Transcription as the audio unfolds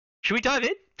should we dive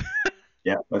in?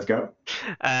 Yeah, let's go.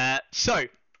 So,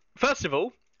 first of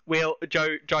all, we'll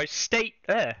drive straight.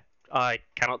 I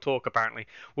cannot talk apparently.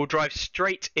 We'll drive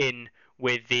straight in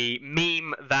with the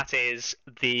meme that is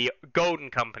the Golden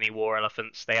Company War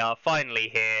Elephants. They are finally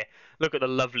here. Look at the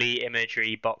lovely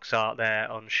imagery box art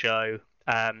there on show.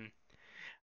 And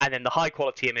then the high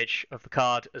quality image of the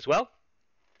card as well.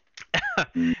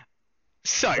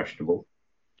 So, Questionable.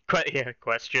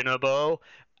 Questionable.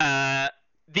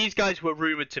 These guys were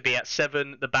rumoured to be at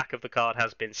 7. The back of the card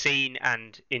has been seen,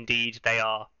 and indeed they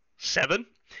are 7.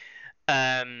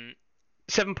 7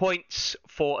 points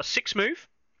for a 6 move.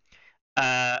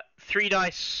 4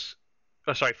 dice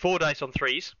on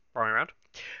 3s, running around.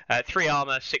 3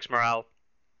 armor, 6 morale.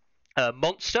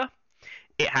 Monster.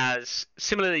 It has,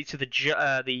 similarly to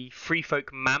the Free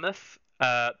Folk Mammoth,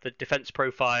 the defense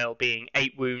profile being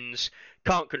 8 wounds,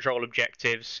 can't control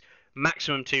objectives,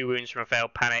 maximum 2 wounds from a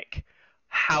failed panic.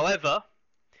 However,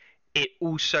 it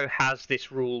also has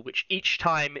this rule which each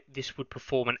time this would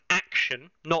perform an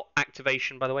action, not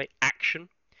activation by the way, action,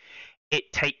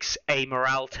 it takes a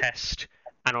morale test,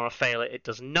 and on a fail it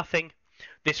does nothing.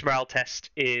 This morale test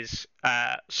is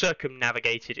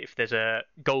circumnavigated if there's a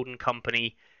Golden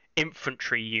Company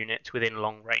infantry unit within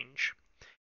long range.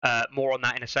 More on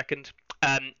that in a second.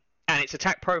 And its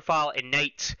attack profile,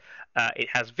 innate. It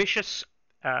has vicious.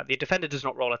 The defender does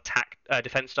not roll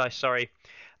defense dice,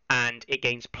 and it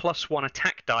gains +1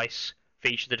 attack dice for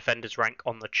each of the defender's rank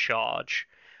on the charge.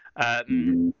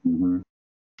 The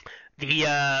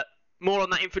more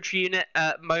on that infantry unit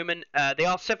moment. They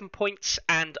are 7 points,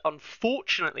 and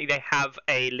unfortunately they have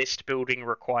a list building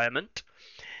requirement,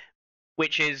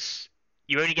 which is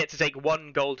you only get to take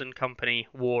 1 Golden Company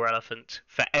War Elephant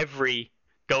for every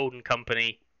Golden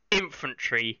Company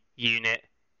infantry unit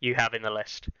you have in the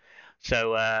list.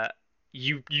 So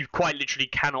you quite literally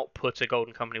cannot put a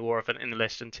Golden Company War Elephant in the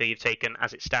list until you've taken,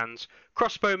 as it stands,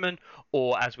 Crossbowmen,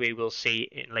 or as we will see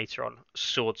later on,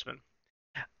 Swordsmen.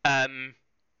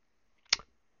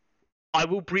 I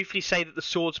will briefly say that the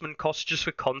Swordsman cost, just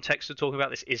for context of talking about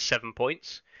this, is 7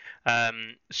 points.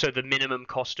 So the minimum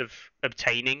cost of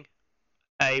obtaining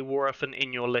a War Elephant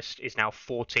in your list is now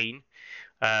 14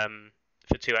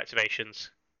 for 2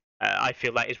 activations. I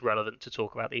feel that is relevant to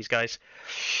talk about these guys.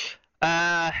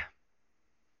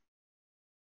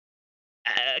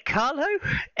 Carlo,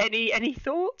 any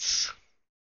thoughts?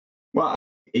 Well,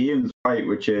 Ian's right,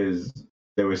 which is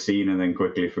they were seen and then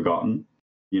quickly forgotten.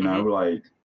 You know, like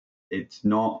it's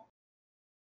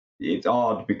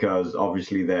odd because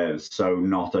obviously they're so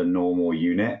not a normal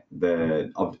unit. They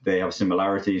have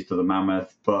similarities to the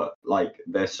Mammoth, but like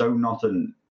they're so not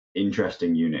an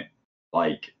interesting unit.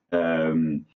 Like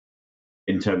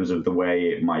in terms of the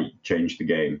way it might change the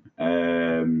game.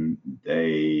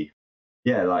 They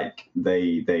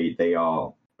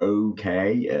are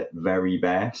okay at very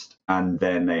best, and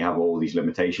then they have all these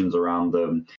limitations around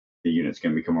them. The unit's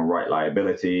going to become a right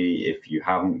liability if you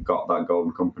haven't got that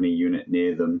Golden Company unit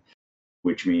near them,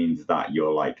 which means that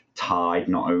you're like tied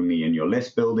not only in your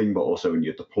list building but also in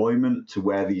your deployment to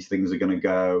where these things are going to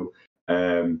go.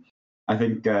 I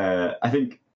think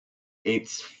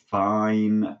it's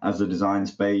fine as a design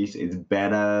space. It's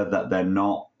better that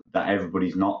that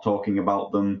everybody's not talking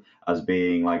about them as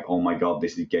being like, oh my god,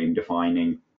 this is game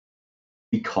defining,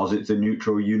 because it's a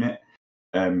neutral unit,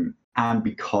 and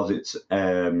because it's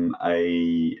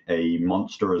a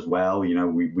monster as well. You know,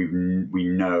 we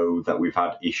know that we've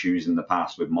had issues in the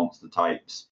past with monster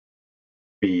types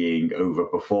being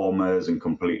overperformers and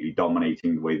completely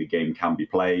dominating the way the game can be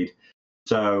played.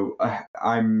 So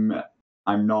I'm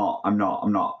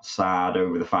not sad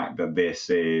over the fact that this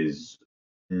is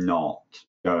not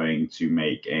going to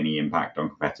make any impact on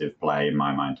competitive play in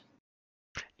my mind.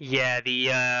 Yeah,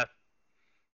 the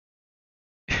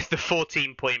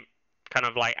 14-point kind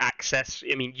of like access.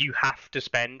 I mean, you have to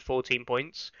spend 14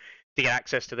 points to get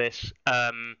access to this.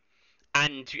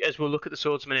 And as we'll look at the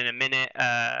Swordsman in a minute,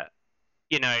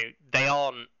 they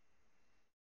aren't.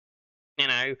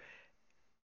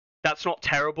 That's not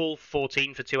terrible.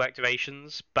 14 for 2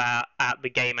 activations, but at the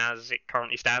game as it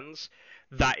currently stands,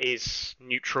 that is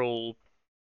neutral.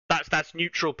 That's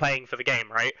neutral playing for the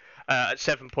game, right? At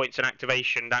 7 points an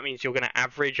activation, that means you're going to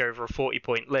average over a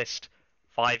 40-point list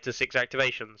 5 to 6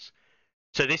 activations.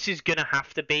 So this is going to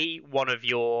have to be one of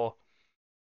your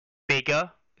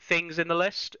bigger things in the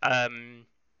list. And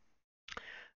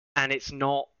it's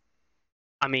not.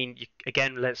 I mean,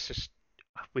 again,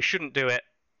 we shouldn't do it,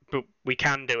 but we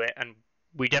can do it, and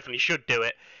we definitely should do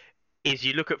it. Is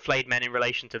you look at Flayed Men in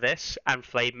relation to this, and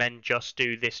Flayed Men just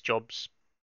do this jobs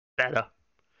better.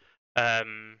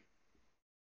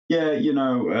 Yeah,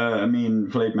 I mean,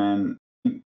 Flayed Man,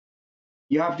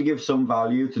 you have to give some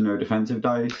value to no defensive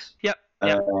dice Yep.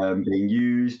 Yep. being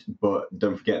used, but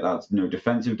don't forget that no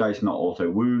defensive dice, not auto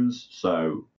wounds.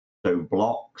 So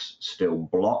blocks still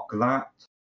block that.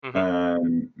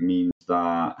 Means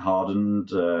that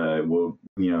hardened will,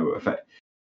 affect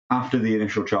after the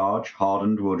initial charge.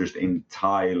 Hardened will just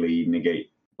entirely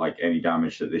negate like any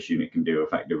damage that this unit can do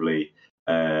effectively.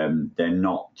 They're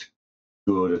not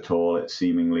good at all at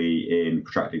seemingly in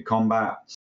protracted combat.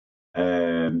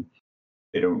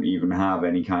 They don't even have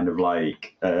any kind of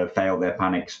like fail their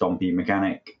panic stompy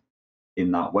mechanic in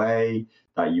that way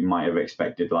that you might have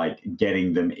expected. Like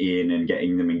getting them in and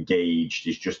getting them engaged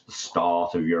is just the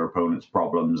start of your opponent's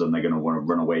problems, and they're going to want to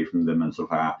run away from them and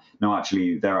stuff like that. No,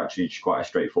 actually, they're actually just quite a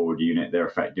straightforward unit. They're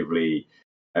effectively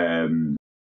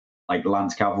like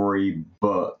Lance Cavalry,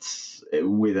 but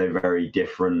with a very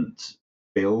different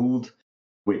build,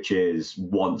 which is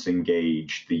once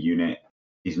engaged, the unit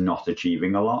is not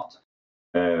achieving a lot.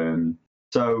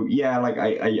 So yeah, like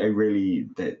I really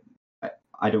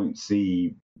I don't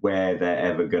see where they're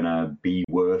ever gonna be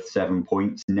worth 7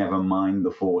 points. Never mind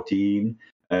the 14.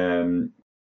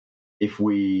 If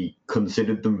we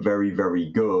considered them very,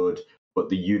 very good, but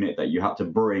the unit that you had to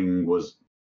bring was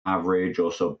average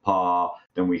or subpar,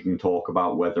 then we can talk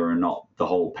about whether or not the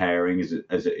whole pairing is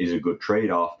a good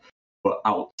trade-off. But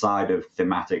outside of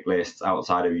thematic lists,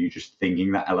 outside of you just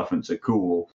thinking that elephants are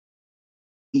cool,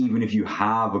 even if you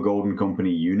have a Golden Company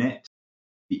unit,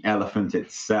 the elephant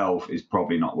itself is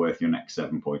probably not worth your next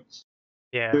 7 points.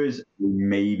 Yeah. There is a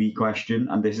maybe question,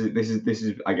 and this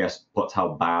is I guess puts how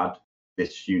bad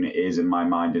this unit is in my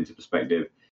mind into perspective.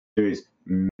 There is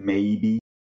maybe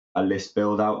a list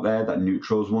build out there that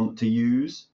neutrals want to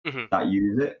use that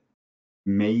use it.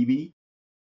 Maybe.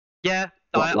 Yeah,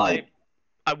 But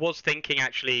I was thinking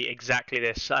actually exactly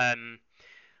this.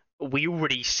 We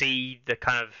already see the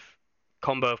kind of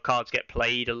combo of cards get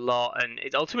played a lot, and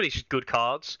it's ultimately just good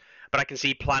cards. But I can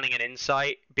see planning and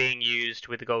insight being used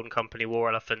with the Golden Company War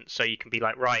Elephant, so you can be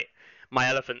like, right, my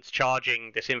elephant's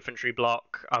charging this infantry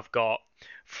block. I've got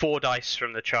 4 dice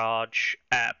from the charge,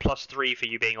 +3 for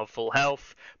you being on full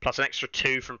health, plus an extra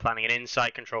 2 from planning and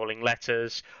insight, controlling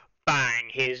letters. Bang!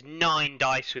 Here's 9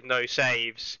 dice with no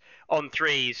saves on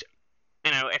 3s.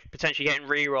 If potentially getting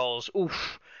rerolls,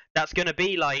 oof, that's going to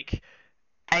be like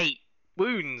 8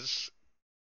 wounds.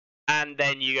 And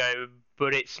then you go,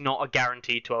 but it's not a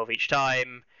guaranteed 12 each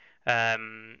time.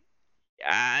 And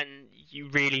you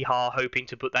really are hoping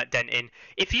to put that dent in.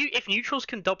 If neutrals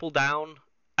can double down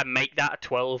and make that a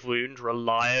 12 wound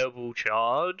reliable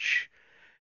charge,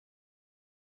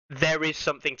 there is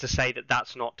something to say that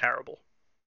that's not terrible.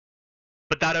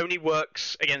 But that only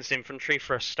works against infantry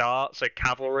for a start, so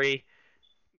cavalry,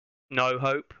 no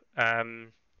hope.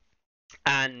 And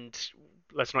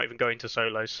let's not even go into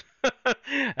solos.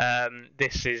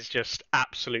 This is just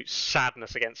absolute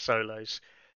sadness against solos,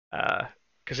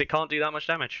 because it can't do that much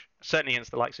damage. Certainly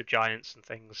against the likes of giants and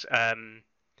things.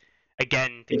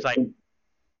 Again, things like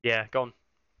go on.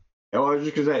 Oh, I was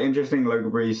just going to say, interesting. Logan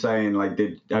Breeze saying, like,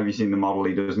 have you seen the model?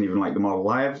 He doesn't even like the model.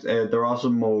 I have. There are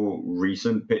some more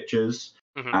recent pictures,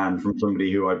 and from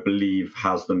somebody who I believe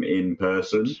has them in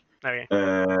person. Okay.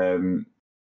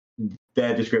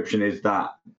 Their description is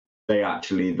that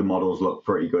the models look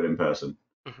pretty good in person.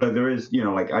 So there is,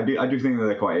 I do think that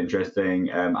they're quite interesting.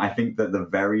 I think that the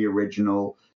very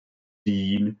original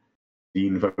scene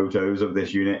photos of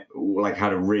this unit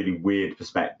had a really weird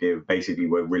perspective, basically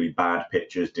where really bad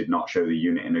pictures did not show the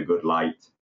unit in a good light,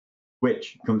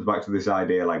 which comes back to this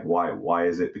idea, why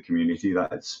is it the community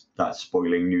that's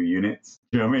spoiling new units?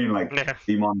 Do you know what I mean?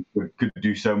 Demon could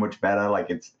do so much better.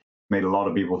 It's made a lot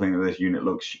of people think that this unit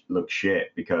looks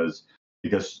shit because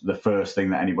the first thing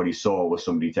that anybody saw was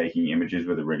somebody taking images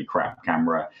with a really crap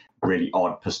camera, really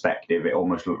odd perspective. It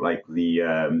almost looked like the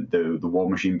War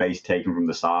Machine base taken from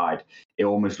the side. It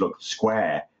almost looked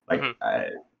square, and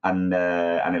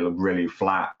it looked really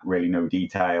flat, really no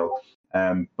detail.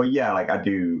 But yeah, I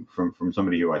do from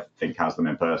somebody who I think has them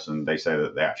in person, they say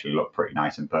that they actually look pretty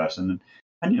nice in person,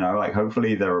 and hopefully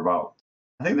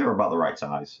I think they're about the right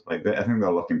size. I think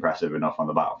they'll look impressive enough on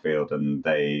the battlefield, and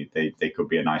they could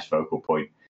be a nice focal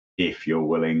point if you're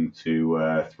willing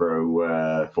to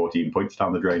throw 14 points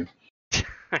down the drain.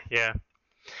 Yeah.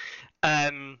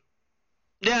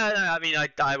 Yeah, I mean,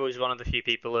 I was one of the few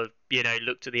people who,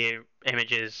 looked at the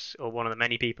images, or one of the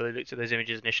many people who looked at those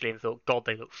images initially and thought, God,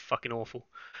 they look fucking awful.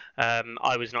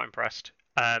 I was not impressed.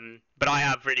 But I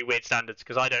have really weird standards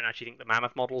because I don't actually think the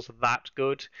Mammoth models are that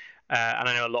good. And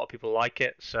I know a lot of people like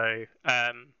it, so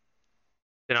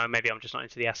maybe I'm just not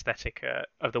into the aesthetic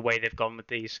of the way they've gone with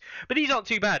these. But these aren't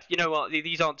too bad. You know what?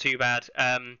 These aren't too bad.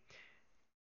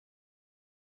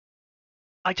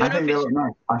 I don't I know if think they it's look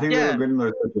nice. I think they yeah, look good in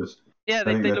those pictures. yeah. I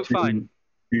think They they're look fine.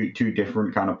 two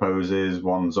different kind of poses.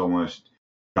 One's almost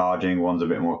charging, one's a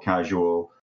bit more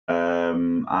casual.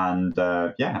 And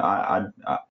yeah,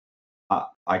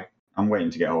 I'm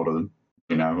waiting to get hold of them.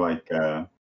 You know, like I'm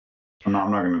not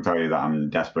going to tell you that I'm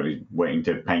desperately waiting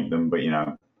to paint them, but you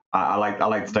know, I like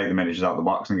to take the miniatures out of the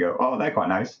box and go, oh, they're quite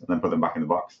nice, and then put them back in the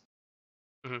box.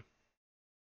 Mm-hmm.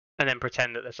 And then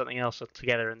pretend that there's something else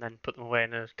together, and then put them away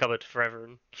in a cupboard forever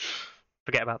and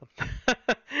forget about them.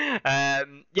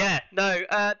 Yeah, no,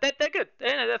 they're good.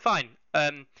 They're fine.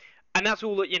 And that's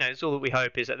all that It's all that we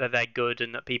hope is that they're good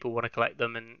and that people want to collect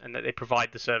them and that they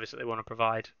provide the service that they want to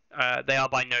provide. They are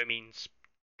by no means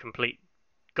complete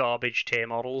garbage tier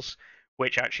models,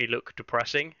 which actually look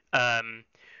depressing.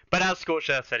 But as Scorched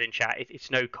Earth said in chat, it's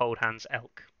no cold hands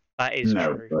elk. That is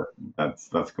true. But that's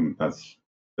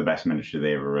the best miniature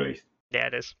they ever released. Yeah,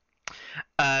 it is.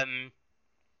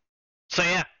 So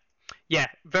yeah,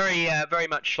 very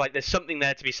much like there's something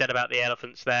there to be said about the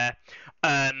elephants there.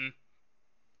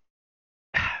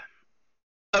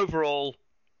 Overall,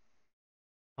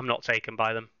 I'm not taken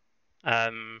by them.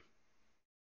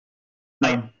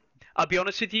 No. I'll be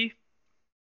honest with you.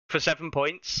 For 7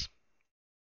 points,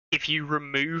 if you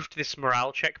removed this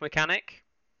morale check mechanic,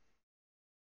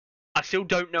 I still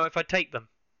don't know if I'd take them.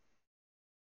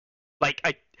 Like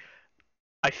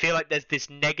I feel like there's this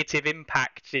negative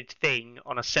impacted thing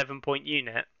on a 7-point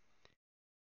unit,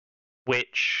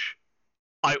 which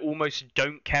I almost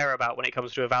don't care about when it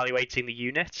comes to evaluating the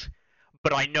unit,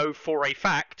 but I know for a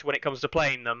fact when it comes to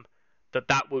playing them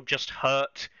that will just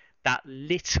hurt that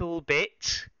little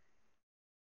bit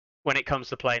when it comes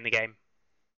to playing the game.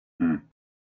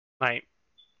 Like,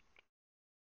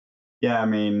 yeah, I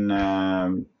mean,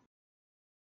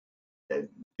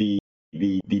 the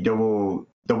double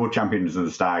champions of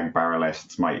the stag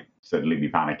barrelists might certainly be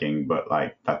panicking, but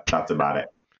like that's about it.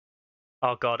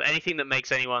 Oh god, anything that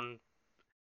makes anyone,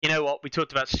 you know what? We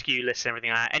talked about skew lists and everything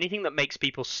like that. Anything that makes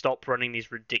people stop running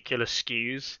these ridiculous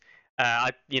skews.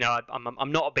 I'm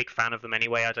not a big fan of them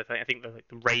anyway. I think the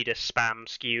Raider spam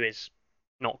skew is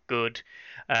not good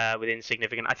with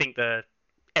insignificant. I think the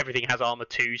everything has armor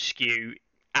 2 skew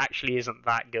actually isn't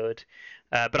that good.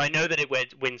 But I know that it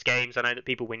wins games. I know that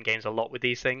people win games a lot with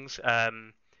these things.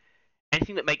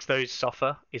 Anything that makes those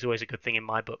suffer is always a good thing in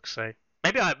my book. So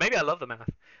maybe I love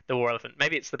the War Elephant.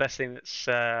 Maybe it's the best thing that's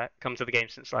come to the game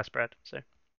since sliced bread. So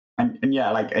and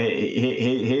yeah, like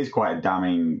here's quite a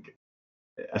damning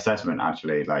assessment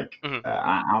actually. Like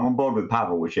I'm on board with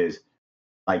Pavel, which is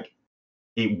like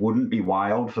it wouldn't be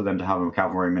wild for them to have a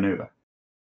cavalry maneuver.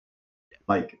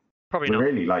 Like probably not.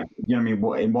 Really, like you know,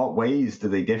 what I mean, in what ways do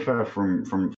they differ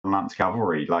from lance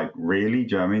cavalry? Like really,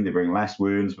 do you know what I mean? They bring less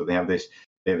wounds, but they have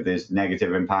this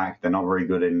negative impact. They're not very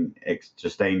good in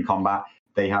sustained combat.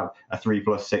 They have a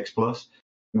 3+6+,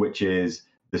 which is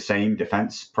the same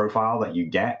defense profile that you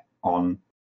get on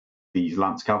these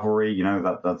lance cavalry. You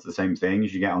know that's the same thing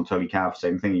as you get on Tully Cav.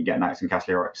 Same thing you get Knights and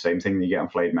Castleoric. Same thing you get on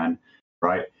Flayed Men,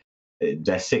 right?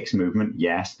 They're 6 movement.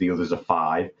 Yes, the others are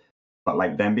 5. But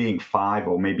like them being 5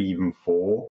 or maybe even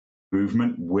 4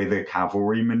 movement with a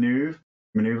cavalry maneuver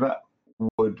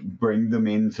would bring them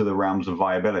into the realms of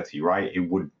viability, right? It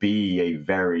would be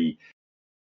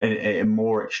a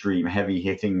more extreme, heavy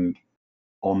hitting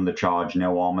on the charge,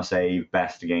 no armor save,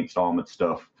 best against armored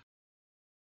stuff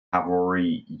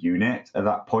cavalry unit at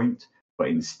that point. But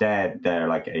instead, they're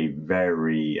like a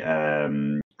very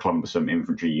cumbersome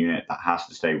infantry unit that has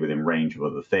to stay within range of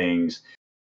other things.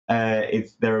 They're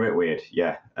a bit weird,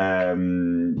 yeah.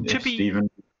 Stephen,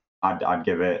 I'd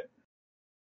give it.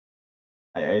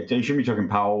 It shouldn't be talking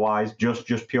power wise, just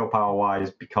pure power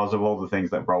wise, because of all the things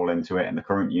that roll into it and the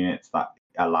current units that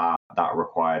are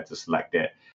required to select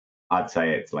it. I'd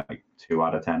say it's like 2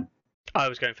 out of 10. I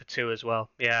was going for 2 as well.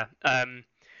 Yeah.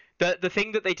 The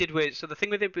thing that they did the thing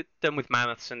that they've done with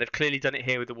mammoths, and they've clearly done it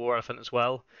here with the War Elephant as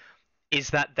well, is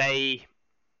that they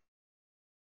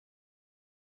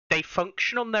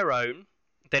function on their own.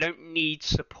 They don't need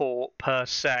support per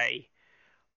se,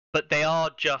 but they are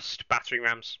just battering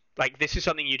rams. Like, this is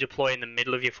something you deploy in the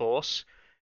middle of your force.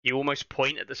 You almost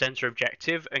point at the center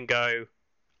objective and go,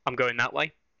 I'm going that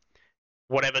way.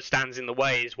 Whatever stands in the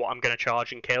way is what I'm going to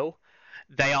charge and kill.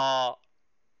 They are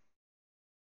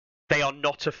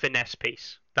not a finesse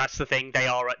piece. That's the thing. They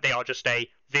are just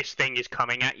this thing is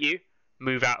coming at you.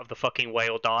 Move out of the fucking way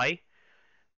or die.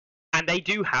 And they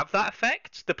do have that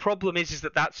effect. The problem is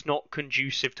that that's not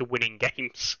conducive to winning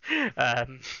games.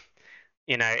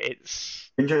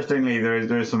 It's Interestingly, there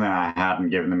is something I hadn't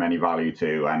given them any value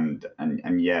to, and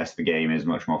yes, the game is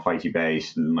much more fighty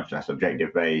based and much less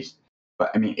objective based.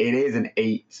 But I mean, it is an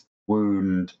 8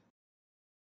 wound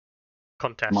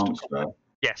contest. monster.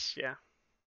 Yes, yeah.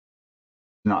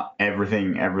 Not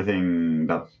everything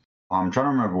that I'm trying to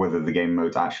remember whether the game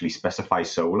modes actually specify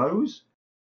solos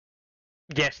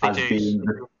Yes, they as do. being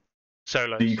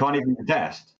Solos. so you can't even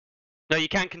contest. No, you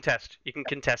can contest. You can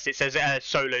contest. It says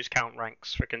solos count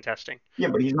ranks for contesting. Yeah,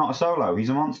 but he's not a solo. He's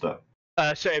a monster.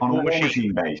 So On War a War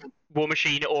Machine base. War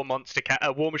Machine or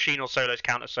War Machine or solos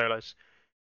count as solos.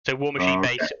 So War Machine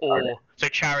base so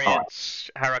Chariots,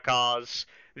 Harakars,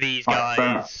 these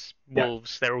guys,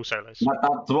 Wolves, they're all solos.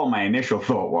 That's what my initial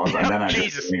thought was, and then I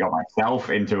just got myself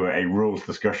into a rules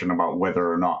discussion about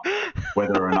whether or not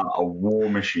a War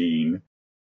Machine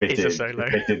fitted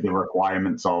the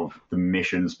requirements of the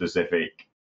mission-specific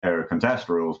contest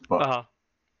rules. But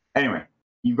anyway,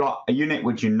 you've got a unit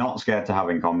which you're not scared to have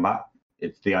in combat.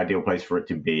 It's the ideal place for it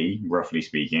to be, roughly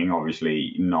speaking.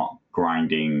 Obviously, not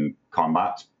grinding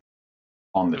combat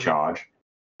on the charge.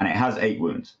 And it has 8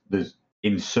 wounds.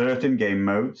 In certain game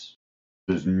modes,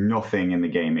 there's nothing in the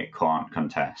game it can't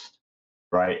contest,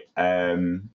 right?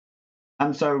 And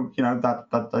so,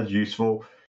 that's useful,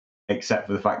 except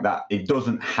for the fact that it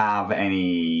doesn't have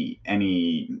any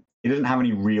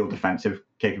real defensive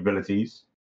capabilities.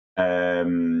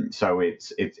 So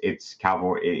it's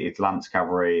cavalry, it's lance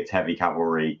cavalry, it's heavy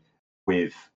cavalry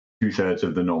with 2/3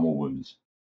 of the normal wounds.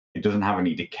 It doesn't have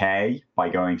any decay by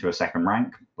going to a second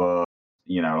rank, but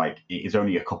it's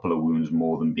only a couple of wounds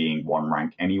more than being 1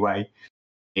 rank anyway.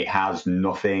 It has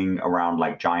nothing around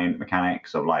like giant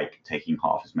mechanics of like taking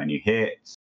half as many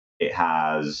hits. It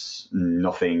has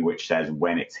nothing which says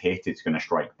when it's hit, it's going to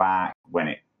strike back. When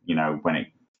it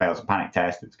fails a panic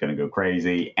test, it's going to go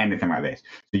crazy. Anything like this.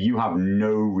 So you have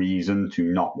no reason to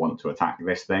not want to attack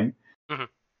this thing.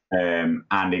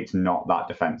 And it's not that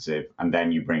defensive. And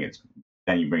then you bring its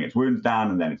wounds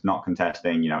down, and then it's not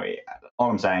contesting. All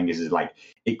I'm saying is like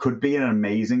it could be an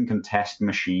amazing contest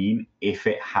machine if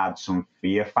it had some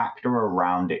fear factor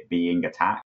around it being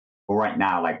attacked. But right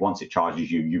now, like once it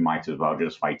charges you, you might as well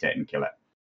just fight it and kill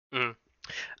it.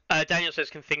 Daniel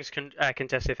says, can things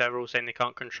contest if they're all saying they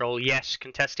can't control? Yes,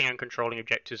 contesting and controlling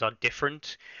objectives are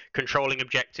different. Controlling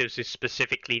objectives is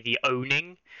specifically the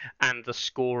owning and the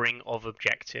scoring of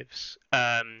objectives.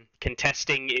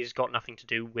 Contesting is got nothing to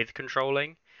do with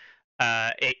controlling.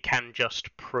 It can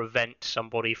just prevent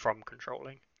somebody from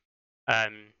controlling.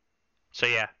 So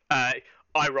yeah,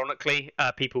 ironically,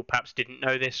 people perhaps didn't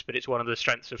know this, but it's one of the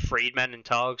strengths of Freedmen and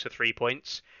Targs for 3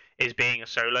 points. Is being a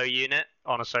solo unit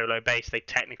on a solo base. They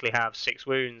technically have 6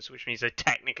 wounds, which means they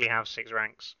technically have 6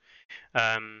 ranks.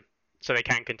 So they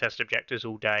can contest objectives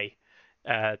all day.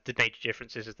 The major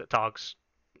difference is that Targs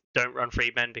don't run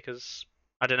Freedmen because,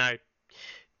 I don't know, I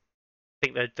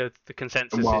think the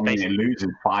consensus is basically... it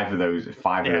loses 5 of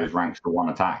those ranks for 1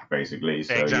 attack, basically.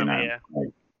 So, exactly, yeah.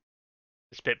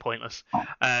 It's a bit pointless.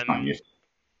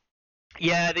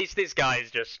 Yeah, these guys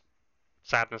just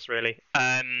sadness, really.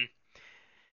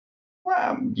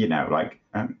 Well,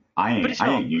 I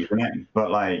ain't using it,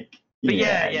 but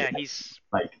he's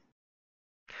like,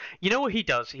 you know what he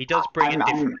does? He does bring it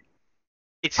different.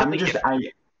 It's something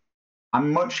different.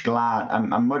 I'm much glad.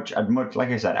 Like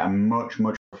I said, I'm much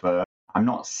prefer. I'm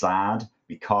not sad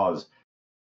because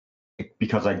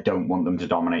I don't want them to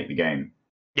dominate the game.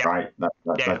 Yeah. Right?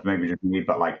 That's maybe just me,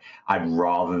 but like I'd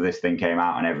rather this thing came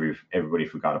out and everybody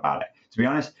forgot about it. To be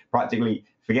honest, practically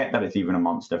forget that it's even a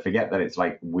monster. Forget that it's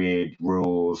like weird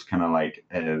rules, kind of like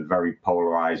very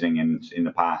polarizing in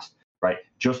the past. Right?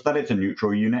 Just that it's a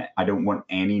neutral unit. I don't want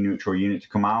any neutral unit to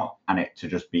come out and it to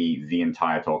just be the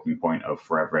entire talking point of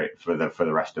for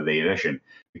the rest of the edition,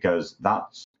 because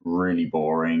that's really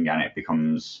boring and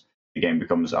the game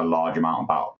becomes a large amount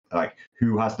about like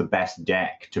who has the best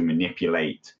deck to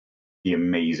manipulate the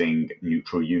amazing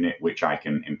neutral unit which I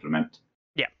can implement.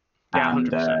 Yeah.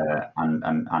 And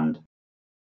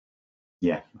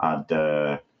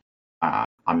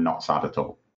I'm not sad at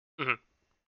all.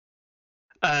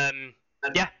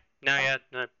 No,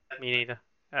 me neither.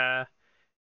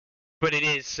 But it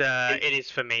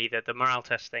is for me that the morale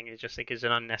test thing is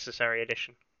an unnecessary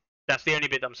addition. That's the only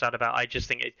bit that I'm sad about. I just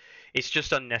think it's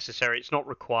just unnecessary. It's not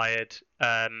required.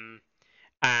 And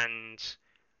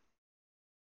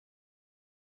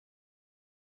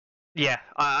yeah,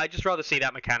 I just rather see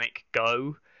that mechanic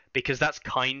go, because that's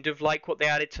kind of like what they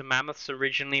added to Mammoths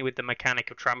originally with the mechanic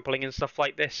of trampling and stuff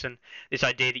like this, and this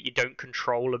idea that you don't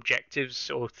control objectives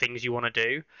or things you want to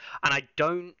do. And I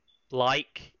don't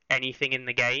like anything in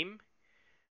the game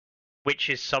which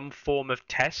is some form of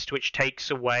test which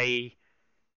takes away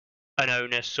an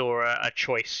onus or a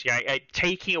choice. Yeah,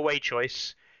 taking away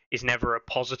choice is never a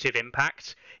positive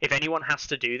impact. If anyone has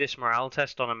to do this morale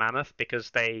test on a mammoth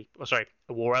because a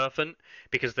war elephant,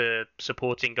 because the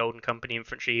supporting Golden Company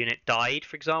infantry unit died,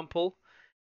 for example,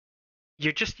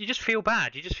 you just feel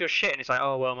bad. You just feel shit, and it's like,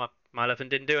 oh well, my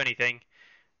elephant didn't do anything.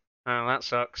 Oh, that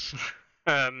sucks.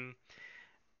 And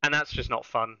that's just not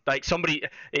fun. Like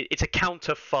it's a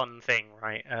counter fun thing,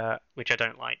 right? Which I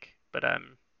don't like. But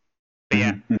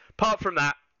yeah. Apart from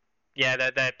that, yeah,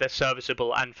 they're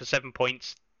serviceable, and for 7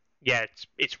 points, yeah,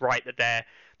 it's right that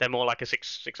they're more like a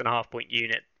 6.5 point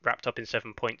unit wrapped up in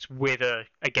 7 points with a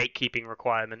gatekeeping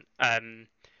requirement.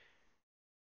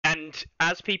 And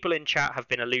as people in chat have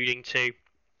been alluding to,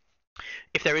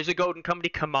 if there is a Golden Company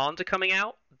commander coming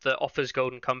out that offers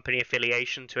Golden Company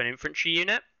affiliation to an infantry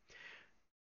unit,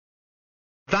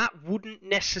 that wouldn't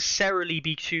necessarily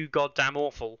be too goddamn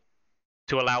awful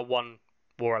to allow one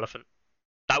war elephant.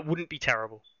 That wouldn't be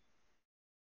terrible.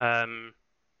 No,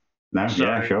 so,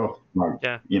 yeah, sure. Like,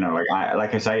 yeah.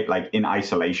 Like I say, like in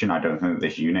isolation, I don't think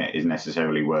this unit is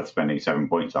necessarily worth spending 7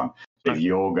 points on. So if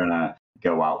you're gonna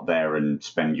go out there and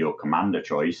spend your commander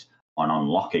choice on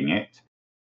unlocking it,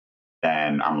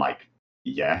 then I'm like,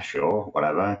 yeah, sure,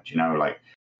 whatever. Like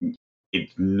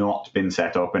it's not been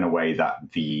set up in a way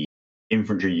that the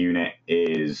infantry unit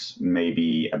is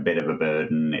maybe a bit of a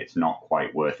burden. It's not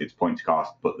quite worth its points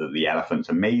cost, but that the elephant's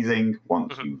amazing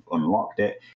once you've unlocked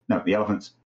it. No, the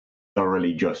elephant's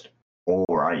thoroughly just all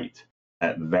right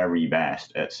at very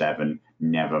best at 7.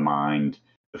 Never mind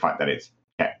the fact that it's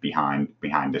kept behind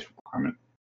this requirement.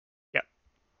 Yeah.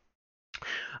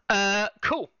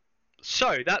 Cool.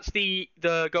 So that's the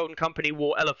Golden Company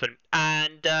War Elephant,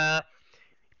 and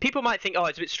people might think, oh,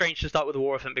 it's a bit strange to start with the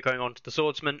War Elephant but going on to the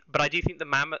Swordsman, but I do think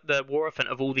the War Elephant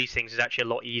of all these things is actually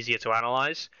a lot easier to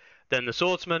analyze than the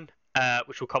Swordsman,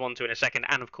 which we'll come on to in a second,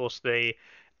 and of course the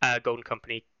Golden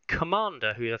Company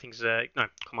Commander, who I think is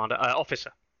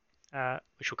officer,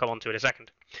 which we'll come on to in a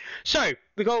second. So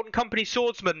the Golden Company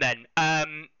Swordsman then.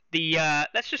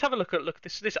 Let's just have a look at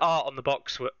this art on the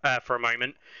box for a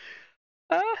moment.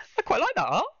 I quite like that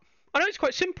art. I know it's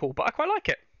quite simple, but I quite like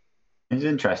it. It's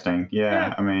interesting,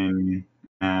 yeah. I mean,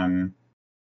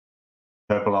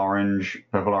 purple, orange,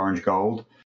 gold.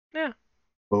 Yeah.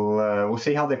 We'll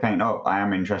see how they paint up. I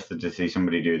am interested to see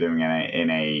somebody doing it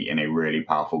in a really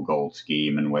powerful gold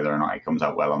scheme, and whether or not it comes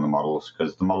out well on the models.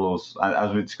 Because the models,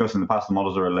 as we discussed in the past, the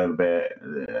models are a little bit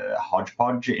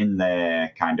hodgepodge in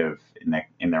their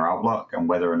in their outlook, and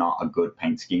whether or not a good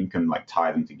paint scheme can like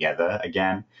tie them together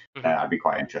again, I'd be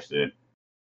quite interested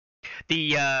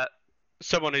in.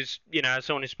 Someone who's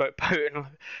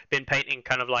been painting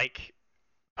kind of like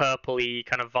purpley,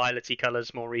 kind of violety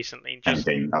colours more recently. That's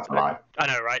right. I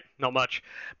know, right? Not much,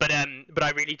 but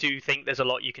I really do think there's a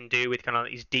lot you can do with kind of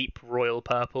these deep royal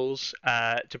purples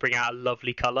to bring out a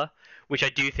lovely colour, which I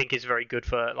do think is very good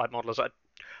for like modelers.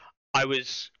 I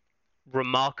was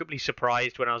remarkably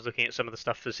surprised when I was looking at some of the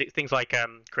stuff for things like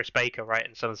Chris Baker, right,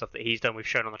 and some of the stuff that he's done we've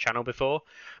shown on the channel before.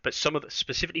 But some of the,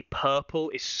 specifically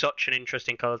purple, is such an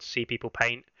interesting colour to see people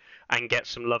paint and get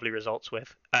some lovely results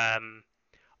with. I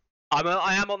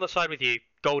am on the side with you.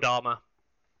 Gold armor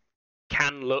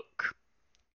can look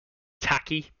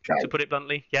tacky, to put it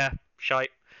bluntly. Yeah, shite.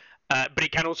 But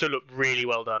it can also look really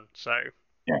well done. So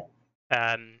yeah,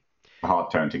 a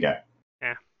hard tone to get.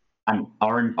 Yeah. And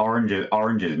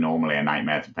orange is normally a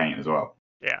nightmare to paint as well.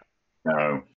 Yeah.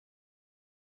 So,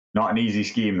 not an easy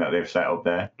scheme that they've set up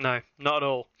there. No, not at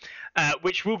all.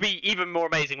 Which will be even more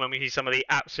amazing when we see some of the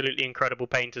absolutely incredible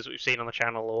painters we've seen on the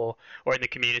channel or in the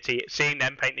community. Seeing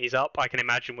them paint these up, I can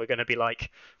imagine we're going to be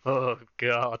like, oh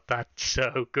god, that's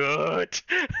so good.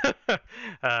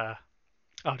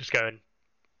 I'll just go and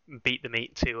beat the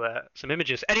meat to some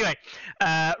images. Anyway,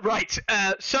 right.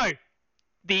 So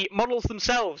the models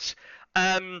themselves.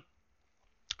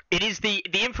 It is the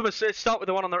infamous. Let's start with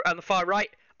the one on the far right.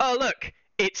 Oh look,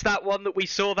 it's that one that we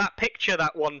saw that picture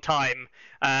that one time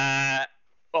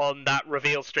on that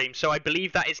reveal stream. So I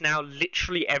believe that is now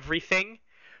literally everything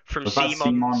from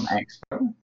CMON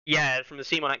Expo. Yeah, from the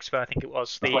CMON Expo, I think it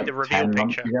was the reveal 10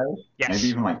 picture. Months ago? Yes, maybe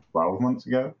even like 12 months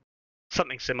ago.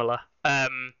 Something similar.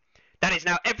 That is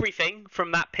now everything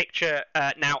from that picture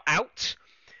now out.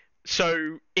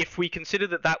 So if we consider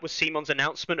that was CMON's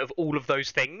announcement of all of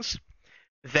those things,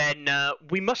 then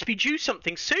we must be due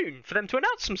something soon for them to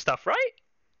announce some stuff, right?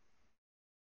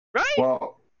 Right?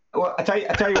 Well, I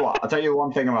tell you what. I'll tell you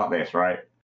one thing about this, right?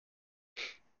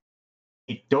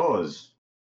 It does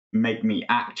make me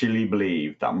actually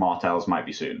believe that Martels might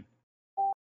be soon.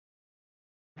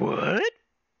 What?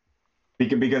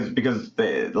 Because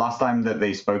the last time that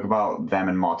they spoke about them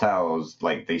and Martells,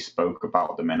 like they spoke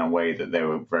about them in a way that they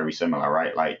were very similar,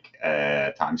 right? Like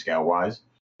timescale wise,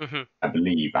 I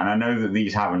believe. And I know that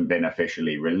these haven't been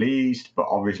officially released, but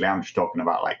obviously I'm just talking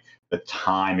about like the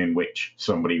time in which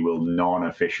somebody will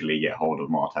non-officially get hold of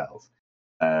Martells,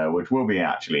 which will be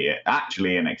actually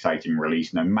an exciting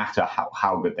release, no matter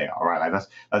how good they are, right? Like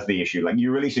that's the issue. Like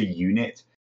you release a unit,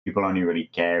 people only really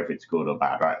care if it's good or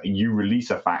bad, right? You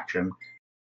release a faction,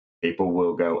 people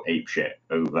will go apeshit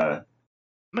over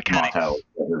mechanics, Martell,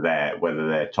 whether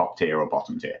they're top tier or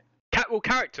bottom tier. Well,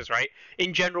 characters, right?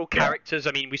 In general, characters.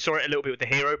 I mean, we saw it a little bit with the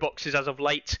hero boxes as of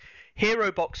late.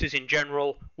 Hero boxes in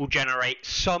general will generate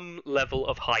some level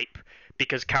of hype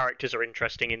because characters are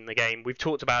interesting in the game. We've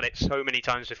talked about it so many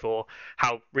times before,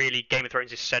 how really Game of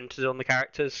Thrones is centered on the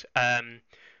characters.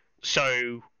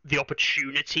 So the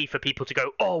opportunity for people to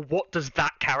go, oh, what does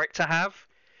that character have?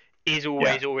 Is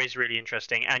always really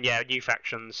interesting. And yeah, new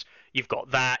factions, you've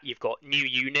got that, you've got new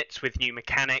units with new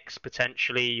mechanics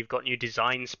potentially, you've got new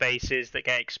design spaces that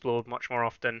get explored much more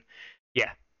often.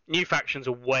 Yeah, new factions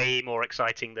are way more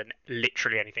exciting than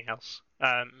literally anything else.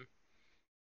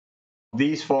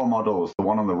 These 4 models, the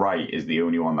one on the right is the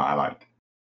only one that I like.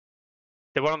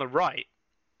 The one on the right?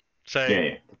 So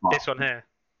this one here?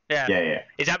 Yeah.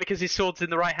 Is that because his sword's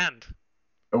in the right hand?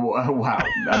 Wow,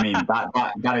 I mean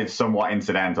that is somewhat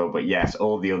incidental, but yes,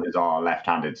 all the others are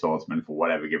left-handed swordsmen for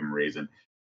whatever given reason.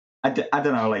 I don't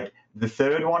know, like the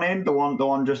third one the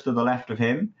one just to the left of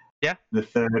him, the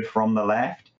third from the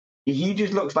left, he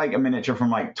just looks like a miniature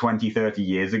from like 20-30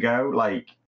 years ago. Like,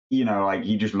 you know, like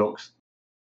he just looks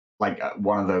like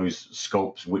one of those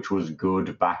sculpts which was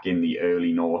good back in the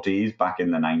early noughties, back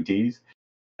in the 90s.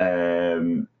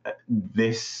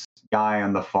 This guy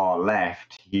on the far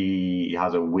left, he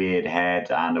has a weird head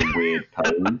and a weird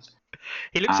pose.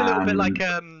 He looks a little bit like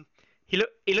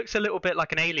he looks a little bit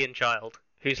like an alien child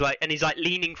who's like, and he's like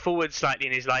leaning forward slightly,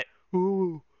 and he's like,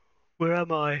 "Ooh, where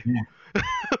am I?"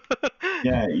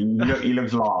 Yeah, he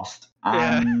looks lost.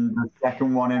 And the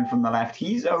second one in from the left,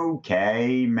 he's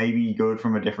okay, maybe good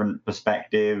from a different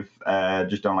perspective.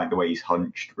 Just don't like the way he's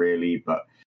hunched, really, but.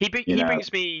 He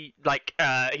brings me like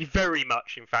he very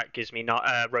much, in fact, gives me not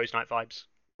Rose Knight vibes,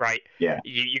 right? Yeah.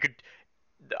 You could.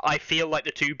 I feel like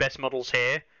the 2 best models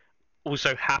here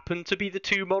also happen to be the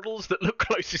 2 models that look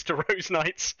closest to Rose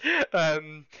Knights.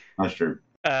 That's true.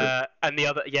 And the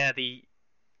other, the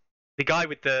guy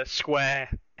with the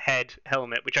square head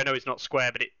helmet, which I know is not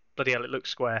square, but bloody hell, it looks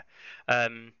square.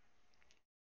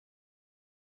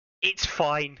 It's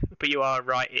fine, but you are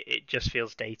right. It just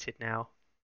feels dated now.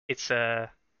 It's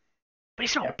But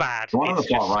it's not bad. The one on the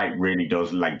far right really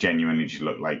does like genuinely just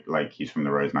look like he's from the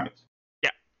Rose Knights.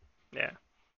 Yeah.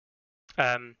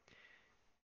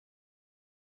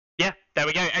 Yeah, there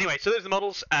we go. Anyway, so those are the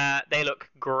models. They look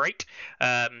great.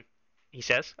 He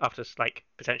says, after like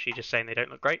potentially just saying they don't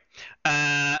look great.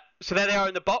 So there they are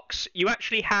in the box. You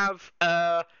actually have,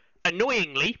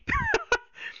 annoyingly,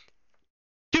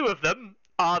 2 of them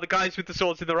are the guys with the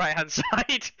swords in the right-hand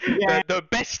side. Yeah. The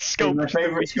best sculpt. My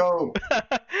favourite sculpt.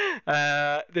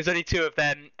 There's only 2 of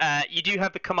them. You do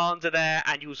have the commander there,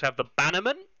 and you also have the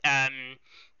bannerman.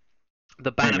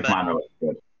 The bannerman. The banner looks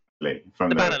good. From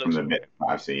the bit that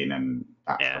I've seen and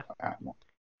that stuff like that. Yeah.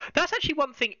 That's actually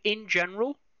one thing in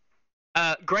general.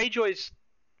 Greyjoy's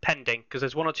pending, because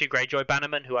there's 1 or 2 Greyjoy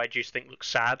bannermen who I just think look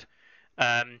sad.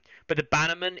 But the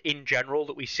bannermen in general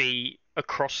that we see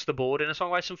across the board in A Song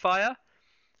of Ice and Fire,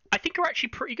 I think are actually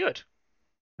pretty good.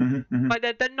 Like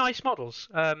they're nice models,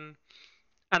 and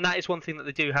that is one thing that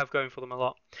they do have going for them a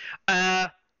lot.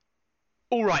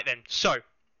 All right then, so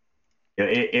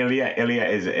Ilya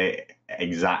is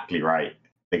exactly right.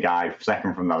 The guy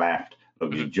second from the left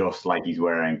looks just like he's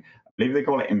wearing, I believe they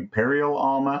call it Imperial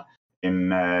armor in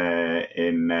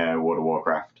World of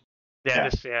Warcraft.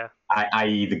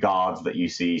 I.e. the guards that you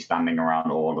see standing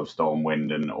around all of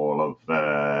Stormwind and all of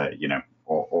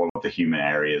all of the human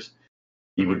areas.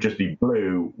 He would just be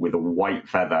blue with a white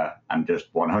feather, and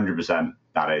just 100%.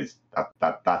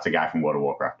 That's a guy from World of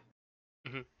Warcraft.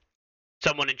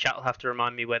 Someone in chat will have to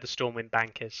remind me where the Stormwind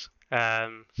Bank is.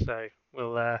 So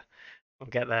we'll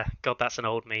get there. God, that's an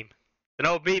old meme. An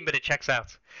old meme, but it checks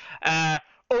out.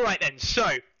 All right then. So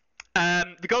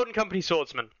the Golden Company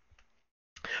Swordsman.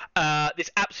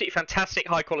 This absolutely fantastic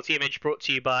high quality image brought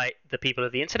to you by the people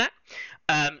of the internet.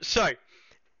 So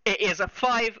it is a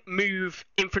 5-move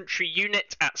infantry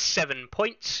unit at 7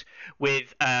 points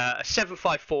with a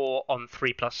 754 on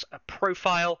 3+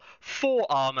 profile, 4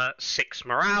 armor, 6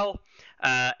 morale.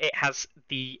 It has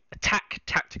the attack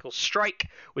tactical strike,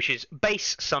 which is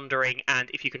base sundering, and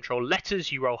if you control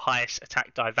letters, you roll highest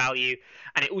attack die value.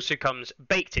 And it also comes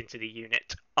baked into the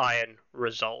unit, Iron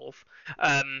Resolve.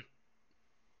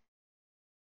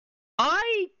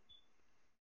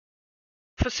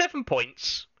 For 7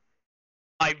 points,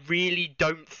 I really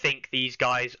don't think these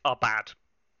guys are bad.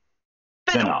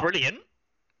 They're not brilliant,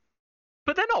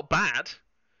 but they're not bad.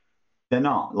 They're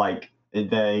not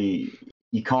they're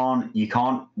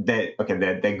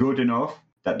good enough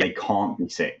that they can't be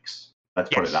 6. Let's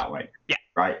put it that way. Yeah.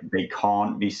 Right? They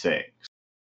can't be 6.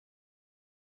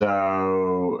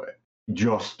 So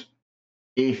just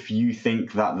if you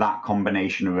think that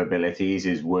combination of abilities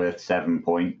is worth 7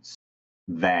 points,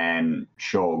 then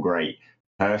sure, great.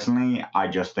 Personally, I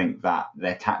just think that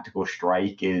their tactical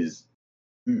strike is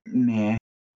meh.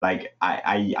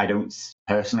 I don't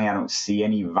see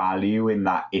any value in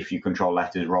that. If you control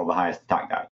letters, roll the highest attack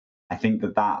die. I think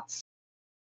that's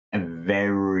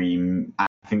effectively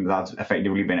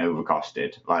been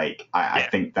overcosted. I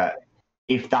think that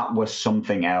if that was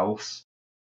something else,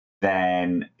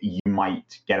 then you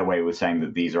might get away with saying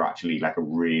that these are actually like a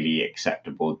really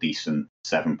acceptable, decent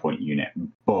 7-point unit.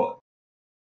 But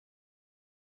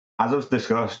as I've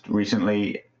discussed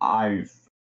recently, I've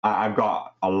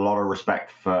got a lot of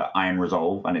respect for Iron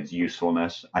Resolve and its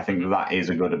usefulness. I think that is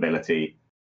a good ability.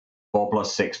 4+,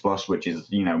 6+, which is,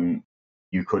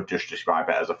 you could just describe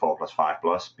it as a 4+,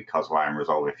 5+ because of Iron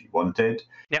Resolve if you wanted.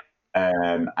 Yep.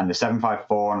 And the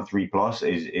 7.5/4 and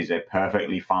 3+ is a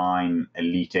perfectly fine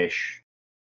elite-ish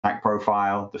attack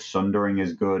profile. The sundering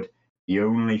is good. The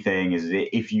only thing is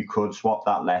if you could swap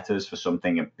that letters for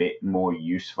something a bit more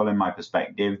useful in my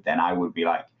perspective, then I would be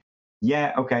like,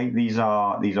 yeah, okay, these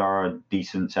are a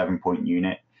decent 7-point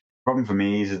unit. The problem for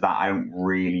me is that I don't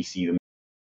really see them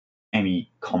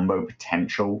any combo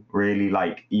potential, really.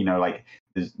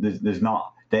 There's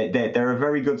not. They're a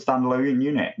very good standalone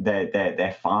unit.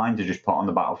 They're fine to just put on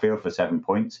the battlefield for 7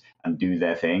 points and do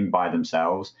their thing by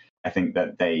themselves. I think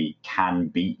that they can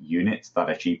beat units that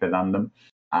are cheaper than them,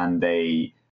 and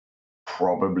they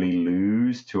probably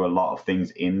lose to a lot of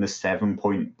things in the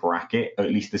 7-point bracket, at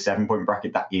least the 7-point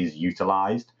bracket that is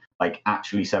utilized, like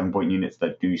actually 7-point units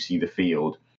that do see the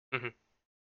field. Mm-hmm.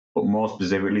 But more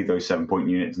specifically, those 7-point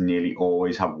units nearly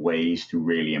always have ways to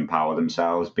really empower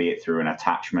themselves, be it through an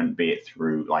attachment, be it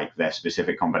through like their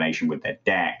specific combination with their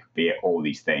deck, be it all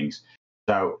these things.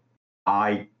 So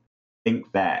I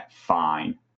think they're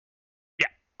fine. Yeah.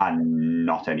 And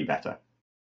not any better.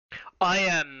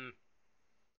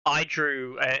 I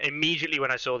drew immediately when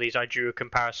I saw these. I drew a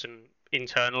comparison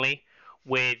internally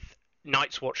with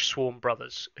Night's Watch Swarm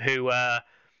Brothers, who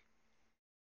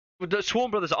the Swarm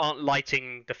Brothers aren't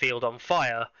lighting the field on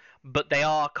fire, but they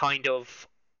are kind of.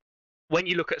 When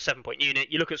you look at a 7-point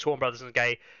unit, you look at Swarm Brothers and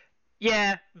go,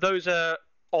 yeah, those are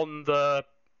on the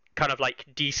kind of like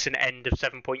decent end of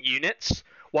 7-point units.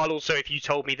 While also, if you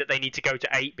told me that they need to go to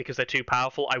 8 because they're too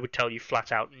powerful, I would tell you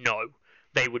flat out no.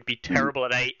 They would be terrible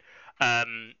at 8.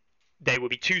 They would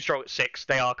be too strong at 6.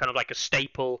 They are kind of like a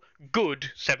staple,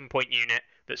 good 7-point unit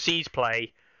that sees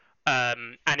play.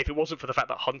 And if it wasn't for the fact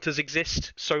that hunters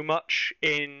exist so much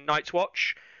in Night's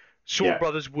Watch, Swarm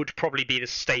Brothers would probably be the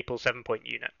staple 7-point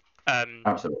unit.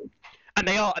 Absolutely. And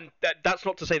they are, and that's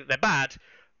not to say that they're bad.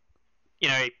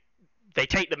 They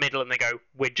take the middle and they go,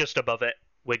 we're just above it,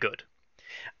 we're good.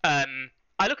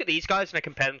 I look at these guys and I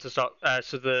compare them to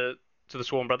the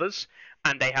Swarm Brothers,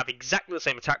 and they have exactly the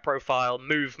same attack profile,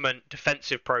 movement,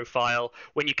 defensive profile.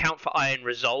 When you count for Iron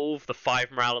Resolve, the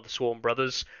 5 morale of the Swarm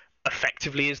Brothers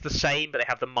effectively is the same, but they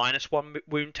have the -1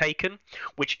 wound taken,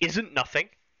 which isn't nothing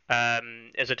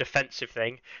as a defensive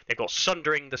thing. They've got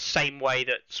Sundering the same way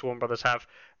that Swarm Brothers have.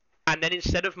 And then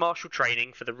instead of martial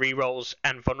training for the rerolls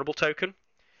and vulnerable token,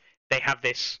 they have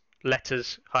this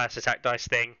letters highest attack dice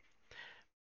thing.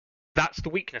 That's the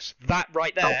weakness. That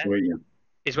right there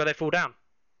is where they fall down.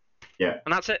 Yeah,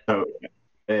 and that's it. So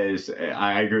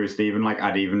I agree with Stephen. Like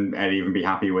I'd even be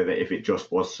happy with it if it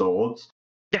just was swords.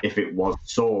 Yeah. If it was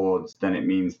swords, then it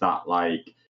means that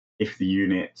like if the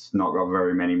unit's not got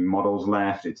very many models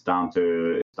left, it's down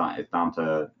to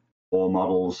 4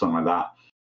 models, something like that.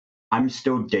 I'm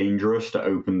still dangerous to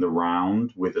open the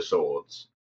round with the swords,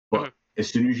 but as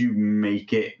soon as you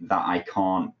make it that I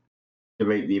can't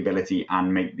activate the ability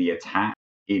and make the attack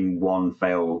in one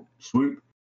fell swoop,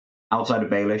 outside of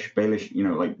Baelish,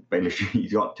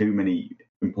 he's got too many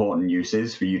important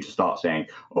uses for you to start saying,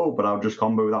 oh, but I'll just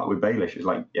combo that with Baelish. It's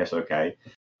like, yes, okay,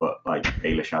 but like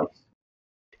Baelish has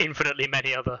infinitely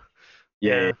many other.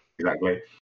 Yeah, exactly.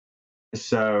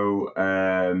 So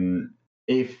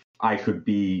if I could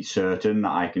be certain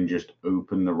that I can just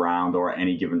open the round, or at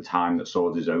any given time that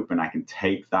swords is open, I can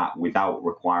take that without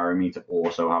requiring me to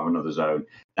also have another zone,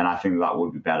 then I think that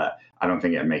would be better. I don't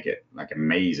think it'd make it like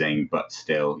amazing, but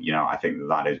still, I think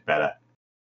that is better.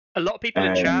 A lot of people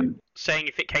in chat saying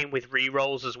if it came with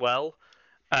rerolls as well,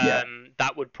 Yeah.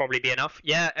 that would probably be enough.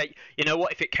 Yeah, you know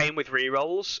what? If it came with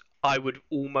rerolls, I would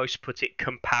almost put it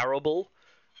comparable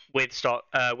with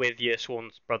your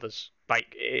Sworn Brothers.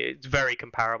 Like, it's very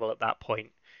comparable at that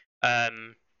point.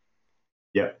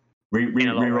 Yeah.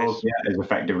 Rerolls, is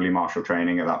effectively martial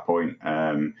training at that point.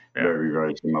 Very,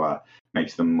 very similar.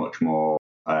 Makes them much more,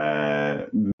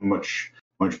 much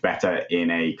better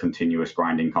in a continuous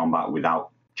grinding combat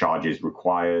without charges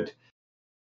required.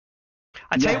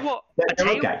 I tell you what,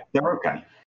 they're okay.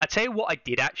 I tell you what I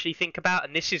did actually think about,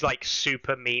 and this is like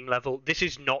super mean level. This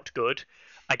is not good,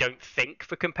 I don't think,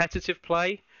 for competitive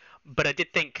play. But I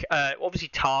did think, obviously,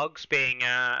 Targs being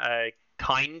a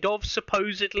kind of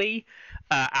supposedly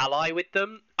ally with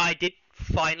them, I did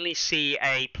finally see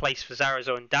a place for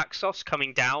Zarazo and Daxos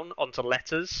coming down onto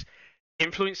letters,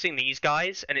 influencing these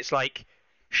guys, and it's like,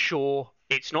 sure,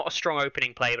 it's not a strong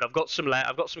opening play, but I've got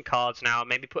some cards now.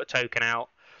 Maybe put a token out.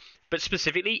 But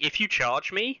specifically, if you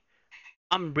charge me,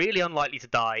 I'm really unlikely to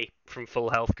die from full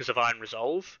health because of Iron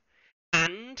Resolve,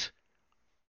 and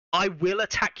I will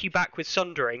attack you back with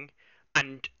Sundering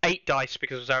and 8 dice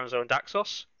because of Zarazo and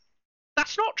Daxos.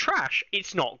 That's not trash.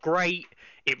 It's not great.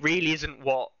 It really isn't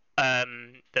what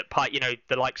the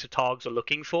likes of Targs are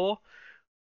looking for.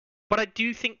 But I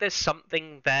do think there's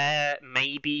something there,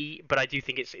 maybe. But I do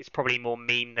think it's probably more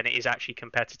mean than it is actually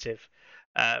competitive.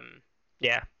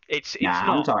 Yeah, it's not.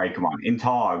 I'm sorry. Come on. In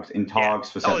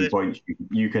Targs for 7 points,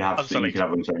 you could have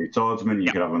unsullied swordsman,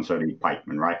 you could have unsullied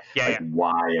pikemen, right? Yeah.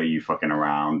 Why are you fucking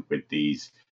around with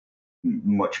these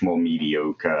much more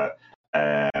mediocre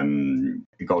Golden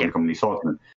Company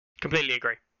swordsmen? Completely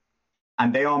agree.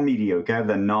 And they are mediocre.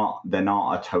 They're not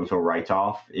a total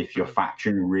write-off. If your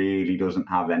faction really doesn't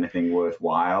have anything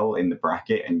worthwhile in the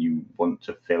bracket and you want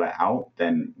to fill it out,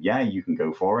 then yeah, you can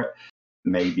go for it.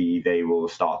 Maybe they will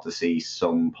start to see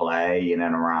some play in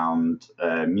and around,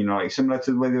 like similar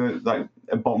to whether like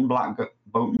a Bolton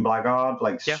Blackguard,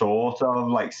 like sort of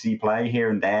like see play here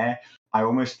and there. I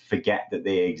almost forget that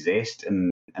they exist,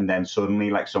 and then suddenly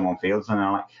like someone fields and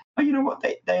I'm like, oh, you know what?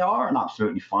 They are an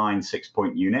absolutely fine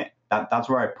 6-point unit. That's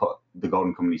where I put the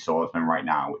Golden Company Swordsmen right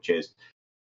now, which is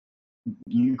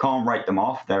you can't write them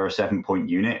off. They're a 7-point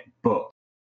unit, but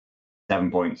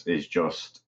 7 points is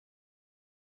just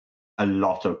a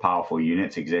lot of powerful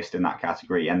units exist in that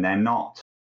category, and they're not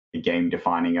a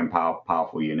game-defining and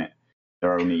powerful unit.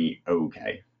 They're only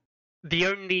okay. The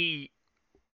only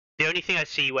thing I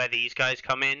see where these guys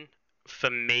come in,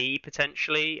 for me,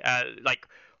 potentially, like,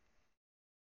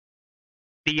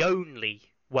 the only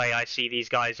way I see these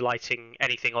guys lighting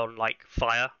anything on, like,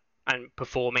 fire and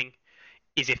performing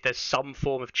is if there's some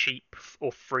form of cheap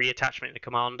or free attachment in the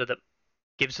commander that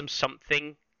gives them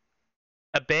something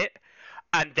a bit.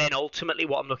 And then ultimately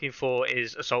what I'm looking for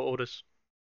is assault orders.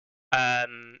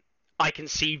 I can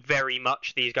see very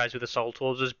much these guys with assault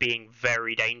orders being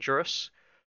very dangerous,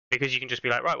 because you can just be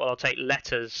like, right, well, I'll take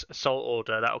letters, assault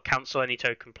order, that'll cancel any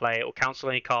token play, it'll cancel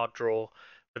any card draw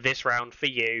for this round for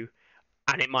you,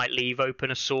 and it might leave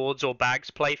open a swords or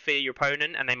bags play for your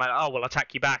opponent, and they might, oh, well,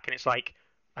 attack you back, and it's like,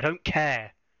 I don't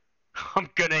care. I'm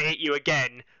gonna hit you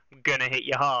again. I'm gonna hit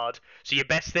you hard. So your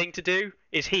best thing to do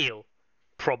is heal.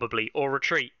 Probably, or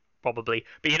retreat, probably.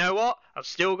 But you know what? I've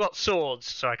still got swords,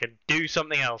 so I can do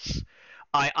something else.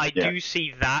 I do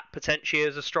see that potentially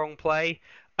as a strong play,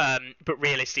 but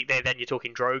realistically, then you're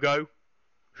talking Drogo,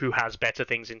 who has better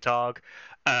things in Targ,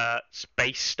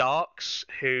 Space Starks,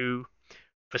 who,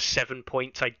 for 7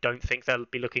 points, I don't think they'll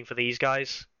be looking for these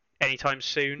guys anytime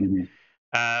soon,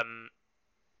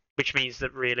 which means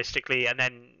that realistically, and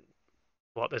then,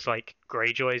 there's like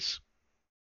Greyjoys?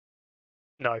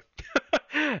 No.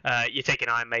 You're taking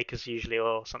Iron Makers usually,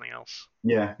 or something else.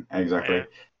 Yeah, exactly. Yeah.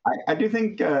 I do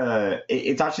think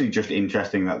it's actually just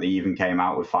interesting that they even came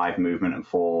out with 5 movement and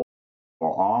 4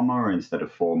 armor instead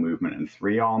of 4 movement and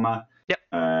 3 armor. Yep.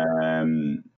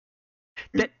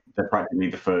 They're practically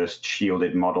the first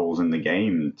shielded models in the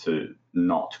game to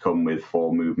not come with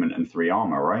 4 movement and 3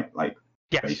 armor, right? Like,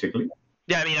 yes. Basically.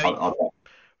 Yeah, I mean,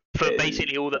 for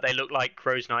basically all that they look like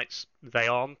Rose Knights, they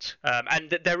aren't.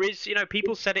 And there is,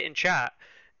 people said it in chat,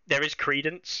 there is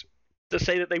credence to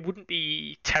say that they wouldn't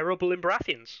be terrible in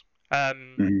Baratheons. As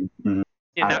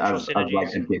like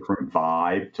a different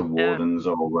vibe to Wardens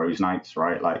or Rose Knights,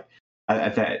 right? Like,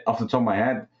 off the top of my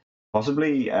head,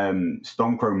 possibly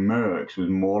Stormcrow Mercs was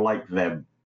more like their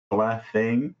Buckler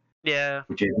thing. Yeah,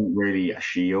 which isn't really a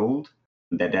shield.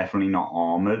 They're definitely not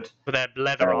armored. but they're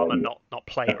leather armor, Um, not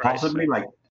plate, they're right? So possibly like,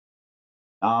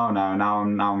 oh no, now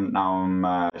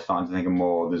I'm starting to think of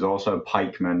more. There's also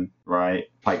pikemen, right?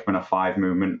 Pikemen are 5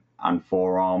 movement and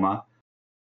 4 armor.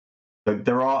 So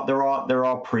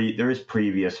there is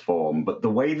previous form, but the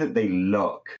way that they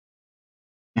look,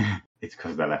 it's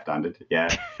because they're left-handed.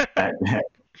 Yeah, uh,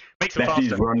 makes them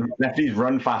faster. lefties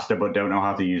run faster, but don't know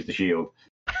how to use the shield.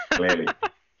 Clearly,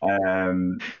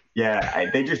 yeah,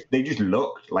 they just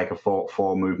looked like a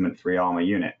 4 movement 3 armor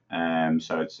unit.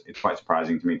 So it's quite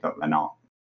surprising to me that they're not.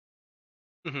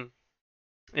 Hmm.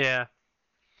 Yeah.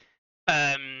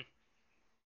 Um.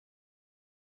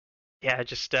 Yeah.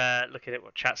 Just looking at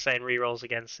what chat's saying. Rerolls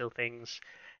again, still things.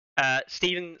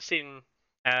 Stephen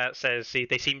says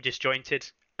they seem disjointed.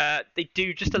 They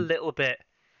do just a little bit,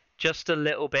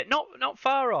 Not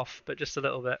far off, but just a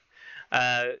little bit.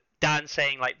 Dan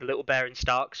saying like the little bear in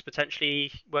Starks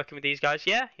potentially working with these guys.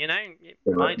 Yeah, it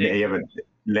might do. Yeah, but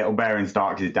Little Bear in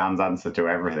Starks is Dan's answer to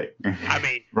everything. I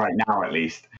mean, right now at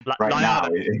least. Right now.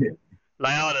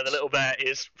 Lyanna, the little bear,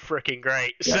 is freaking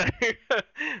great. Yeah.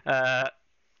 So,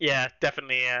 yeah,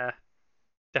 definitely a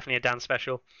Dan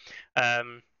special.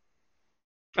 And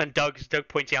Doug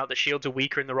pointing out that shields are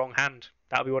weaker in the wrong hand.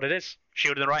 That'll be what it is.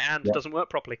 Shield in the right hand doesn't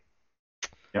work properly.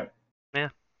 Yep. Yeah.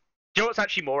 Do you know what's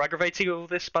actually more aggravating of all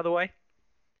this, by the way?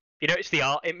 You notice the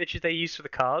art images they use for the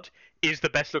card is the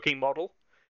best looking model,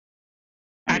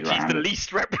 and he's the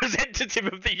least representative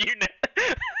of the unit.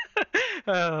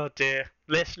 Oh dear.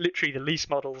 Literally the least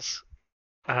models.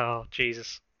 Oh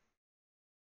Jesus.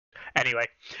 Anyway,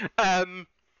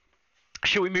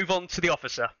 shall we move on to the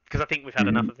officer? Because I think we've had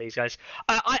enough of these guys.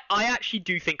 I actually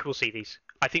do think we'll see these.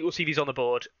 I think we'll see these on the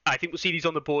board. I think we'll see these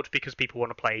on the board because people want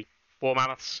to play War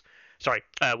Mammoths. Sorry,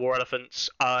 War Elephants.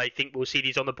 I think we'll see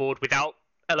these on the board without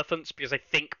Elephants because I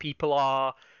think people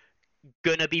are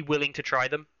going to be willing to try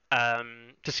them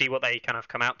to see what they kind of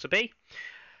come out to be.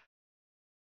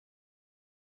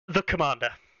 The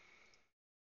Commander.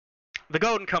 The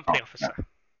Golden Company Officer.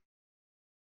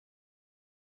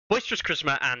 Boisterous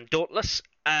Charisma and Dauntless.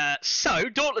 So,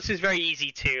 Dauntless is very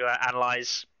easy to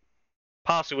analyse.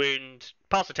 Pass a wound,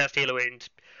 pass a test, heal a wound.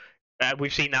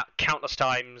 We've seen that countless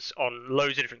times on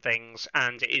loads of different things,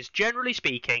 and it is generally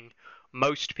speaking,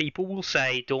 most people will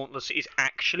say Dauntless is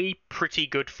actually pretty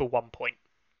good for 1 point.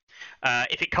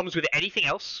 If it comes with anything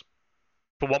else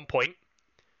for 1 point,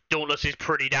 Dauntless is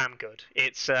pretty damn good.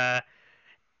 It's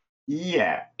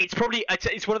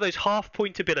it's one of those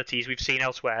half-point abilities we've seen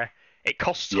elsewhere. It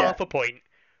costs half a point,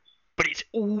 but it's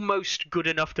almost good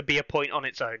enough to be a point on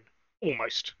its own.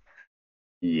 Almost.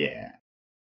 Yeah.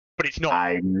 But it's not.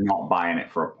 I'm not buying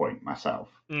it for a point myself.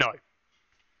 No.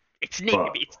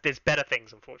 There's better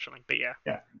things, unfortunately, but yeah.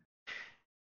 Yeah.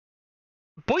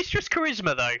 Boisterous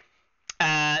Charisma, though.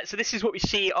 So this is what we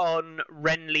see on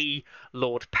Renly,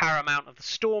 Lord Paramount of the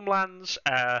Stormlands.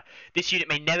 This unit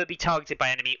may never be targeted by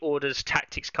enemy orders,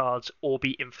 tactics cards, or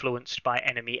be influenced by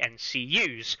enemy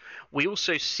NCUs. We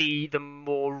also see the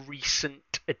more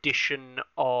recent addition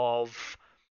of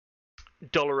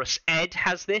Dolorous Ed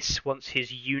has this. Once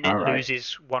his unit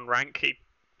loses 1 rank, it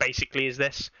basically is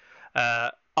this.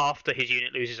 After his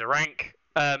unit loses a rank.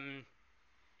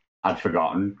 I'd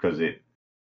forgotten because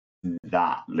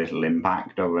that little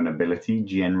impact of an ability,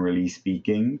 generally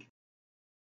speaking.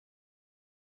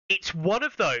 It's one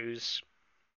of those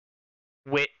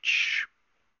which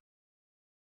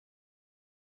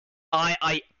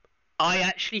I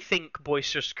actually think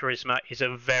Boisterous Charisma is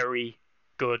a very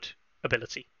good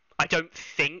ability. I don't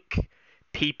think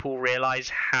people realise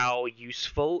how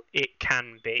useful it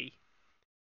can be.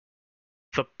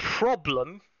 The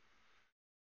problem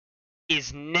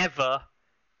is never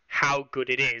how good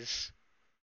it is,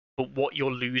 but what you're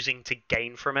losing to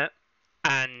gain from it.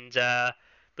 And the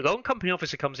Golden Company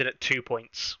Officer comes in at 2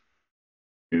 points.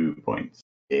 2 points.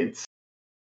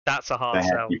 That's a hard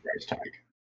sell. Price tag.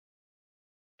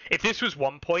 If this was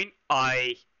 1 point,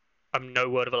 I'm no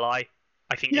word of a lie.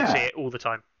 I think you see it all the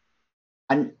time.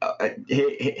 And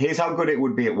here's how good it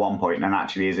would be at 1 point, and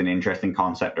actually is an interesting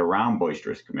concept around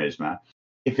Boisterous Charisma.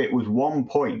 If it was 1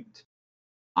 point,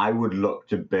 I would look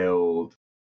to build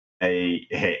a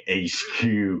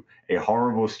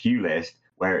horrible skew list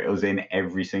where it was in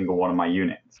every single one of my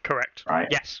units. Correct. Right?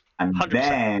 Yes. And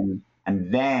 100%.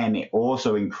 then it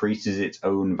also increases its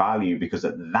own value because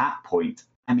at that point,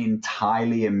 I'm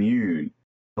entirely immune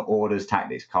to orders,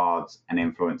 tactics, cards, and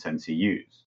influence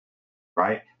NCUs.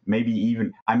 Right?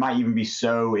 I might even be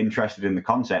so interested in the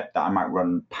concept that I might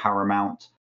run Paramount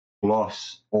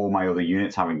plus all my other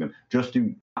units having them, just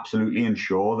to absolutely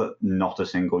ensure that not a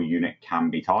single unit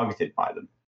can be targeted by them.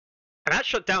 And that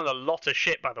shut down a lot of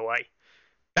shit, by the way.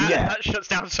 That shuts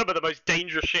down some of the most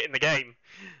dangerous shit in the game.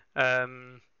 But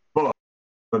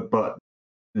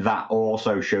that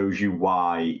also shows you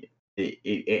why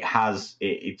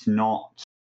it's not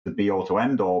the be all to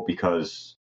end all,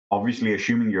 because obviously,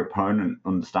 assuming your opponent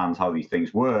understands how these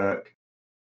things work,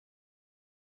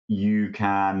 you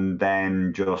can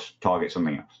then just target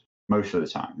something else most of the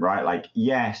time, right? Like,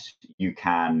 yes, you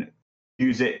can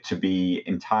use it to be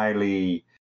entirely,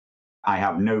 I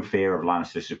have no fear of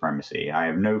Lannister supremacy. I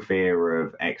have no fear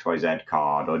of XYZ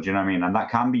card, or do you know what I mean? And that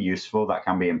can be useful, that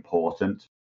can be important.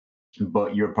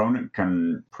 But your opponent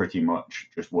can pretty much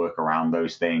just work around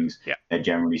those things. Yeah. They're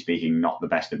generally speaking not the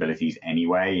best abilities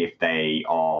anyway. If they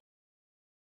are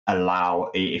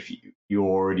if you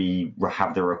already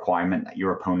have the requirement that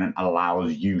your opponent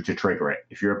allows you to trigger it.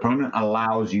 If your opponent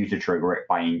allows you to trigger it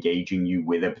by engaging you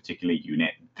with a particular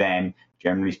unit, then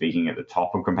generally speaking, at the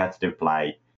top of competitive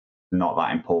play, not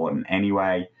that important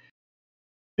anyway.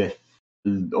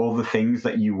 All the things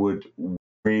that you would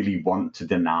really want to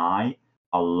deny,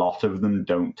 a lot of them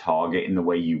don't target in the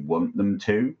way you want them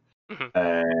to.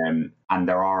 And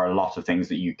there are a lot of things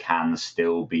that you can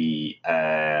still be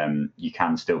kind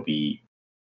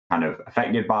of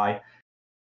affected by.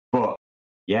 But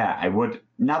yeah, I would,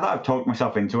 now that I've talked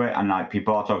myself into it, and like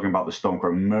people are talking about the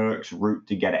Stormcrow Merc's route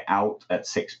to get it out at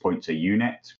 6 points a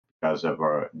unit because of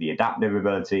the adaptive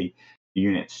ability. The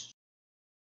unit's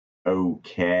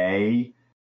okay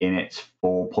in its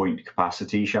 4-point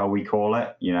capacity, shall we call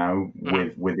it,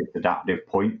 with its adaptive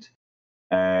point.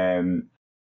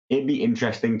 It'd be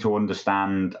interesting to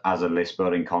understand as a list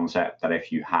building concept that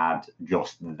if you had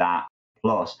just that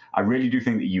plus, I really do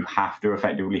think that you have to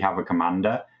effectively have a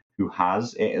commander who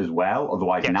has it as well.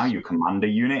 Otherwise, now your commander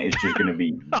unit is just going to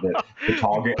be the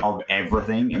target of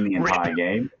everything in the entire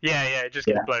game. Yeah, it just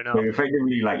gets blown up. So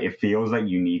effectively, like, it feels like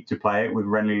you need to play it with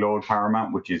Renly Lord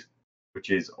Paramount, which is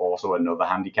also another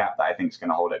handicap that I think is going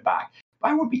to hold it back.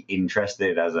 I would be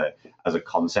interested as a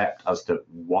concept as to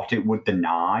what it would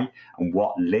deny and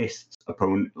what lists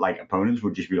opponents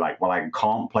would just be like, well, I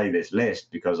can't play this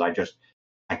list because I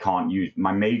can't use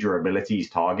my major abilities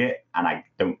target and I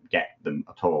don't get them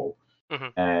at all.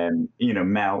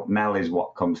 Mel is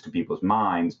what comes to people's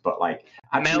minds, but like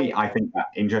actually I think that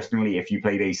interestingly, if you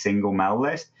played a single Mel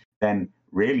list, then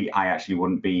really, I actually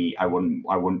wouldn't be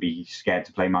scared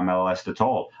to play my Mel list at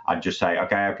all. I'd just say,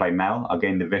 okay, I play Mel, I'll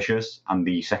gain the Vicious, and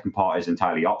the second part is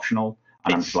entirely optional.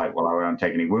 And I'm just like, well, I don't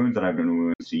take any wounds, and I don't do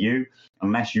wounds to you.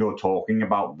 Unless you're talking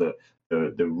about the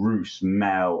Roos,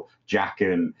 Mel,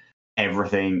 Jaqen,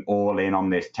 everything all in on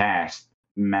this test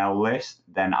Mel list,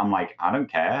 then I'm like, I don't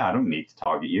care. I don't need to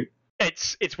target you.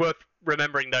 It's worth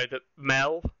remembering, though, that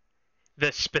Mel,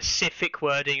 the specific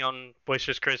wording on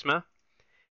Boisterous Charisma,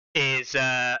 is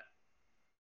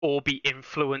or be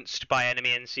influenced by enemy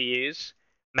NCUs.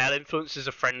 Mel influences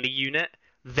a friendly unit,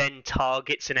 then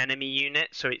targets an enemy unit,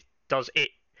 so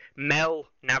Mel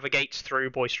navigates through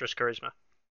Boisterous Charisma.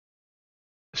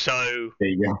 So there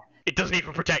you go. It doesn't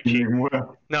even protect you.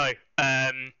 No.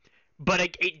 But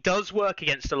it does work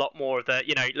against a lot more of the,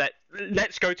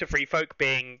 let's go to Free Folk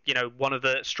being, one of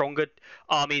the stronger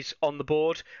armies on the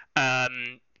board.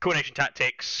 Coordination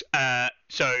Tactics,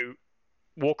 so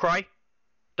Warcry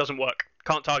doesn't work.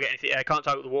 Can't target anything. Can't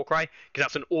target the Warcry because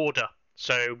that's an order.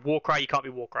 So Warcry, you can't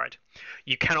be Warcried.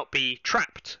 You cannot be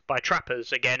trapped by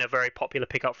trappers. Again, a very popular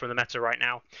pickup from the meta right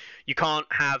now. You can't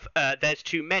have there's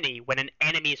too many when an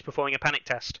enemy is performing a panic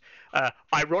test.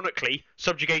 Ironically,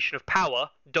 Subjugation of Power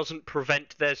doesn't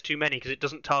prevent there's too many because it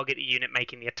doesn't target the unit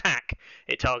making the attack.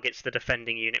 It targets the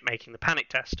defending unit making the panic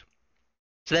test.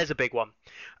 So there's a big one.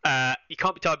 You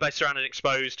can't be targeted by Surrounded and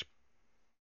Exposed.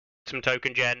 Some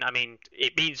token gen. I mean,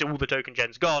 it means all the token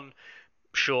gen's gone.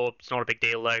 Sure, it's not a big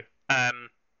deal though.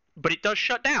 But it does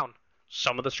shut down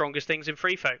some of the strongest things in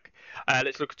Free Folk.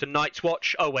 Let's look to Night's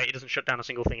Watch. Oh wait, it doesn't shut down a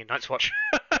single thing in Night's Watch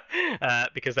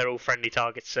because they're all friendly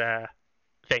targets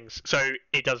things. So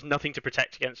it does nothing to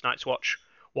protect against Night's Watch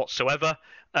whatsoever.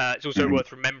 It's also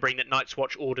worth remembering that Night's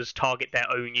Watch orders target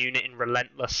their own unit in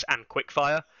Relentless and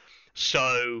Quickfire.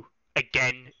 So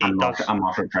again, it does. And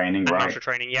martial training, right? Martial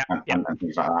training, yeah. And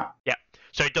things like that. Yeah.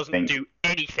 So it doesn't do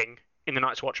anything in the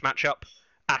Night's Watch matchup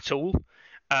at all.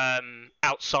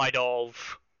 Outside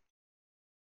of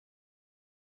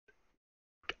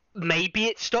maybe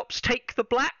it stops Take the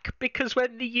Black because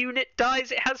when the unit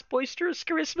dies it has Boisterous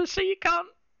Charisma, so you can't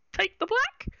take the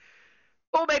black.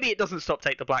 Or maybe it doesn't stop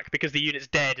Take the Black because the unit's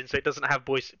dead and so it doesn't have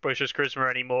Boisterous Charisma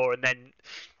anymore, and then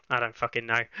I don't fucking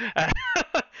know.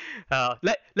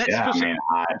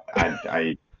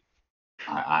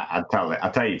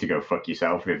 I'd tell you to go fuck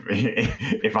yourself if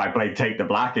if I played Take the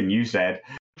Black and you said,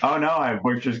 "Oh no, I have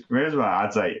boisterous charisma,"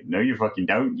 I'd say, "No, you fucking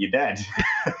don't. You're dead."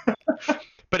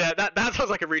 But that sounds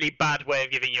like a really bad way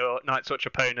of giving your Night's Watch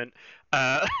opponent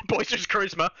boisterous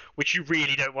charisma, which you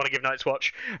really don't want to give Night's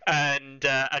Watch, and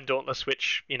Dauntless,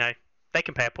 which they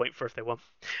can pay a point for if they want.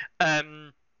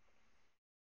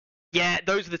 Yeah,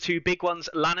 those are the two big ones.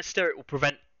 Lannister, it will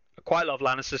prevent quite a lot of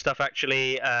Lannister stuff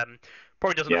actually.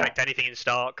 Probably doesn't affect anything in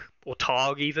Stark or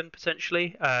Targ even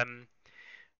potentially. And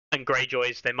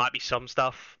Greyjoys, there might be some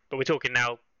stuff, but we're talking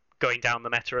now going down the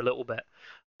meta a little bit.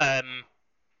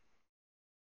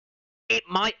 It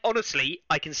might, honestly,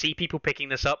 I can see people picking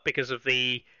this up because of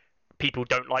the people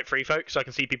don't like free folk, so I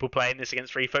can see people playing this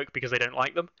against free folk because they don't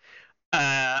like them.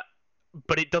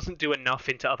 But it doesn't do enough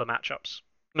into other matchups.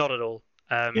 Not at all.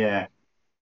 Yeah.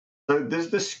 So there's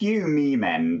the skew meme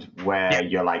end where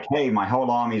you're like, hey, my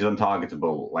whole army's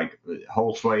untargetable. Like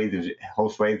whole swathes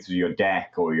of your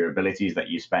deck or your abilities that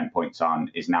you spent points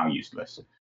on is now useless.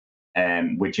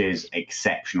 Which is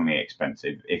exceptionally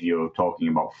expensive. If you're talking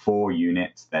about 4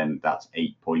 units, then that's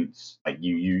 8 points. Like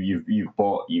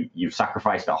you've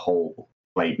sacrificed a whole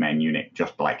Blade Men unit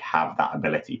just to like have that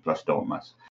ability plus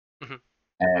Dauntless. Mm-hmm.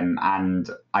 And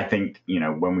I think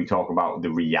when we talk about the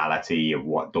reality of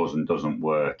what does and doesn't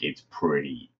work, it's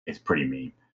pretty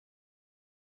mean.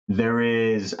 There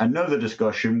is another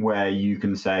discussion where you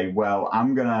can say, well,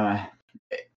 I'm gonna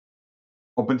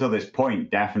up until this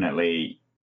point definitely.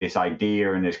 This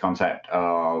idea and this concept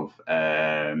of,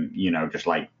 just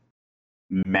like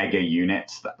mega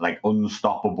units, like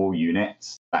unstoppable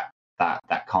units that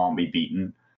can't be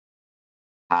beaten,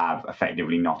 have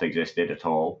effectively not existed at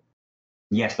all.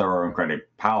 Yes, there are incredibly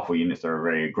powerful units. There are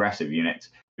very aggressive units.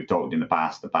 We've talked in the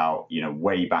past about,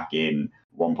 way back in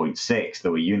 1.6,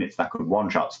 there were units that could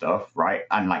one-shot stuff, right?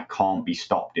 And like can't be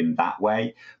stopped in that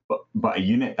way. But a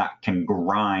unit that can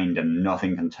grind and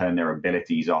nothing can turn their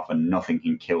abilities off and nothing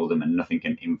can kill them and nothing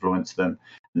can influence them,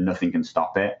 nothing can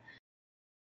stop it,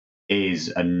 is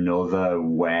another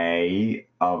way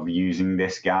of using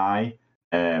this guy.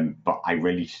 But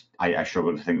I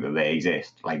struggle to think that they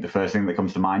exist. Like the first thing that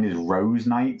comes to mind is Rose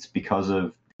Knights because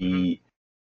of the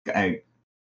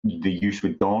use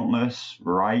with Dauntless,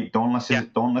 right? Dauntless is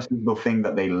the thing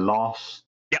that they lost.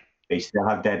 Yep. They still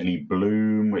have Deadly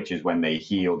Bloom, which is when they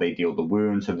heal, they deal the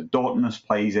wound. So the Dauntless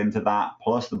plays into that.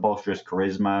 Plus the Boisterous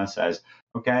Charisma says,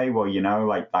 okay, well,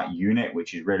 like that unit,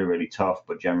 which is really, really tough,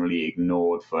 but generally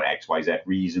ignored for XYZ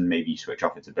reason. Maybe you switch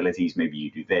off its abilities. Maybe you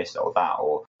do this or that,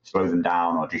 or slow them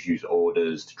down, or just use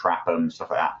orders to trap them, stuff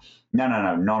like that. No,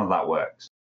 none of that works.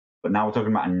 But now we're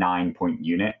talking about a 9-point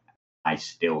unit. I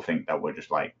still think that we're just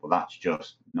like, well, that's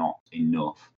just not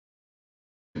enough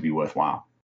to be worthwhile.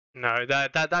 No,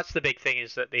 that's the big thing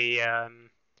is that the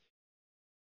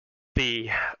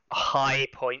high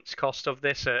points cost of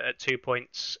this at 2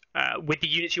 points with the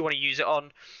units you want to use it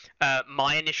on.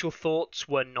 My initial thoughts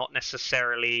were not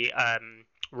necessarily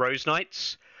Rose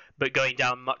Knights, but going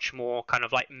down much more kind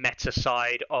of like meta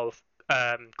side of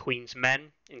Queen's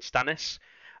Men in Stannis.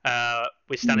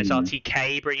 With Stannis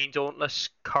RTK bringing Dauntless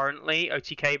currently,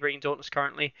 OTK bringing Dauntless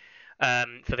currently,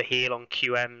 for the heal on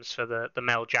QMs for the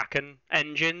Mel Jackin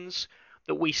engines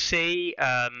that we see.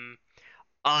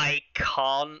 I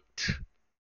can't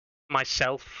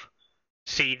myself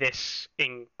see this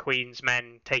in Queen's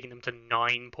Men taking them to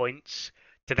 9 points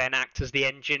to then act as the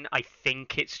engine. I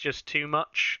think it's just too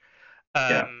much.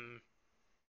 I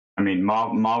mean,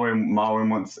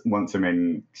 Marwyn wants him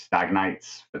in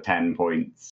Stagnites for 10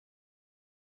 points.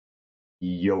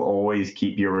 You'll always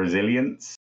keep your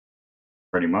resilience,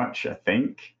 pretty much, I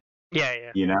think.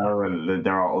 Yeah.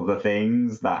 There are other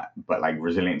things but like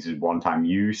resilience is one-time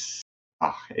use.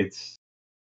 It's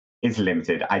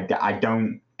limited. I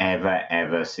don't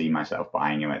ever see myself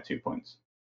buying him at 2 points.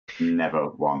 Never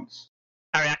once.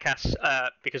 Ariakas,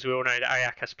 because we all know that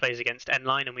Ariakas plays against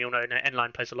Enline, and we all know that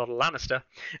Enline plays a lot of Lannister.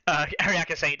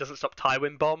 Ariakas saying it doesn't stop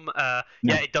Tywin Bomb. No.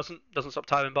 Yeah, it doesn't stop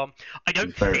Tywin Bomb. I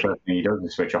don't think... The first thing he does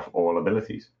is switch off all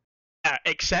abilities.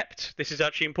 Except, this is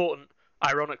actually important,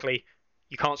 ironically,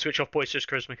 you can't switch off Boisterous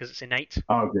Charisma because it's innate.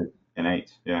 Oh, good.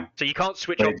 Innate, yeah. So you can't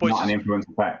switch off Boisterous... It's not an influence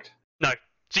effect. No.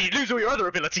 So you lose all your other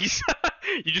abilities.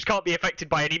 You just can't be affected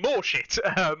by any more shit.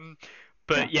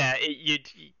 But yeah,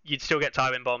 you'd still get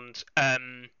Tywin bombed,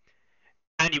 and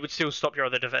you would still stop your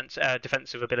other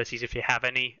defensive abilities if you have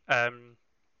any. I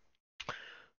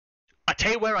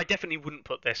tell you where I definitely wouldn't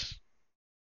put this.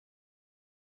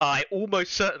 I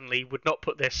almost certainly would not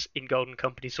put this in Golden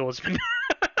Company Swordsman,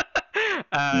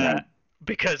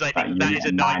 because I think that is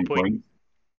a 9 point.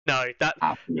 No,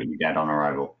 absolutely dead on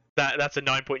arrival. That's a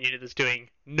 9-point unit that's doing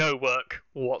no work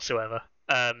whatsoever.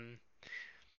 Yeah,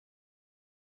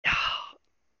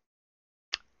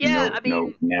 No, I no,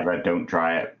 mean, never. Don't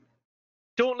try it.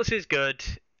 Dauntless is good.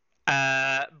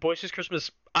 Boisterous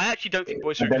Christmas. I actually don't think I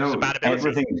Boisterous don't Christmas is a know. bad ability.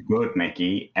 Everything's good,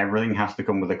 Mickey. Everything has to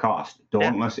come with a cost. Yeah,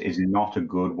 Dauntless is not a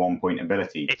good 1-point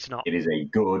ability. it's not. It is a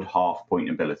good half-point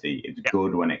ability. It's Yeah,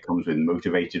 good when it comes with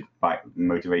motivated by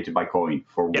coin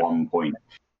for yeah. 1 point.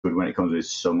 Good when it comes with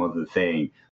some other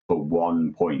thing for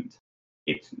 1 point.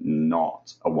 It's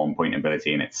not a 1-point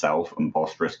ability in itself, and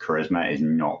Boisterous Charisma is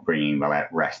not bringing the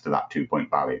rest of that 2-point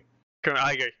value.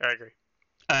 I agree.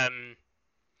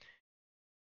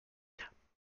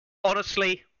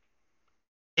 Honestly,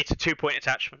 it's a 2-point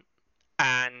attachment.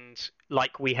 And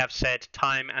like we have said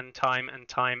time and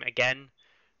time again,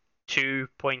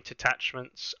 2-point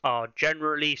attachments are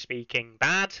generally speaking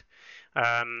bad.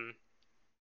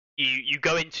 You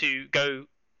go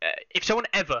if someone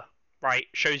ever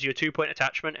shows you a 2-point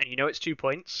attachment and you know it's 2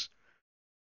 points,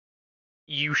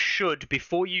 you should,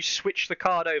 before you switch the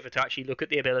card over to actually look at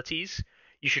the abilities,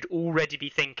 you should already be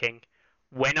thinking,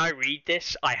 when I read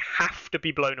this, I have to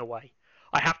be blown away.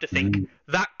 I have to think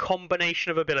that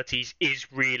combination of abilities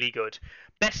is really good.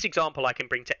 Best example I can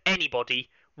bring to anybody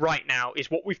right now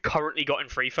is what we've currently got in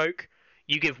Free Folk.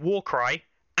 You give Warcry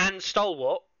and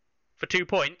Stalwart for 2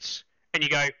 points, and you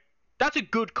go, that's a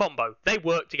good combo. They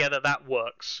work together, that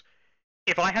works.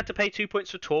 If I had to pay 2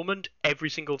 points for Tormund every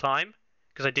single time,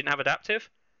 because I didn't have adaptive,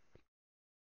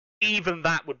 even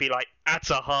that would be like,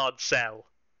 that's a hard sell.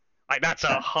 Like, that's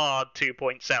a hard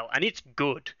 2-point sell, and it's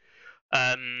good.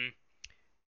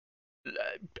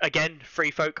 Again,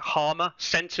 Free Folk, Harmer,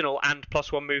 Sentinel, and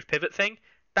 +1 move pivot thing.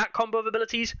 That combo of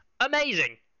abilities,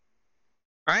 amazing.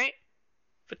 Right?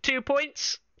 For 2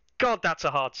 points, God, that's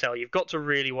a hard sell. You've got to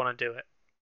really want to do it.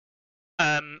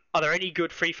 Are there any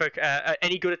good Free Folk,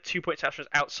 any good 2-point attachments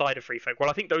outside of Free Folk? Well,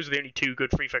 I think those are the only 2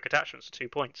 good Free Folk attachments for 2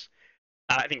 points.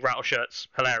 I think Rattle Shirt's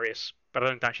hilarious, but I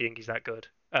don't actually think he's that good.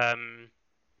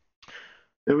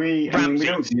 We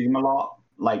don't see him a lot.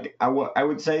 Like I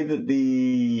would say that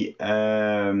the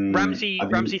Ramsey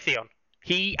Theon.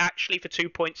 He actually for 2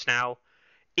 points now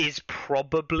is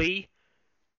probably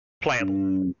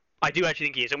playable. I do actually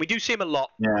think he is, and we do see him a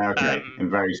lot. Yeah, okay, in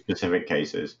very specific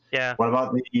cases. Yeah. What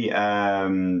about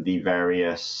the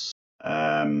various what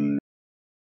are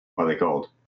they called?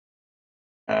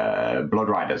 Blood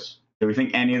Riders. Do we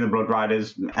think any of the Blood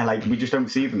Riders? Like we just don't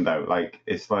see them though. Like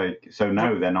it's like so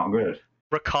no, they're not good.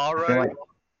 Ricaro.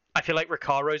 I feel like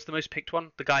Ricaro's the most picked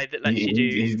one. The guy that lets you do.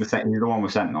 He's the one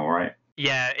with Sentinel, right?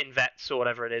 Yeah, in Vets or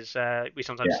whatever it is. We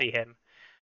sometimes see him.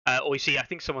 Or we see, I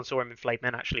think someone saw him in Flayed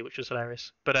Men actually, which was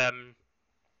hilarious. But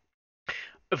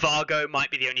Vargo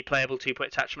might be the only playable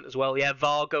 2-point attachment as well. Yeah,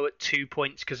 Vargo at 2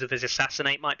 points because of his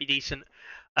Assassinate might be decent.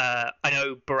 I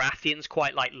know Baratheon's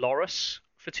quite like Loras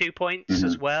for 2 points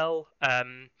as well.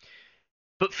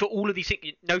 But for all of these things,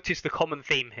 notice the common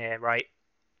theme here, right?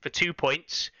 For 2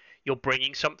 points, you're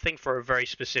bringing something for a very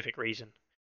specific reason.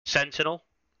 Sentinel,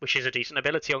 which is a decent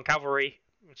ability on Cavalry,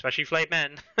 especially Flayed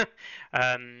Men.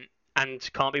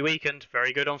 And can't be weakened.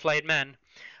 Very good on Flayed Men.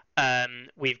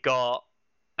 We've got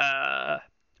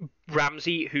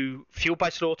Ramsey, who Fueled by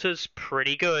Slaughters,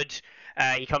 pretty good.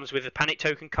 He comes with a Panic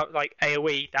Token like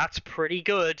AoE. That's pretty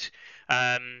good.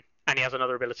 And he has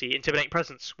another ability, Intimidating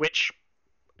Presence, which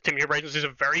Intimidating Presence is a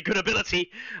very good ability.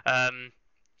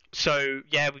 So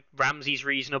yeah, Ramsey's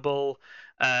reasonable.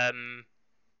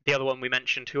 The other one we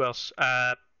mentioned, who else?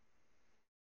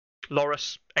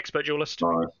 Loras, Expert Duelist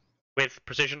with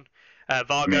Precision.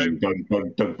 Vargo. I mean,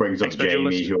 Doug brings up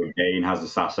Jamie, who again has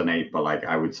Assassinate, but like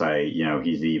I would say,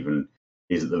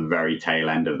 he's at the very tail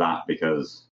end of that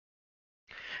because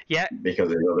his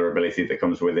other ability that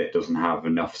comes with it doesn't have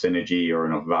enough synergy or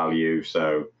enough value.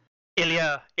 So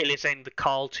Ilya saying the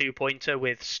Carl 2-pointer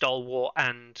with Stalwart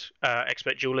and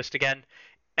Expert Duelist again.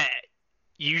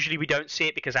 Usually we don't see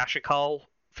it because Asher Carl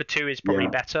for 2 is probably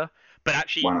better, but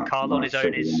actually Carl on his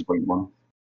own is. 1.1?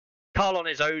 Carl on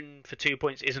his own for 2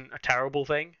 points isn't a terrible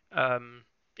thing.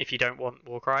 If you don't want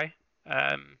Warcry,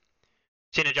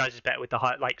 synergizes better with the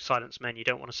high, like Silence Men. You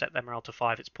don't want to set their morale to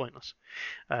 5; it's pointless.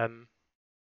 John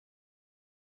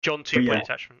 2-point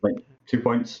attachment. Like 2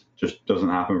 points just doesn't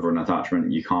happen for an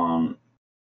attachment. You can't.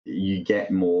 You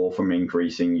get more from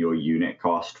increasing your unit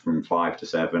cost from 5 to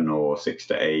 7 or 6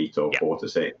 to 8 or 4 to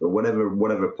 6 or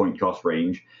whatever point cost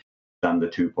range than the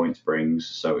 2 points brings.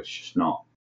 So it's just not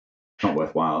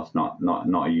worthwhile. It's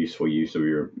not a useful use of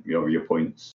your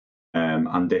points.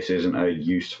 And this isn't a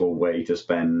useful way to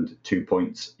spend 2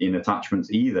 points in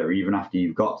attachments either. Even after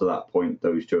you've got to that point,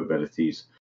 those 2 abilities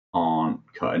aren't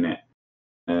cutting it.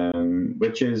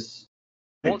 which is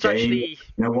What's again, actually...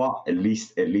 you know what? At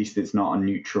least it's not a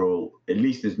neutral. At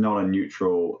least it's not a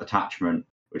neutral attachment,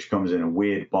 which comes in a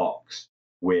weird box,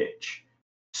 which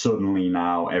suddenly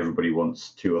now everybody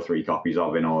wants 2 or 3 copies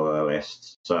of in all their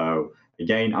lists. So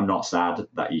again, I'm not sad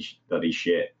that he's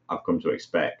shit. I've come to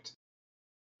expect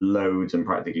loads and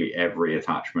practically every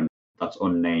attachment that's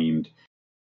unnamed,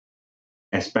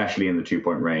 especially in the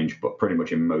 2-point range, but pretty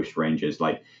much in most ranges.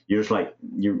 Like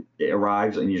it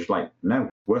arrives and you're just like, no,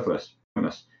 worthless.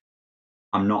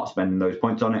 I'm not spending those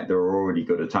points on it. There are already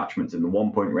good attachments in the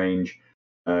 1-point range,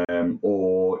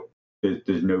 or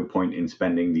there's no point in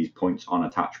spending these points on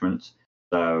attachments.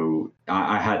 So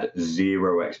I had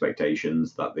 0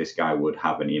 expectations that this guy would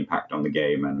have any impact on the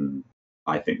game, and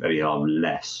I think that he'll have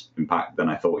less impact than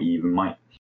I thought he even might.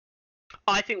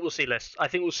 I think we'll see lists. I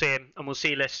think we'll see him, and we'll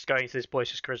see lists going to this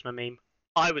Boisterous Charisma meme.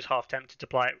 I was half tempted to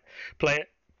play it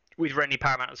with Renly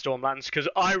Paramount and Stormlands, because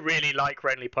I really like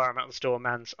Renly Paramount and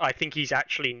Stormlands. I think he's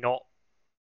actually not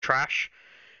trash.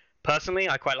 Personally,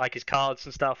 I quite like his cards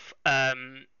and stuff.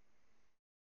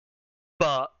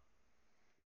 But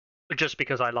just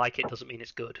because I like it doesn't mean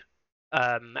it's good.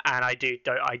 And I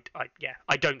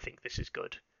don't think this is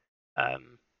good.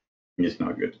 It's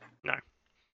not good. No.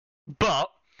 But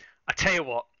I tell you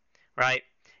what, right?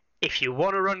 If you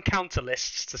want to run counter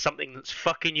lists to something that's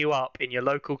fucking you up in your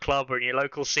local club or in your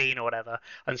local scene or whatever,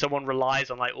 and someone relies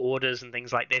on like orders and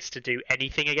things like this to do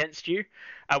anything against you,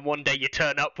 and one day you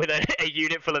turn up with a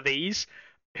unit full of these,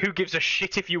 who gives a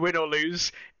shit if you win or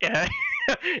lose?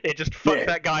 It just fucks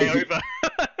that guy over.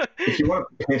 if you want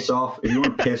to piss off a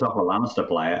Lannister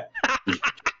player, just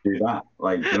do that.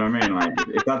 Like, you know what I mean? Like,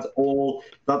 if that's all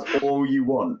you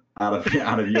want out of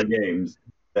your games,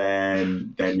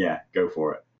 then yeah, go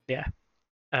for it. Yeah.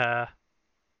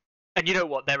 And you know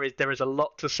what? There is a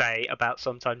lot to say about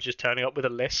sometimes just turning up with a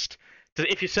list.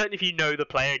 If you're certain if you know the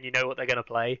player and you know what they're going to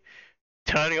play,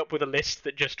 turning up with a list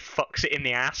that just fucks it in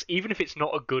the ass, even if it's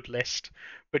not a good list,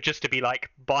 but just to be like,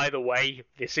 by the way,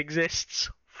 this exists.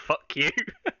 Fuck you.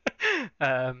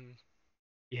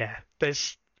 Yeah,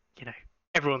 there's,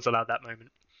 everyone's allowed that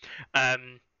moment.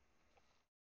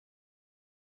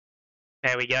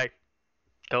 There we go.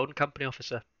 Golden Company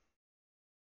Officer.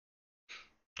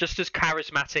 Just as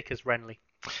charismatic as Renly.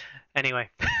 Anyway.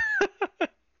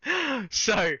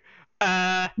 So,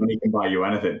 money can buy you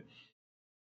anything.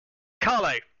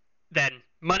 Carlo, then.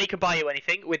 Money can buy you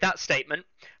anything. With that statement,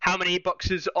 how many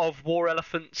boxes of War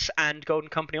Elephants and Golden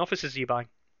Company Officers are you buying?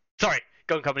 Sorry,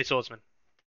 Golden Company Swordsmen.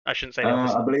 I shouldn't say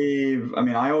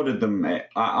that. I ordered them.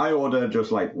 I ordered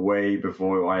just like way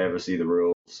before I ever see the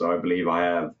rules. So I believe I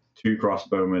have 2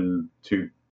 crossbowmen, 2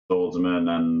 swordsmen,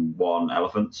 and 1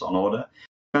 elephants on order.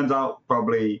 Turns out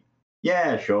probably,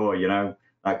 yeah, sure,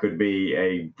 that could be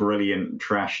a brilliant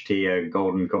trash tier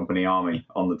Golden Company army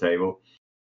on the table.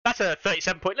 That's a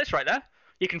 37-point list right there.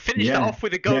 You can finish that off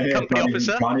with a Golden Company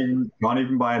Officer. Can't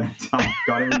even buy an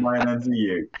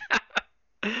NCU.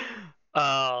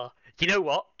 You know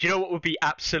what? Do you know what would be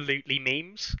absolutely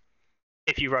memes?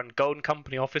 If you run Golden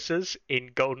Company Officers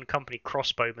in Golden Company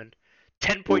Crossbowmen.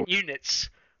 10-point units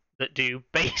that do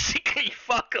basically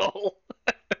fuck all.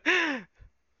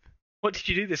 What did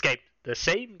you do this game? The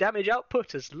same damage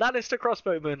output as Lannister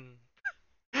Crossbowmen.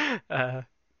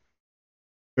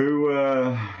 Who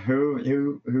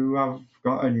I've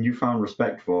got a newfound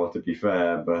respect for, to be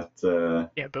fair, but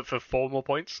yeah, but for 4 more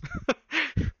points.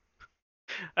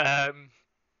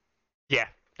 Yeah,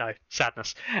 no,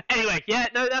 sadness. Anyway, yeah,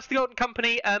 no, that's the Golden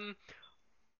Company.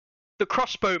 The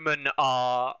Crossbowmen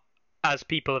are, as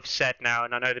people have said now,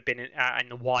 and I know they've been in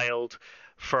the wild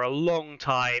for a long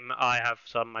time. I have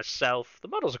some myself. The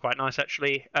models are quite nice,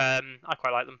 actually. I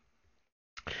quite like them.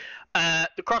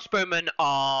 The Crossbowmen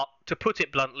are, to put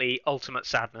it bluntly, ultimate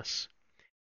sadness.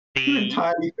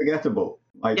 Entirely forgettable.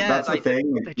 That's the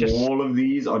thing. All of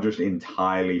these are just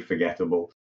entirely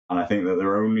forgettable. And I think that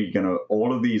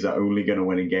all of these are only going to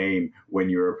win a game when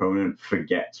your opponent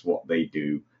forgets what they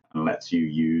do and lets you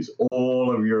use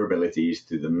all of your abilities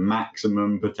to the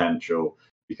maximum potential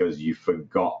because you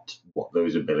forgot what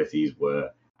those abilities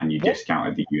were and you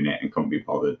discounted the unit and couldn't be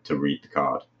bothered to read the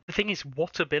card. The thing is,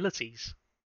 what abilities?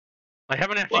 I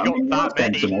haven't actually got that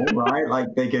many. Sensible, right?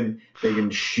 Like they can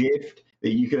shift.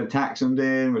 That you can attack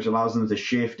something, which allows them to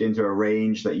shift into a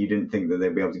range that you didn't think that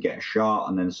they'd be able to get a shot,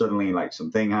 and then suddenly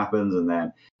something happens, and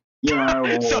then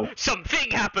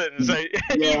something happens.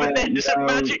 Even then, some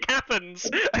magic happens,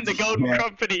 and the Golden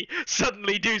Company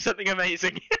suddenly do something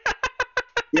amazing.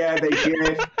 Yeah, they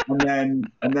shift, and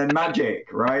then magic,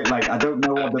 right? I don't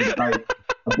know what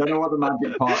the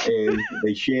magic part is.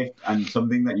 They shift, and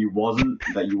something that you weren't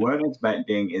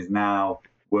expecting is now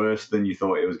worse than you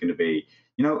thought it was going to be.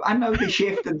 You know, I know they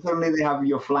shift and suddenly they have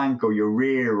your flank or your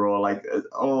rear or like,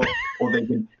 or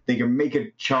they can make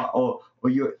a shot or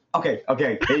you. Okay,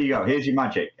 here you go. Here's your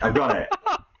magic. I've got it.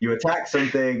 You attack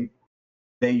something,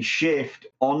 they shift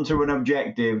onto an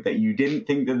objective that you didn't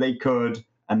think that they could,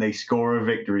 and they score a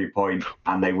victory point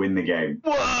and they win the game.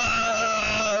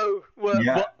 Whoa!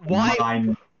 Yeah, Why?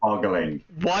 Mind-boggling.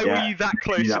 Why were you that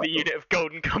close to the unit of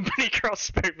Golden Company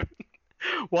crossbowmen?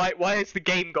 Why has the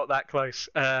game got that close?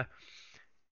 Yeah.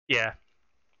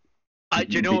 Do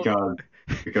you know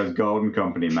because Golden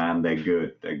Company, man, they're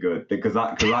good. They're good because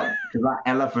that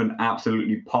elephant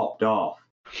absolutely popped off.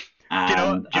 Do you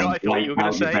know what I thought you were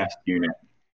going to say? Best unit.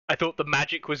 I thought the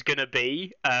magic was going to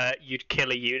be you'd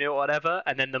kill a unit or whatever,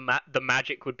 and then the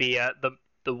magic would be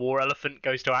the war elephant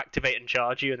goes to activate and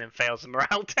charge you and then fails the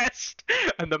morale test.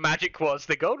 And the magic was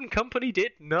the Golden Company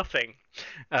did nothing.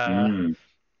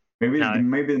 Maybe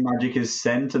the magic is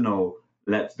Sentinel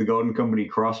lets the Golden Company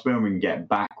crossbowman get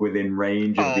back within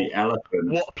range of the elephant.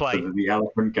 What a play. So that the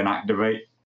elephant can activate.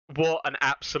 What an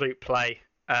absolute play.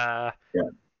 Yeah.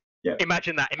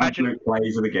 Imagine that. Imagine absolute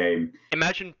plays of the game.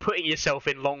 Imagine putting yourself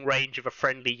in long range of a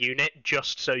friendly unit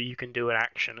just so you can do an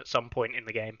action at some point in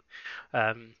the game.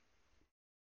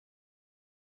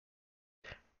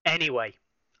 Anyway,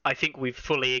 I think we've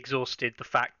fully exhausted the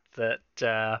fact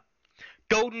that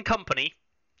Golden Company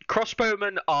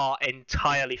crossbowmen are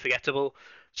entirely forgettable.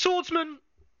 Swordsmen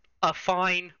are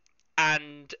fine,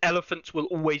 and elephants will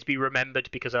always be remembered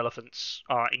because elephants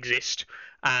exist,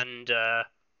 and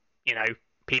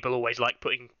people always like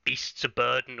putting beasts of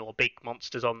burden or big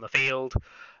monsters on the field.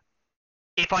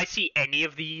 If I see any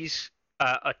of these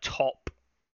atop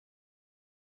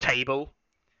table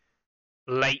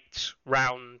late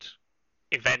round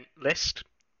event list,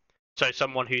 so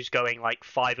someone who's going like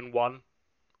 5-1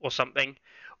 or something,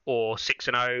 or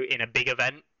 6-0 in a big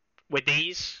event with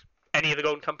these, any of the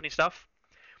Golden Company stuff,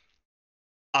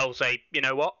 I'll say, you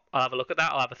know what, I'll have a look at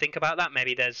that, I'll have a think about that,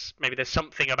 maybe there's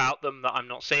something about them that I'm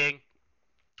not seeing.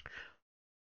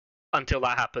 Until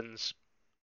that happens,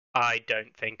 I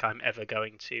don't think I'm ever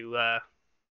going to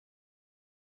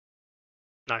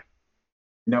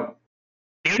No.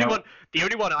 The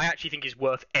only one I actually think is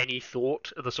worth any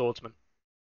thought are the Swordsmen.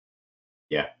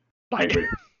 Yeah, I agree.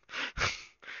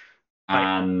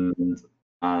 And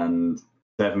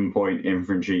 7-point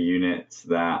infantry units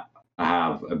that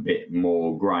have a bit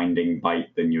more grinding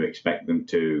bite than you expect them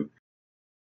to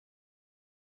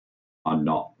are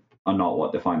not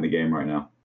what define the game right now.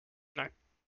 No.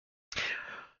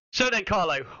 So then,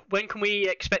 Carlo, when can we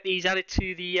expect these added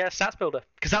to the stats builder?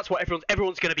 Because that's what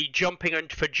everyone's going to be jumping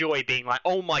for joy, being like,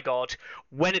 "Oh my god,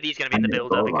 when are these going to be in the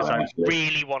builder?" Because I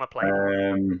really want to play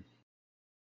them.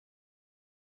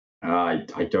 I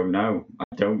don't know.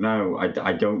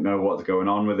 I don't know what's going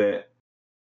on with it.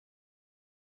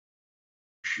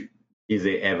 Is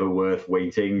it ever worth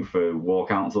waiting for War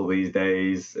Council these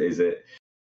days? Is it?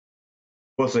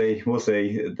 We'll see.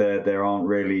 There aren't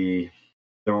really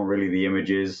the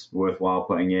images worthwhile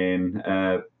putting in.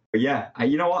 But yeah,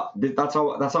 you know what? That's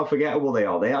how forgettable they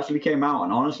are. They actually came out,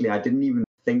 and honestly, I didn't even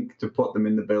think to put them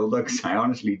in the builder because I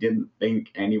honestly didn't think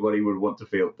anybody would want to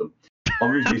field them.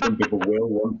 Obviously, some people will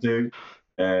want to,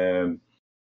 but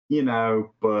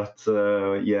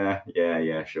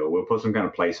yeah, sure. We'll put some kind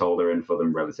of placeholder in for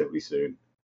them relatively soon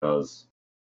because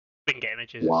we can get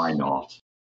images. Why not?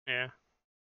 Yeah.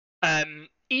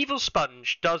 Evil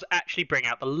Sponge does actually bring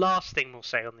out the last thing we'll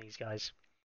say on these guys.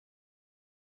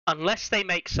 Unless they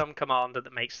make some commander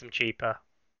that makes them cheaper.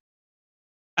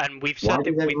 And we've said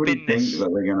that we've been this.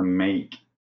 That they're going to make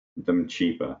them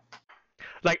cheaper.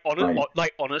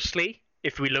 Honestly,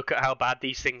 if we look at how bad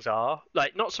these things are,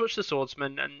 like not so much the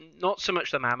Swordsman and not so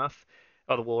much the Mammoth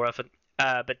or the War Elephant,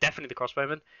 but definitely the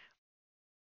Crossbowman,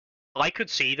 I could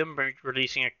see them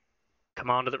releasing a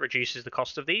commander that reduces the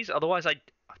cost of these. Otherwise, I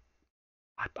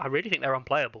really think they're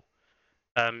unplayable.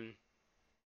 I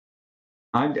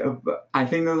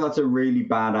think that's a really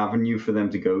bad avenue for them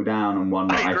to go down, and one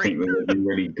that I think that they'd be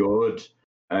really good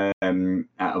at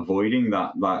avoiding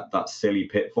that silly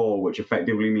pitfall, which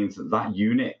effectively means that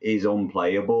unit is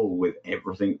unplayable with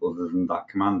everything other than that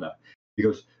commander.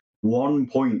 Because 1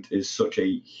 point is such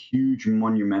a huge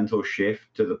monumental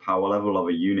shift to the power level of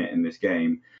a unit in this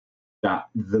game that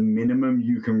the minimum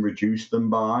you can reduce them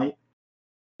by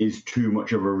is too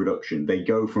much of a reduction. They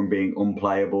go from being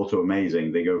unplayable to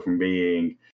amazing. They go from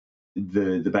being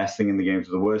the best thing in the game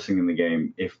to the worst thing in the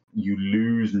game. If you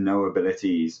lose no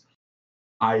abilities,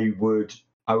 I would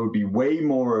be way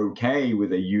more okay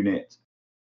with a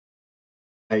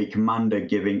commander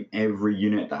giving every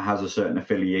unit that has a certain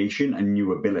affiliation a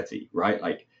new ability, right?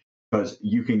 Like because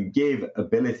you can give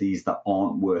abilities that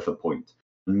aren't worth a point.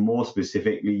 And more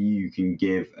specifically, you can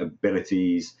give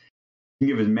abilities, you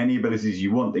can give as many abilities as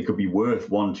you want. They could be worth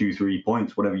 1, 2, 3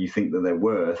 points, whatever you think that they're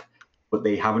worth, but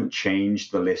they haven't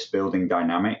changed the list building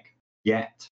dynamic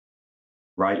yet,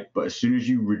 right? But as soon as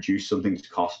you reduce something's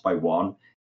cost by 1,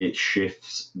 it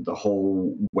shifts the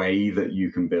whole way that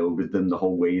you can build with them, the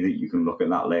whole way that you can look at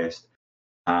that list.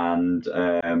 And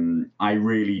I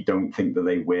really don't think that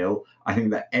they will. I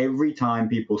think that every time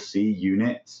people see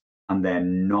units and they're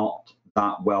not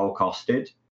that well costed,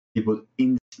 people's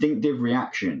instinctive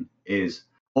reaction is,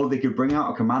 oh, they could bring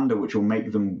out a commander which will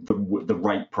make them the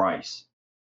right price.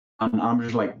 And I'm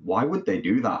just like, why would they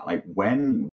do that? Like,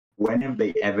 when have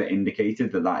they ever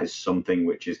indicated that that is something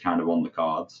which is kind of on the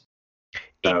cards?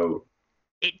 So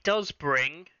it does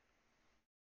bring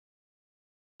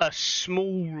a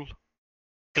small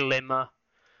glimmer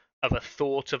of a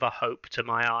thought of a hope to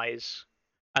my eyes,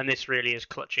 and this really is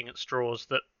clutching at straws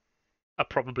that are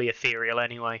probably ethereal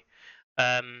anyway.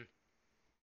 Are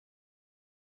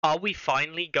we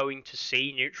finally going to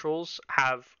see neutrals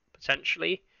have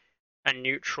potentially a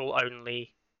neutral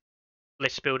only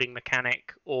list building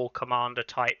mechanic or commander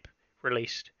type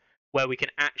released, where we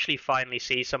can actually finally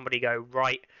see somebody go,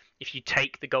 right, if you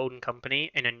take the Golden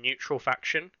Company in a neutral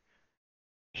faction,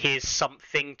 here's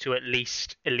something to at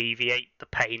least alleviate the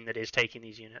pain that is taking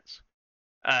these units.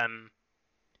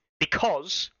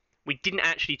 Because we didn't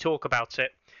actually talk about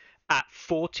it, at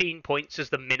 14 points as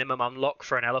the minimum unlock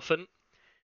for an elephant,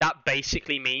 that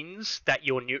basically means that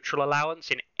your neutral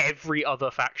allowance in every other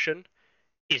faction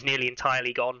is nearly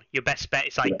entirely gone. Your best bet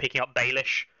is like picking up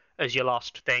Baelish as your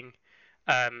last thing,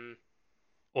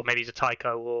 or maybe it's a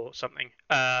Tycho or something.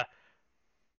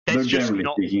 Though generally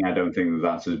speaking, I don't think that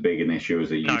that's as big an issue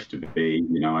as it used to be.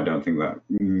 You know, I don't think that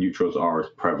neutrals are as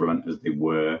prevalent as they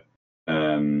were.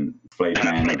 Flayed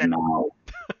Men have now.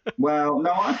 Well,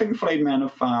 no, I think Flayed Men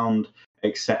have found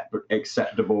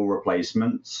acceptable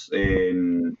replacements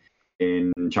in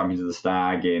Champions of the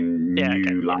Stag, in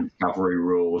new Lance Cavalry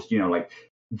rules. You know, like,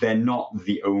 they're not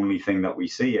the only thing that we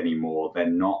see anymore. They're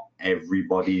not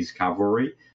everybody's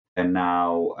cavalry. And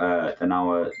now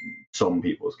some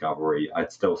people's cavalry.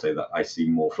 I'd still say that I see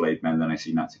more Flayed Men than I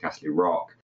see Knights of Castle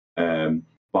Rock,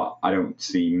 but I don't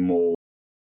see more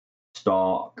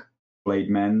Stark Flayed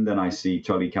Men than I see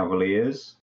Tully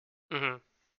Cavaliers. Mm-hmm.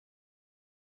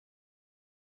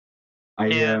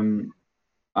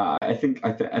 I think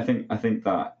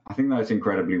that's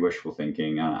incredibly wishful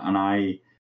thinking, and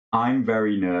I'm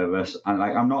very nervous, and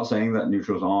like, I'm not saying that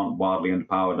neutrals aren't wildly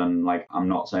underpowered, and like, I'm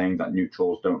not saying that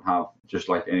neutrals don't have just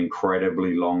like an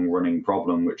incredibly long running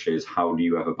problem, which is, how do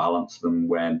you ever balance them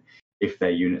when, if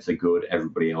their units are good,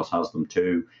 everybody else has them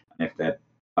too, and if they're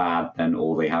bad, then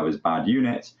all they have is bad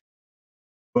units.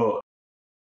 But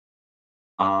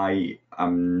I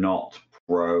am not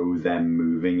pro them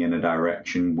moving in a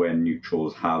direction where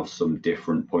neutrals have some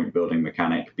different point building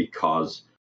mechanic, because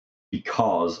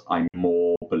I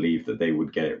more believe that they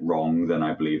would get it wrong than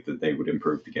I believe that they would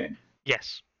improve the game.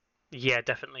 Yes. Yeah,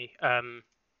 definitely.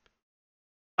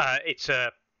 It's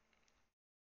a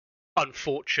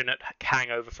unfortunate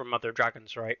hangover from Mother of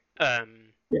Dragons, right?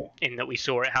 In that we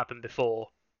saw it happen before.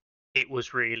 It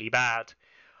was really bad.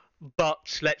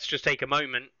 But let's just take a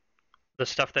moment. The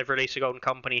stuff they've released at Golden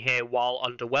Company here, while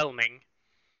underwhelming,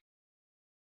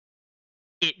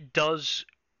 it does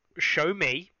show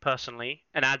me personally,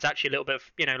 and adds actually a little bit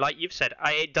of, like you've said,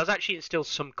 it does actually instill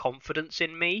some confidence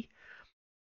in me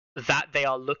that they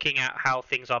are looking at how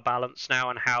things are balanced now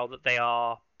and how that they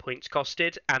are points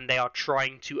costed, and they are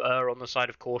trying to err on the side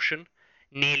of caution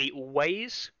nearly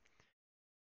always.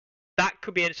 That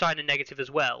could be a sign of negative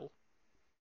as well,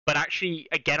 but actually,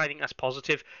 again, I think that's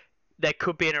positive. There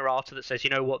could be an errata that says, you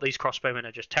know what, these crossbowmen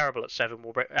are just terrible at 7.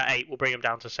 At 8, we'll bring them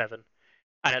down to 7.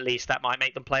 And at least that might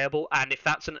make them playable. And if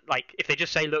that's if they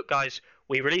just say, look, guys,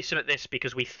 we released them at this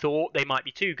because we thought they might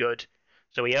be too good,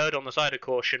 so we erred on the side of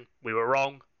caution, we were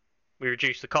wrong, we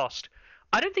reduced the cost.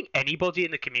 I don't think anybody in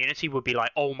the community would be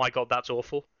like, oh my god, that's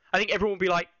awful. I think everyone would be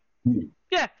like,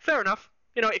 yeah, fair enough.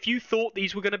 If you thought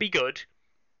these were going to be good,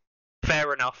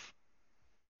 fair enough.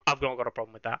 I've not got a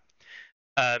problem with that.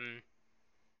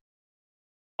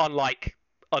 Unlike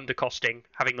undercosting,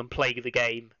 having them plague the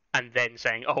game and then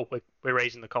saying, "Oh, we're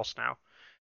raising the cost now."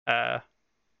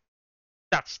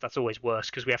 That's always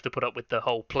worse, because we have to put up with the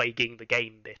whole plaguing the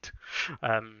game bit.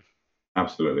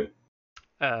 Absolutely.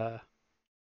 Yeah.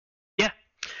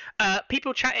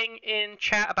 People chatting in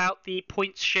chat about the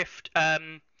points shift.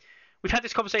 We've had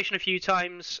this conversation a few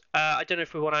times. I don't know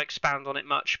if we want to expand on it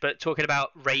much, but talking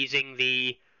about raising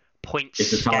the points.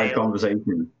 It's a tired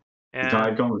conversation. Yeah. It's a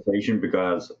tired conversation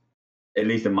because at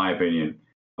least in my opinion,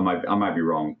 I might be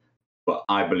wrong, but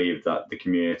I believe that the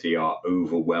community are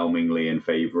overwhelmingly in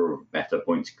favor of better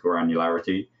points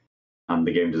granularity, and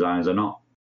the game designers are not.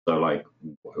 So like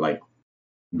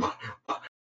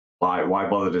why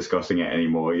bother discussing it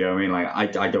anymore? You know what I mean?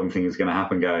 Like I don't think it's gonna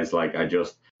happen, guys. Like I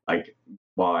just like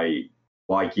why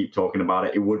keep talking about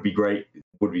it? It would be great.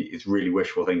 It's really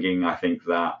wishful thinking. I think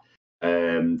that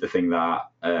the thing that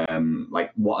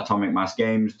like what Atomic Mass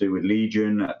Games do with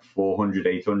Legion at 400,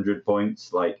 800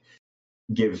 points, like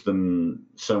gives them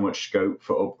so much scope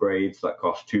for upgrades that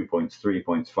cost 2 points, 3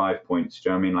 points, 5 points. Do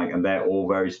you know what I mean? Like, and they're all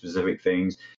very specific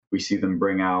things. We see them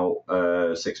bring out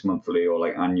 6 monthly or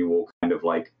like annual kind of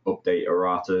like update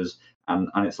erratas, and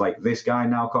it's like this guy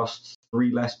now costs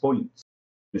 3 less points.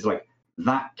 It's like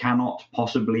that cannot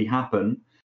possibly happen.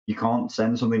 You can't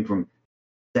send something from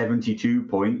 72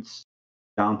 points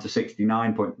down to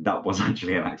 69 points. That was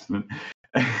actually an accident.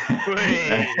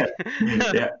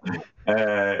 Yeah,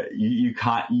 you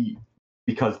can't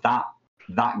because that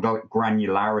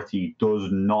granularity does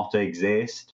not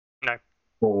exist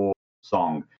for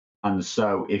Song. And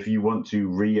so if you want to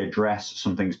readdress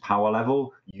something's power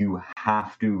level, you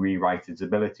have to rewrite its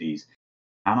abilities.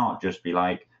 You cannot just be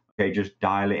like, okay, just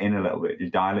dial it in a little bit,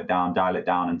 just dial it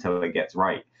down until it gets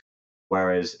right.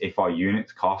 Whereas if our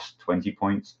units cost 20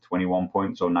 points, 21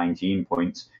 points, or 19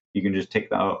 points, you can just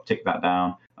tick that up, tick that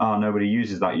down. Oh, nobody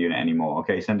uses that unit anymore.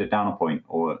 Okay, send it down a point,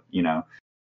 or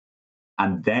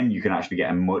and then you can actually get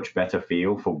a much better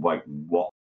feel for like what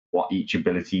each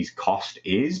ability's cost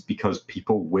is, because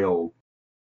people will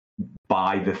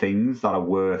buy the things that are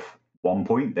worth 1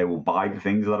 point. They will buy the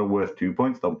things that are worth 2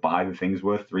 points. They'll buy the things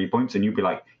worth 3 points, and you'll be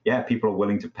like, yeah, people are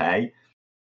willing to pay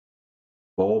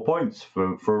 4 points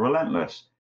for Relentless.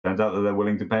 Turns out that they're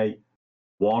willing to pay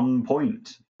 1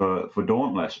 point for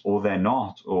Dauntless, or they're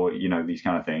not, or these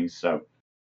kind of things. So,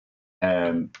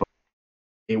 but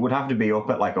it would have to be up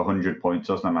at like 100 points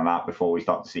or something like that before we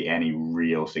start to see any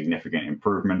real significant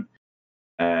improvement.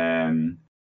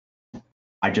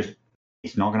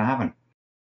 It's not going to happen.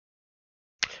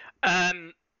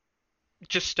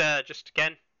 Just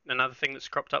again, another thing that's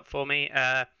cropped up for me.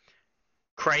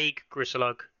 Craig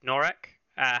Grusalog Norek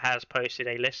has posted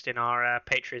a list in our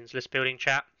Patreon's list building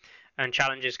chat and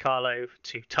challenges Carlo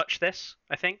to touch this,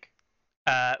 I think,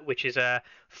 which is a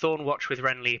Thornwatch with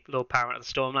Renly, Lord Paramount of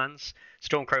the Stormlands,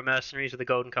 Stormcrow Mercenaries with a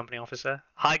Golden Company officer,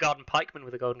 Highgarden Pikemen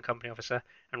with a Golden Company officer,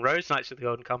 and Rose Knights with a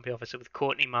Golden Company officer with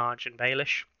Courtney, Marge, and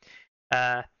Baelish.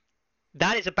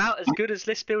 That is about as good as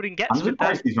list building gets. I'm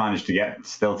surprised he's managed to get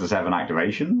still to 7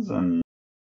 activations, and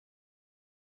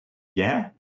yeah,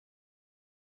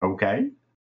 okay.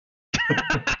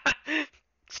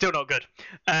 Still not good.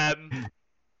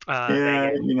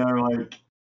 Yeah, like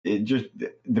it just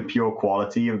the pure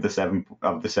quality of the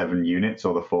seven units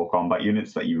or the 4 combat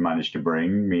units that you managed to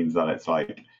bring means that it's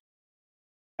like,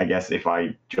 I guess if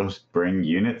I just bring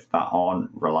units that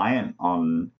aren't reliant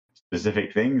on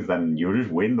specific things, then you'll just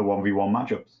win the 1v1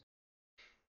 matchups.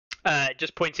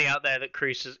 Just pointing out there that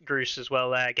Gruce as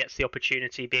well gets the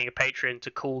opportunity, being a patron,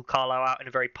 to call Carlo out in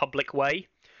a very public way,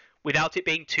 without it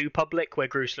being too public, where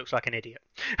Gruce looks like an idiot.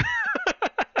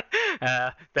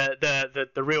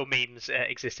 The real memes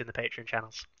exist in the Patreon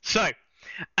channels. So,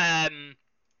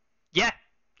 yeah,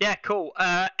 cool.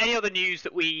 Any other news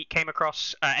that we came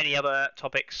across? Any other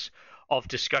topics of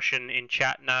discussion in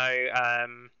chat?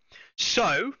 No.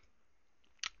 So,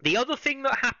 the other thing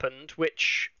that happened,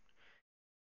 which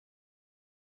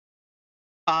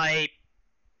I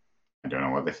don't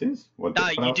know what this is.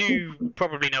 You do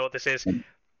probably know what this is.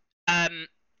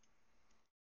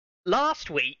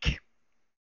 Last week,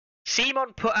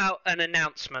 Simon put out an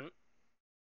announcement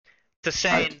to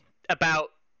say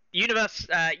about US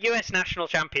National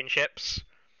Championships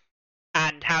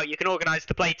and how you can organise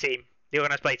the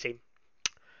organised play team.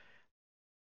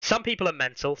 Some people are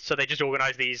mental, so they just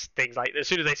organise these things. Like, as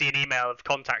soon as they see an email of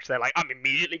contacts, they're like, I'm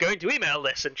immediately going to email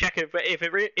this and check if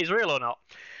it is real or not.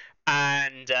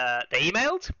 And they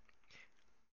emailed,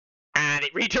 and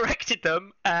it redirected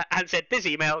them and said, this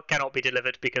email cannot be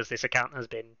delivered because this account has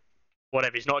been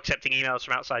whatever, is not accepting emails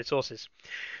from outside sources.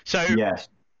 So yes,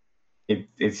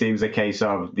 it seems a case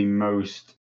of the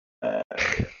most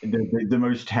the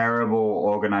most terrible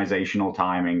organizational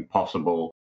timing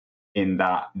possible, in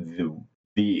that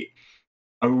the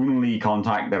only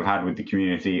contact they've had with the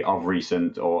community of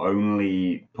recent, or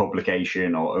only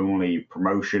publication or only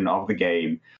promotion of the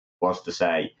game, was to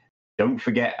say, don't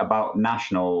forget about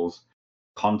nationals,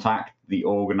 contact the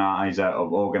organizer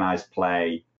of organized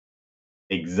play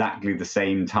exactly the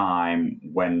same time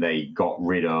when they got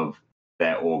rid of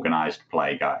their organized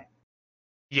play guy.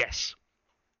 Yes.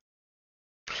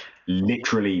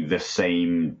 literally the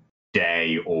same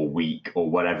day or week or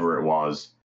whatever it was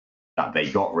that they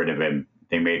got rid of him,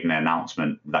 they made an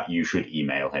announcement that you should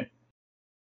email him.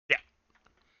 Yeah.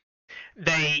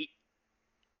 They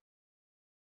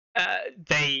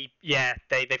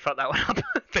fucked that one up.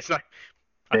 There's no,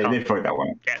 They fucked that one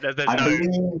up. Yeah, there's I no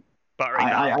believe, buttering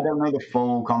that. I don't know the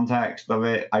full context of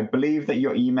it. I believe that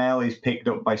your email is picked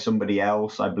up by somebody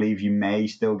else. I believe you may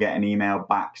still get an email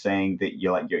back saying that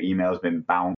your email's been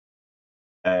bounced.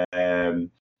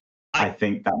 I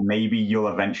think that maybe you'll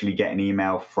eventually get an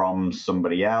email from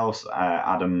somebody else.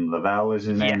 Adam Lavelle is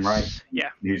his name, right? Yeah.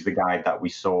 Who's the guy that we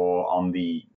saw on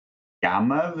the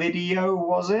Gamma video,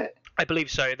 was it? I believe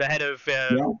so. The head of...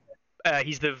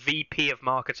 he's the VP of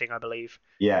marketing, I believe.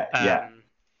 Yeah.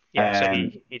 So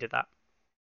he did that.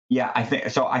 Yeah, I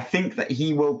think that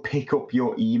he will pick up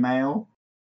your email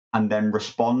and then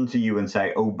respond to you and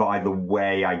say, "Oh, by the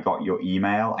way, I got your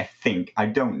email." I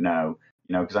don't know,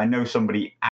 because I know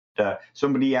somebody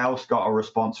else got a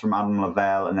response from Adam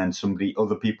Lavelle, and then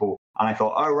other people, and I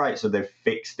thought, oh right, so they've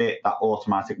fixed it. That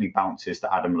automatically bounces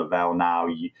to Adam Lavelle now.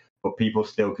 But people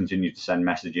still continue to send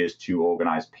messages to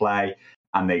organized play,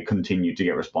 and they continue to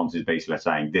get responses basically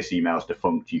saying this email's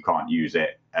defunct, you can't use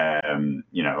it,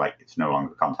 it's no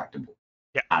longer contactable.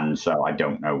 Yeah. And so I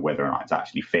don't know whether or not it's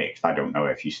actually fixed. I don't know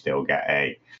if you still get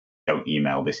a don't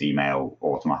email this email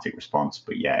automatic response.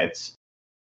 But yeah,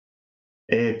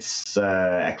 it's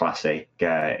a classic.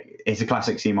 It's a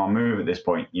classic CMON move at this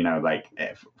point.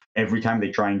 Every time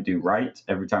they try and do right,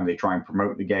 every time they try and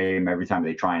promote the game, every time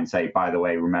they try and say, by the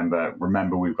way, remember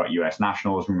we've got US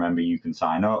nationals. Remember you can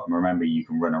sign up. Remember you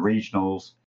can run a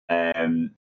regionals. I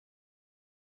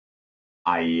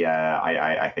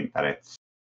think that it's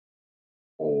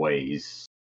always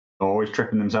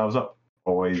tripping themselves up.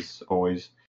 Always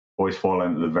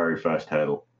falling at the very first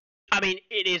hurdle. I mean,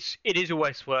 it is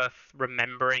always worth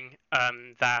remembering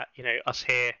that us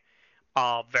here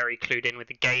are very clued in with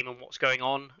the game and what's going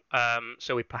on.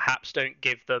 So we perhaps don't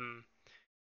give them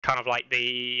kind of like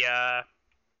the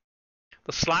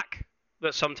slack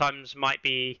that sometimes might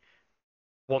be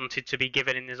wanted to be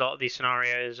given in these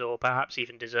scenarios, or perhaps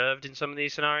even deserved in some of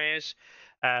these scenarios.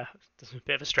 That's a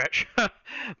bit of a stretch,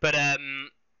 but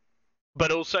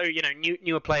also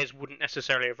newer players wouldn't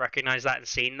necessarily have recognised that and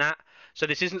seen that. So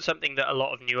this isn't something that a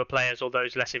lot of newer players or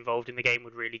those less involved in the game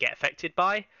would really get affected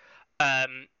by.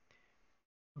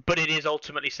 But it is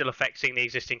ultimately still affecting the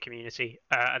existing community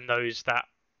and those that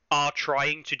are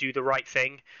trying to do the right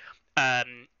thing.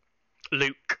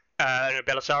 Luke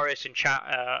Belisarius in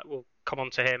chat, we'll come on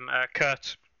to him.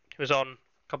 Kurt, who was on a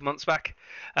couple months back,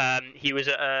 he was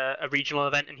at a regional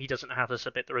event and he doesn't know how to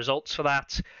submit the results for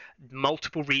that.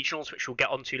 Multiple regionals, which we'll get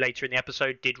onto later in the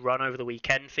episode, did run over the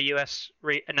weekend for US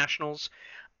nationals,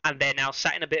 and they're now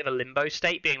sat in a bit of a limbo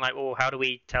state, being like, "Oh, how do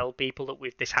we tell people that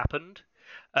this happened?"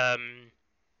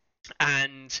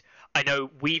 And I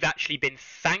know we've actually been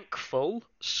thankful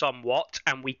somewhat,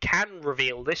 and we can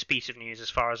reveal this piece of news as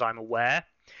far as I'm aware,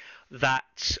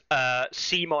 that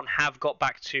CMON have got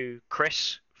back to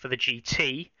Chris for the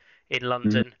GT in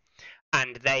London,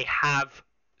 and they have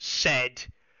said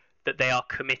that they are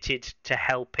committed to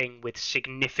helping with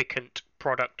significant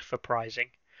product for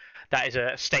prizing. That is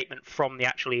a statement from the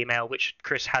actual email, which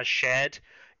Chris has shared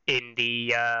in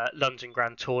the London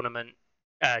Grand Tournament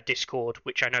Discord,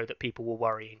 which I know that people were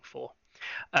worrying for.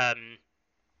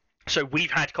 So we've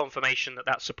had confirmation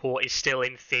that support is still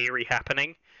in theory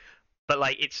happening, but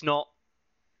it's not.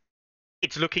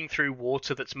 It's looking through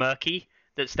water that's murky,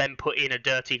 that's then put in a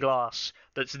dirty glass,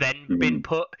 that's then been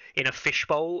put in a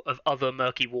fishbowl of other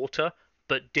murky water,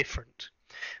 but different.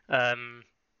 I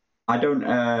don't.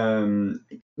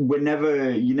 You're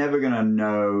never gonna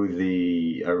know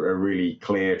a really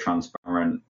clear,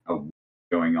 transparent of what's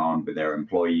going on with their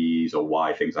employees or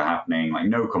why things are happening.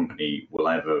 No company will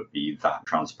ever be that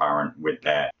transparent with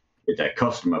their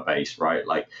customer base, right?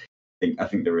 I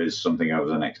think there is something of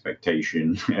an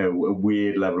expectation, a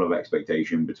weird level of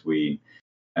expectation between,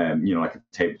 a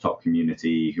tabletop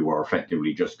community who are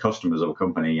effectively just customers of a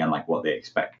company and what they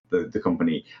expect the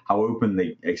company, how open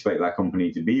they expect that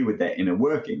company to be with their inner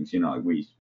workings.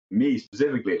 Me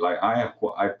specifically, I have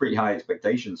pretty high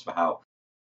expectations for how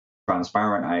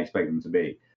transparent I expect them to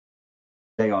be.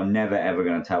 They are never ever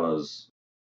going to tell us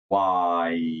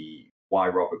why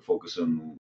Robert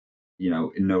Fulkerson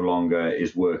no longer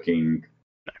is working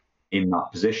in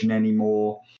that position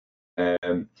anymore.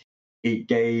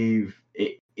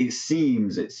 It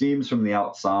seems from the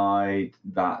outside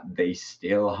that they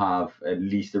still have at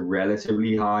least a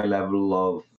relatively high level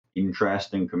of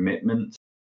interest and commitment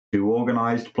to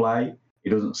organized play. it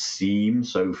doesn't seem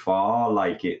so far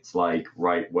like it's like,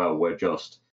 right, well, we're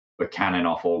canning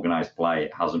off organized play.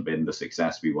 It hasn't been the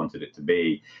success we wanted it to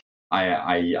be.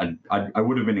 I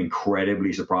would have been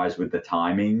incredibly surprised with the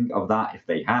timing of that if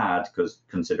they had, because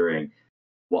considering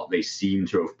what they seem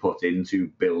to have put into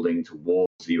building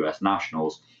towards the US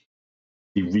Nationals,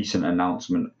 the recent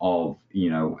announcement of,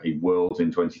 a World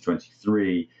in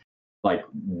 2023, like,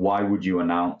 why would you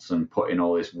announce and put in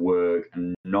all this work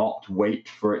and not wait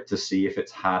for it to see if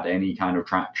it's had any kind of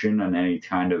traction and any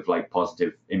kind of like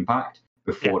positive impact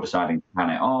before deciding to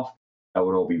pan it off? That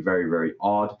would all be very, very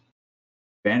odd.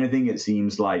 If anything, it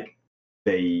seems like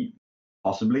they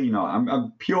possibly,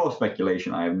 I'm pure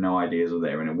speculation. I have no ideas whether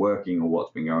they're in it working or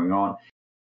what's been going on.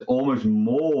 Almost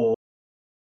more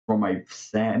from a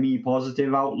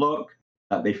semi-positive outlook,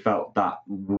 that they felt that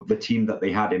the team that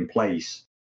they had in place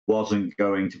wasn't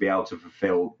going to be able to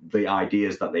fulfill the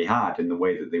ideas that they had in the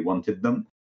way that they wanted them,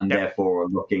 and therefore are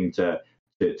looking to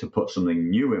put something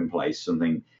new in place,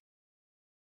 something.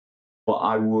 But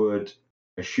I would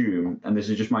assume, and this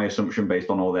is just my assumption based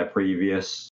on all their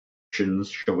previous actions,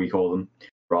 shall we call them,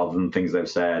 rather than things they've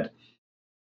said,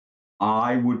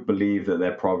 I would believe that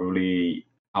they're probably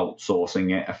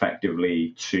outsourcing it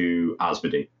effectively to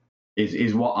Asmodee.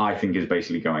 Is what I think is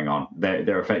basically going on.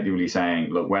 They're effectively saying,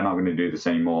 look, we're not going to do this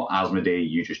anymore. Asmodee,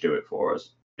 you just do it for us.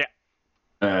 Yeah.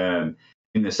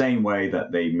 In the same way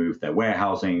that they moved their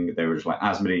warehousing, they were just like,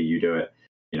 Asmodee, you do it.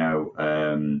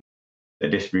 The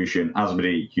distribution,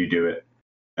 Asmodee, you do it.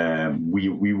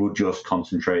 We will just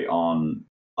concentrate on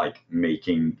like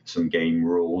making some game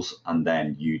rules, and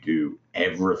then you do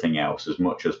everything else as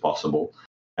much as possible.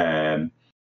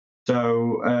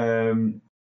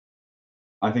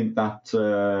 I think that's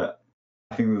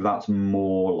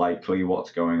more likely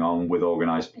what's going on with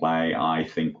organized play. I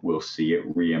think we'll see it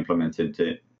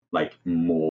re-implemented like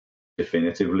more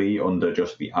definitively under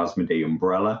just the Asmodee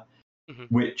umbrella,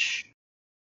 which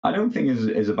I don't think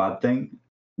is a bad thing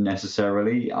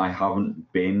necessarily. I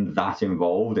haven't been that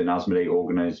involved in Asmodee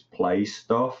organized play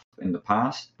stuff in the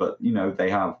past, but they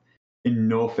have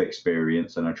enough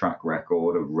experience and a track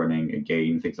record of running a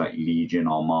game, things like Legion,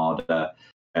 Armada,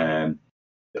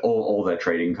 all their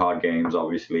trading card games,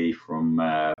 obviously, from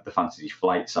the Fantasy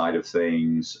Flight side of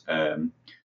things.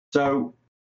 So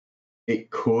it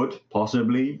could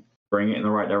possibly bring it in the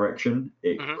right direction.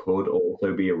 It could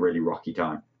also be a really rocky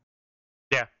time.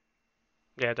 Yeah,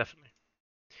 definitely.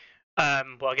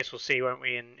 Well, I guess we'll see, won't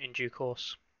we, in due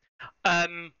course. All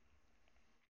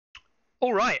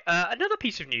right. Another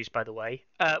piece of news, by the way,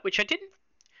 which I didn't.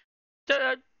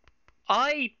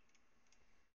 I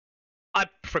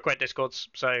frequent Discords,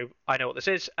 so I know what this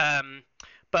is.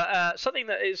 But something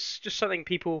that is just something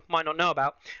people might not know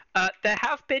about. There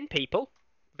have been people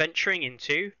venturing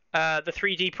into the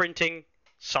 3D printing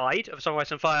side of Song of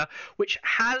Ice and Fire, which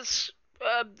has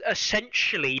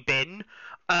essentially been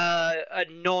a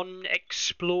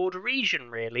non-explored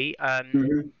region, really.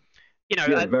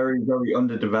 Very, very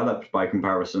underdeveloped by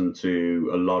comparison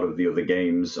to a lot of the other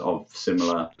games of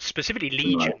similar. Specifically,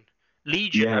 Legion.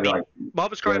 Legion.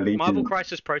 Marvel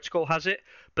Crisis Protocol has it,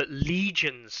 but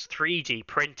Legion's 3D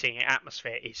printing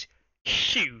atmosphere is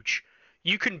huge.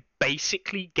 You can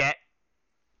basically get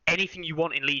anything you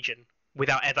want in Legion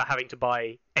without ever having to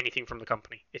buy anything from the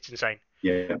company. It's insane.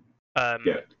 Yeah.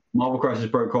 Marvel Crisis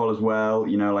Protocol as well.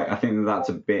 I think that's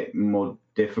a bit more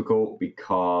difficult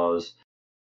because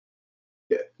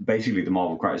basically the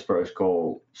Marvel Crisis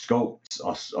Protocol sculpts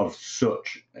are of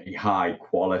such a high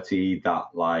quality that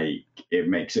it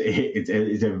makes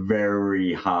it's a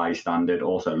very high standard.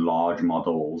 Also large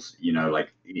models,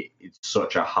 it's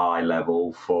such a high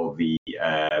level for the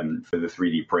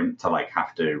 3D print to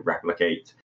have to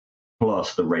replicate.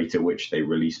 Plus the rate at which they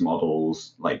release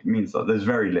models means that there's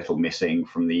very little missing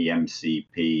from the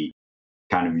MCP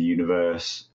kind of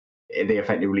universe. They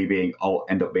effectively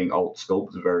end up being alt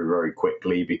sculpts very, very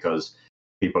quickly because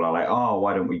people are like, oh,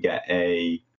 why don't we get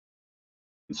a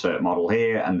insert model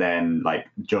here? And then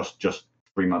just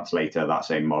 3 months later, that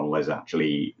same model is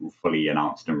actually fully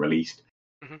announced and released.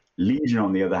 Legion,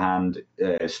 on the other hand,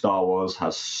 Star Wars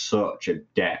has such a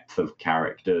depth of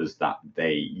characters that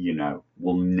they,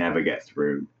 will never get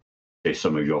through to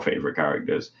some of your favorite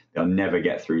characters. They'll never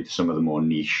get through to some of the more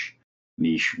niche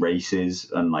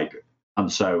races,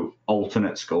 and so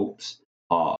alternate sculpts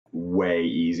are way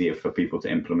easier for people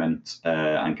to implement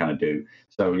and kind of do.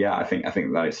 So yeah, I think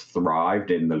that it's thrived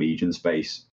in the Legion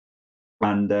space,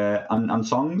 and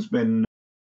Song's been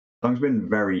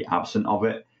very absent of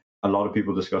it. A lot of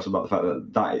people discuss about the fact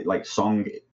that Song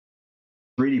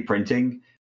 3D printing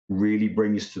really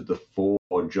brings to the fore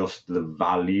just the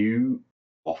value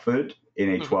offered in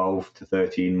a 12 to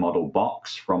 13 model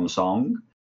box from Song.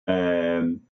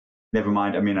 Never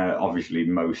mind. I mean, obviously,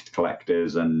 most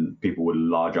collectors and people with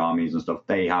large armies and stuff,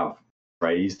 they have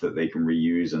trays that they can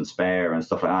reuse and spare and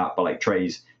stuff like that. But like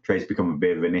trays become a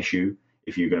bit of an issue.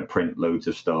 If you're going to print loads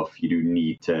of stuff, you do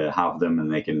need to have them,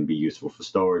 and they can be useful for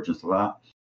storage and stuff like that.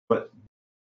 But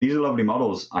these are lovely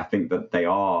models. I think that they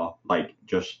are like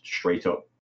just straight up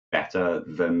better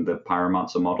than the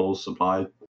Pyromancer models supplied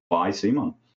by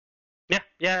Simon.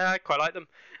 Yeah, I quite like them.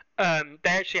 They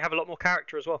actually have a lot more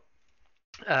character as well.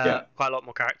 Quite a lot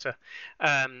more character.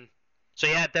 So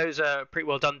yeah, those are pretty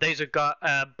well done. Those are got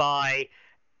by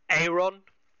Aaron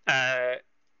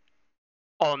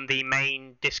on the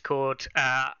main Discord.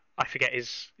 I forget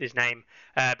his name,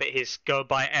 but his go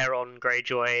by Aaron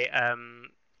Greyjoy.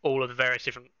 All of the various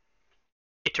different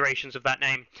iterations of that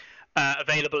name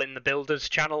available in the Builders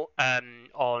channel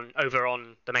over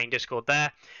on the main Discord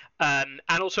there, and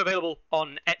also available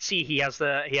on Etsy. He has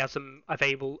them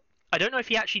available. I don't know if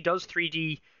he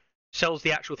actually sells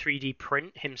the actual 3D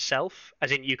print himself,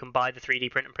 as in you can buy the 3D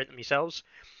print and print them yourselves.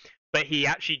 But he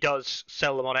actually does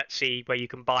sell them on Etsy, where you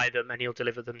can buy them and he'll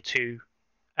deliver them to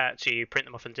you, print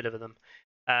them off and deliver them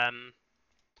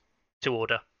to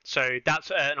order. So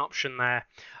that's an option there.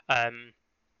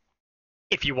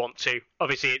 If you want to,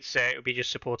 obviously it'll be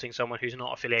just supporting someone who's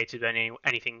not affiliated with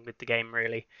anything with the game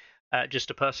really,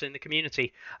 just a person in the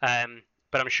community. But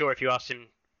I'm sure if you ask him,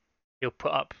 he'll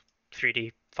put up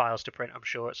 3D files to print, I'm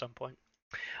sure, at some point.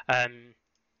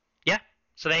 Yeah,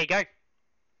 so there you go.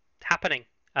 Happening.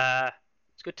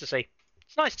 It's good to see.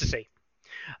 It's nice to see.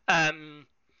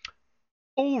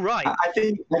 All right. I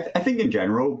think in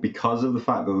general, because of the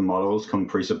fact that the models come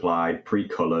pre-supplied,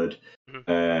 pre-colored,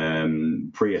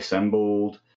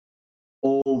 pre-assembled,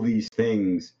 all these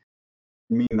things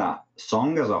mean that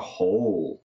Song as a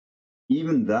whole,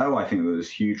 even though I think there's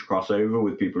huge crossover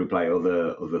with people who play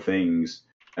other things,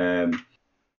 I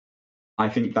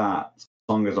think that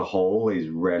Song as a whole is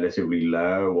relatively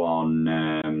low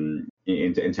on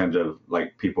in terms of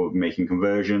like people making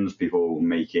conversions, people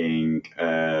making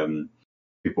 3D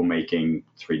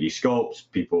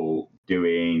sculpts, people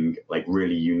doing like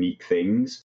really unique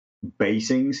things.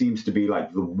 Basing seems to be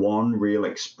like the one real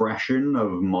expression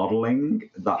of modeling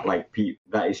that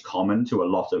that is common to a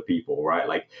lot of people, right?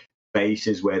 Like base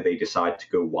is where they decide to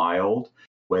go wild,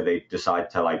 where they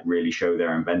decide to like really show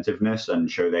their inventiveness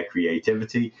and show their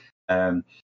creativity, and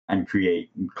create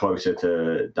closer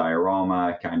to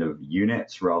diorama kind of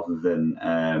units rather than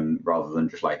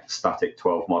just like static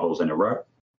 12 models in a row.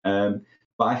 But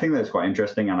I think that's quite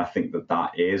interesting, and I think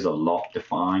that is a lot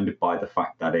defined by the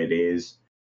fact that it is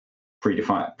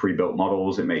pre-built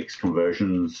models. It makes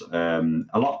conversions a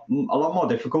lot more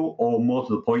difficult, or more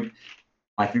to the point,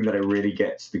 I think that it really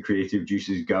gets the creative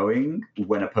juices going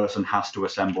when a person has to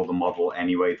assemble the model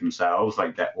anyway themselves.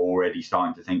 Like they're already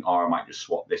starting to think, I might just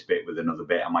swap this bit with another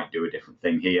bit. I might do a different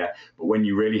thing here. But when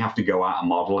you really have to go out a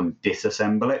model and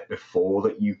disassemble it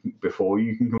before you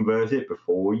can convert it,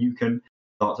 before you can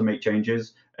start to make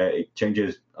changes, it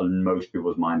changes most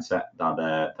people's mindset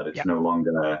that it's no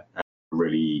longer a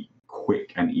really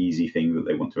quick and easy thing that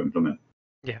they want to implement.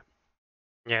 Yeah,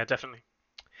 definitely.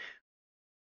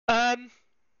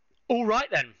 All right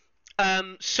then.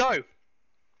 So,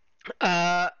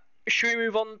 should we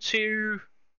move on to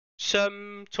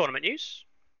some tournament news?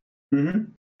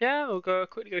 Mm-hmm. Yeah, we'll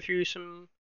quickly go through some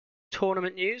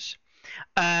tournament news.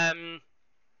 You're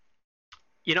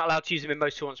not allowed to use them in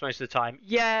most tournaments most of the time.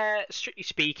 Yeah, strictly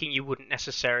speaking, you wouldn't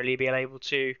necessarily be able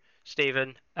to,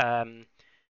 Stephen.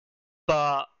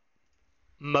 But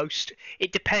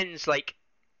it depends. Like,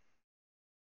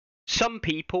 some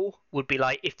people would be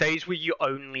like, if those were your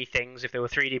only things, if they were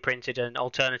 3D printed and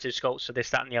alternative sculpts for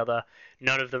this, that, and the other,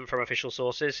 none of them from official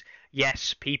sources,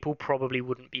 yes, people probably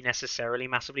wouldn't be necessarily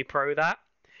massively pro that.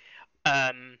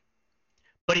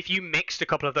 But if you mixed a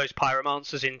couple of those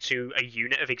Pyromancers into a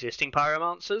unit of existing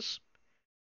Pyromancers,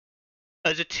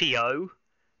 as a TO,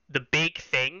 the big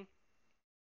thing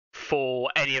for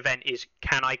any event is,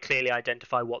 can I clearly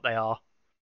identify what they are?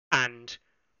 And,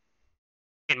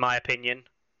 in my opinion,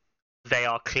 they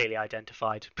are clearly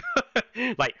identified.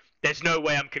 Like, there's no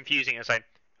way I'm confusing and saying,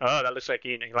 oh, that looks like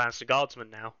a Lannister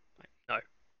Guardsman now. Like, no.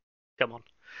 Come on.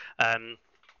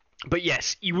 But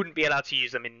yes, you wouldn't be allowed to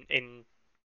use them in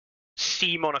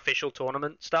CMON official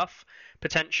tournament stuff,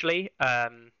 potentially,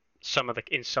 in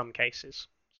some cases.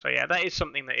 So yeah, that is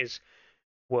something that is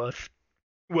worth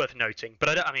noting.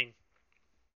 But I mean,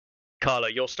 Carlo,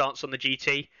 your stance on the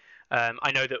GT?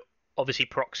 I know that obviously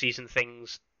proxies and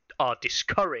things are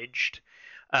discouraged.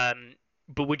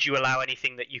 but would you allow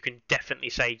anything that you can definitely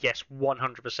say yes,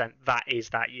 100% that is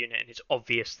that unit, and it's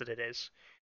obvious that it is?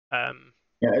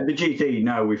 Yeah, at the GT,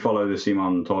 no, we follow the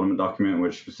CMON tournament document,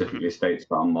 which specifically states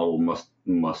that a model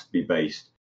must be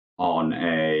based on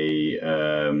a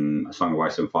Song of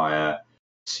Ice and Fire,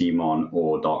 CMON,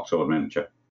 or Dark Sword miniature.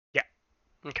 Yeah.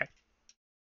 Okay.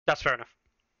 That's fair enough.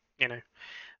 You know.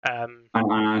 And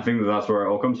I think that's where it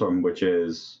all comes from, which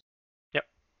is. Yep.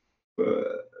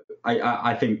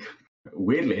 I think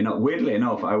weirdly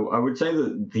enough, I would say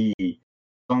that the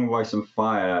Song of Ice and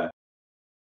Fire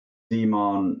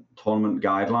CMON tournament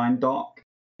guideline doc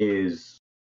is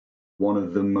one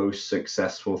of the most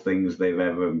successful things they've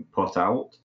ever put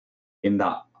out, in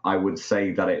that I would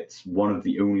say that it's one of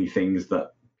the only things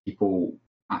that people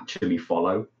actually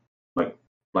follow,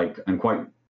 like and quite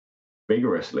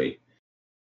vigorously.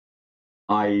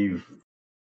 I've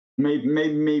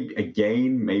maybe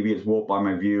again, maybe it's warped by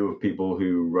my view of people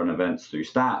who run events through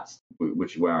stats,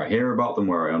 which is where I hear about them,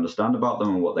 where I understand about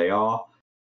them and what they are.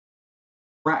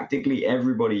 Practically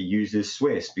everybody uses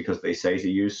Swiss because they say to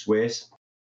use Swiss.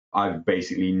 I've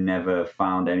basically never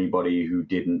found anybody who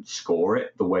didn't score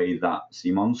it the way that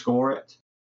CMON score it.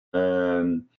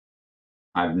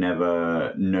 I've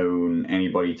never known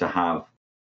anybody to have.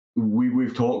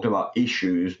 We've talked about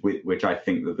issues which I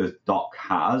think that this doc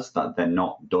has, that they're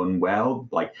not done well.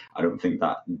 Like, I don't think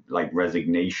that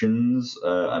resignations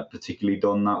are particularly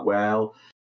done that well.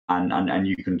 And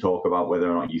you can talk about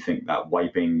whether or not you think that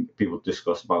people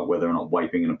discuss about whether or not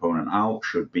wiping an opponent out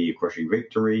should be a crushing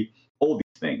victory, all these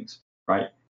things, right?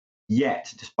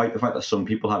 Yet, despite the fact that some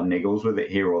people have niggles with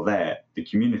it here or there, the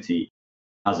community,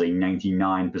 as a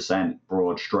 99%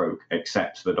 broad stroke,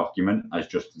 accepts the document as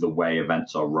just the way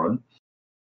events are run.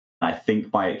 And I think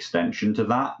by extension to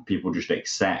that, people just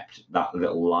accept that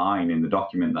little line in the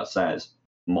document that says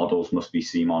models must be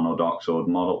CMON or Dark Sword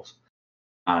models.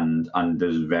 And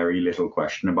there's very little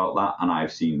question about that, and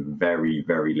I've seen very,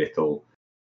 very little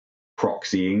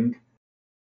proxying,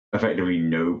 effectively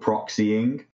no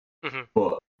proxying,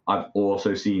 but I've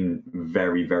also seen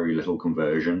very, very little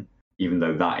conversion, even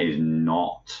though that is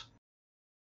not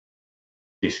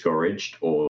discouraged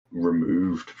or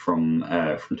removed from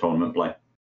tournament play.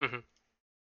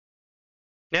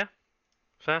 Yeah,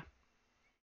 fair.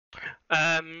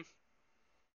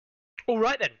 All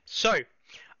right then, so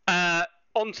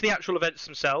on to the actual events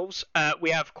themselves. We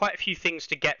have quite a few things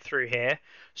to get through here,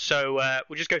 so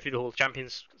we'll just go through the Hall of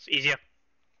Champions. It's easier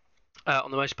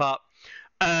on the most part.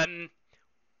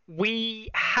 We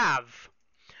have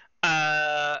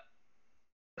a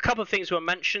couple of things were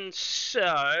mentioned.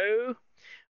 So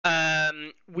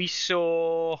we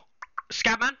saw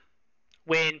Scabman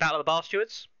win Battle of the Bar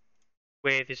Stewards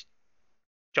with his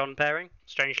John pairing,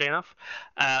 strangely enough.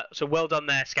 So well done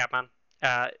there, Scabman.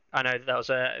 I know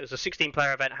that it was a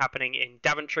 16-player event happening in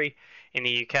Daventry in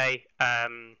the UK.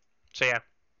 So yeah,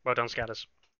 well done, Scadders.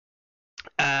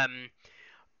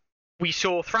 We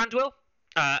saw Thranduil,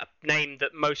 a name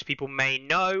that most people may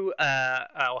know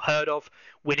or heard of,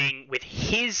 winning with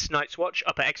his Night's Watch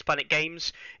up at X Planet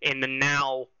Games in the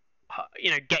now,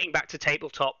 getting back to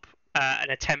tabletop, an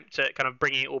attempt at kind of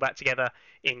bringing it all back together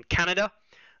in Canada.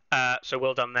 So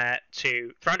well done there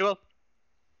to Thranduil.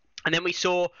 And then we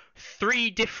saw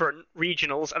 3 different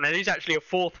regionals, and there is actually a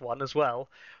 4th one as well.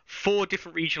 4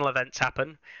 different regional events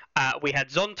happen. We had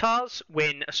Zontars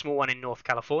win a small one in North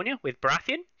California with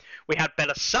Baratheon. We had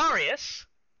Belisarius,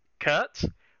 Kurt,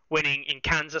 winning in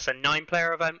Kansas a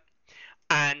 9-player event.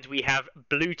 And we have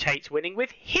Blue Tate winning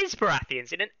with his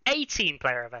Baratheons in an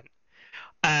 18-player event.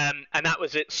 And that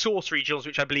was at Source Regionals,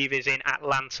 which I believe is in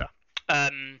Atlanta.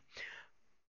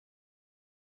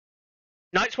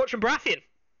 Night's Watch and Baratheon.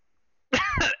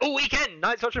 All weekend,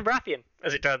 Night's Watch and Baratheon,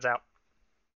 as it turns out.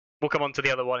 We'll come on to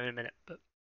the other one in a minute. But...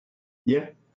 Yeah.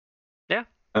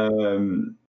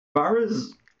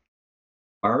 Barras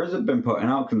have been putting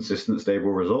out consistent,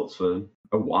 stable results for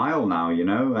a while now, and do you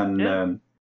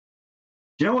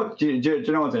know what? Do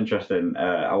you know what's interesting?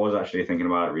 I was actually thinking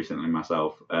about it recently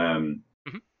myself. And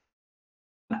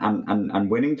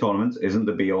winning tournaments isn't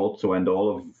the be all to end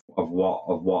all of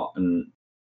what an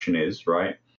action is,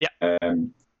 right? Yeah.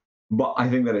 But I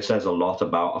think that it says a lot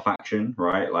about a faction,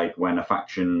 right? Like when a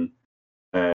faction,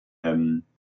 as soon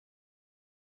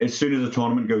as a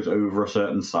tournament goes over a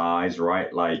certain size,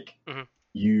 right? Like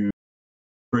you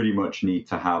pretty much need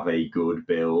to have a good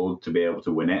build to be able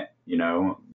to win it.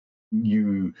 You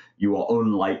are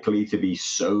unlikely to be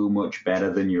so much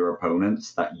better than your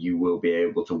opponents that you will be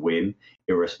able to win,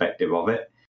 irrespective of it.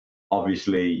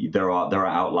 Obviously, there are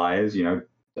outliers.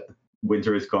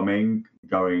 Winter is coming,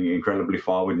 going incredibly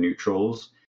far with neutrals.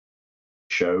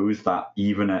 shows that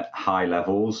even at high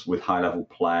levels, with high level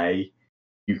play,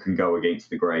 you can go against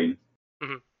the grain.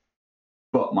 Mm-hmm.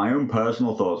 But my own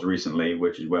personal thoughts recently,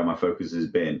 which is where my focus has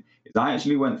been, is I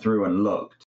actually went through and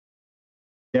looked.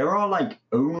 There are like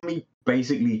only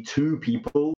basically 2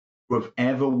 people who have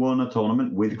ever won a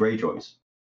tournament with Greyjoys.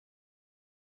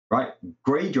 Right?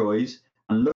 Greyjoys,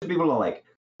 and loads of people are like,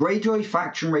 Greyjoy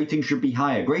faction rating should be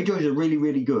higher. Greyjoys are really,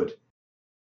 really good.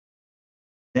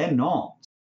 They're not.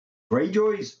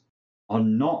 Greyjoys are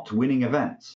not winning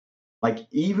events. Like,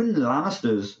 even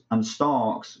Lannisters and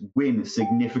Starks win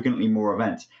significantly more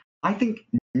events. I think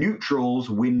neutrals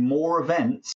win more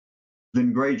events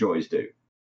than Greyjoys do.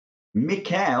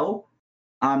 Mikhail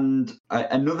and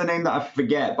another name that I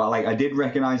forget, but like I did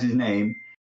recognize his name,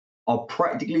 are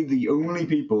practically the only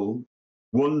people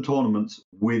won tournaments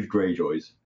with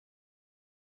Greyjoys.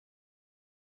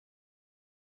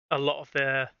 A lot of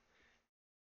the.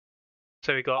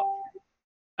 So we got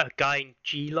a guy in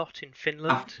G-Lot in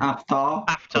Finland. Aftar.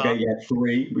 Okay, yeah,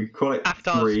 3. We call it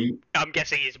Aftar's, 3. I'm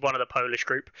guessing he's one of the Polish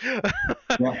group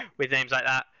with names like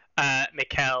that.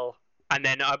 Mikkel, and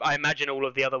then I imagine all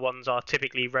of the other ones are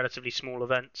typically relatively small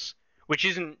events, which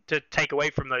isn't to take away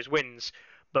from those wins,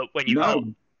 but when you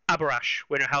Abarash,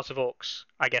 winner House of Orcs,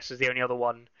 I guess is the only other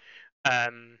one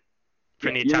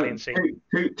from the Italian scene.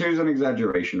 Two's an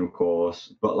exaggeration, of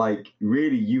course, but like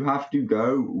really, you have to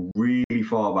go really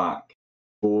far back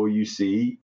before you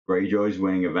see Greyjoys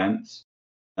winning events.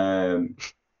 Yeah,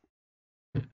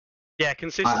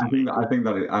 consistently. I think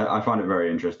that I find it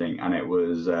very interesting, and it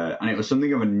was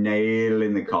something of a nail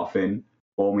in the coffin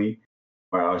for me,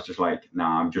 where I was just like,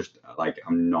 nah,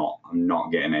 I'm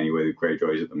not getting anywhere with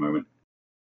Greyjoys at the moment.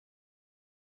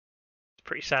 It's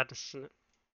pretty sad, isn't it?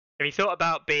 Have you thought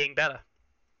about being better?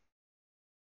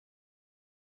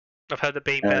 I've heard that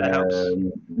being better helps.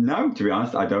 No, to be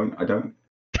honest, I don't.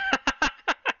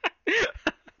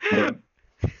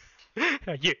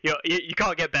 You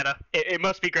can't get better. It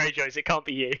must be Greyjoys. It can't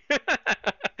be you.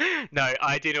 No,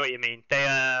 I do know what you mean. They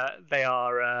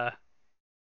are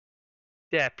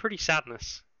pretty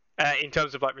sadness in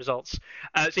terms of like results.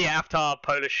 So yeah, Aftar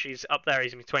Polish, he's up there.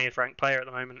 He's a 20th ranked player at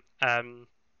the moment.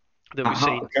 That we've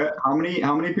seen. How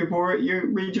many people were at your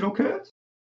regional, Kurt?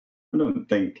 I don't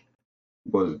think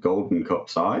it was Golden Cup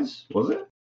size, was it?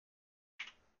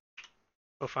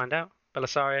 We'll find out.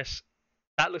 Belisarius.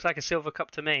 That looks like a silver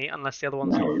cup to me, unless the other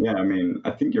one's. No, yeah, I mean,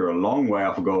 I think you're a long way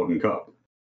off a Golden Cup.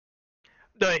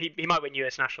 No, he might win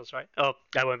US Nationals, right? Oh,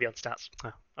 that won't be on stats.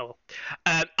 Oh well.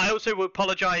 I also will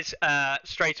apologise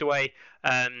straight away.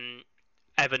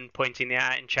 Evan pointing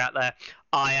out in chat there.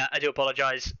 I do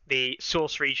apologise. The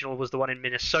Source Regional was the one in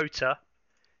Minnesota.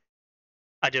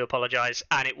 I do apologise,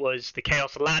 and it was the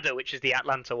Chaos Ladder, which is the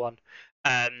Atlanta one.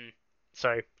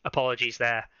 So apologies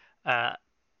there.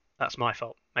 That's my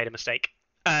fault. Made a mistake.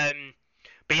 But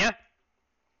yeah.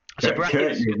 So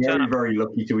Kurt, you're very, very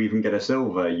lucky to even get a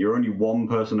silver. You're only one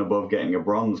person above getting a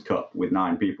bronze cup with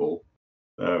 9 people.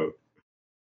 So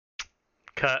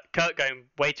Kurt going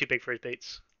way too big for his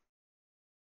boots.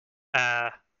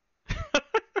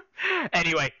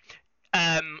 Anyway,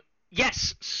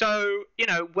 yes. So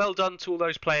well done to all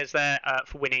those players there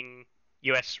for winning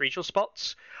US regional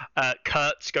spots.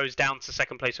 Kurtz goes down to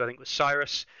second place, I think, with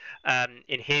Cyrus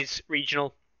in his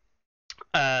regional.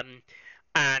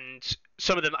 And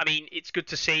some of them, I mean, it's good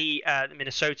to see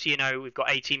Minnesota. We've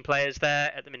got 18 players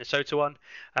there at the Minnesota one.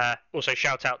 Also,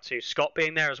 shout out to Scott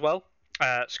being there as well.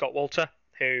 Scott Walter,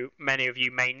 who many of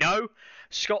you may know.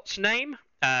 Scott's name.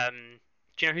 Do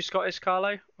you know who Scott is,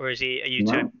 Carlo? Or are you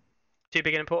too big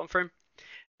and important for him?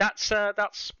 That's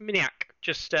Miniac.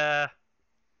 Just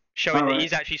showing that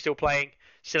he's actually still playing,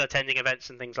 still attending events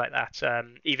and things like that,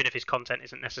 even if his content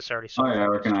isn't necessarily. I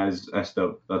recognise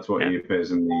S-Dub. That's what he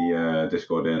appears in the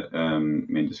Discord,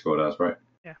 main Discord as, right?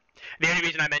 Yeah. The only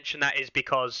reason I mentioned that is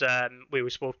because we were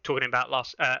talking about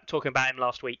him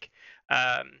last week,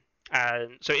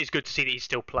 and so it's good to see that he's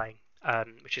still playing,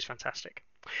 which is fantastic.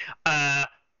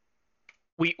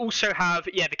 We also have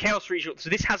the Chaos Regional. So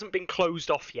this hasn't been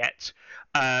closed off yet.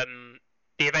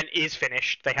 The event is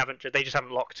finished. They just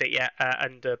haven't locked it yet,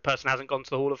 and the person hasn't gone to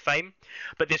the Hall of Fame.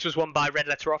 But this was won by Red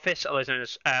Letter Office, otherwise known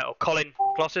as or Colin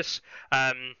Glossus,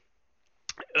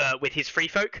 with his Free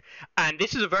Folk. And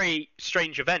this is a very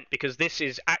strange event because this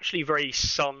is actually very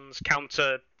Suns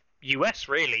counter US,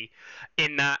 really,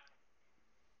 in that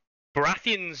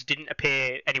Baratheons didn't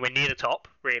appear anywhere near the top,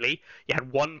 really. You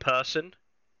had one person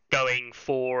going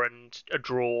 4 and a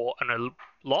draw and a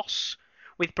loss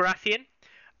with Baratheon.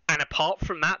 And apart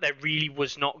from that, there really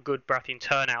was not good Baratheon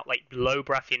turnout, like low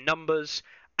Baratheon numbers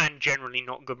and generally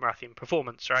not good Baratheon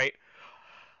performance, right?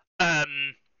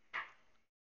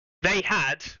 they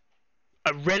had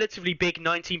a relatively big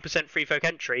 19% free folk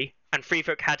entry, and free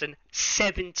folk had an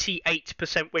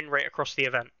 78% win rate across the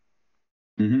event.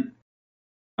 Mm-hmm.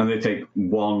 And they take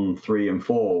 1, 3, and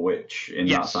 4, which in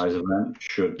that size event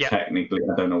should technically,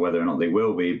 I don't know whether or not they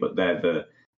will be, but they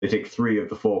take 3 of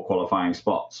the 4 qualifying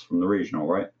spots from the regional,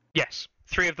 right? Yes,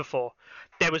 3 of the 4.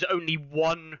 There was only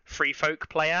 1 free folk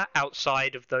player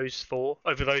outside of those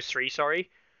 3,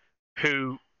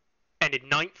 who ended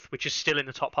 9th, which is still in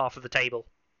the top half of the table.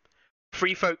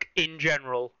 Free folk in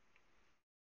general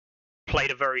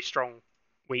played a very strong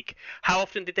week. How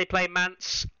often did they play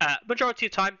Mance? Majority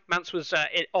of the time, Mance was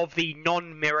of the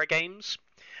non-mirror games.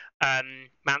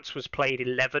 Mance was played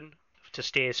 11 to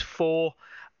Steer's 4,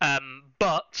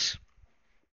 but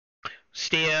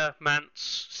Steer,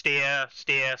 Mance, Steer.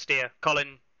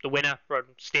 Colin, the winner, run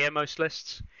Steer most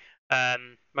lists,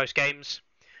 most games.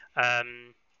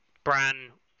 Bran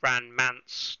ran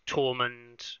Mance,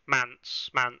 Tormund,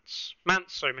 Mance,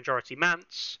 so majority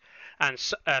Mance. And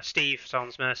Steve,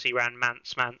 Sans Mercy, ran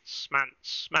Mance. Fair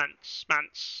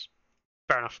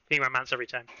enough. He ran Mance every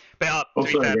time. But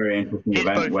also a very interesting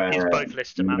event where both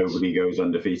lists are Mance. Nobody goes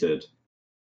undefeated.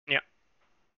 Yeah.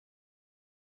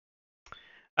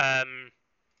 But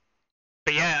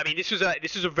yeah, I mean, this was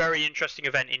a very interesting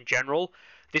event in general.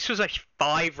 This was a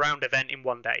 5-round event in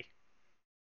one day.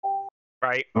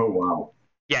 Right? Oh wow.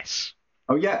 Yes.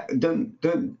 Oh yeah. Doesn't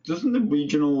the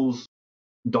regionals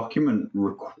document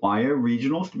require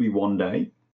regionals to be one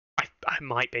day? I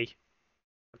might be.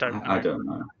 I don't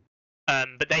know.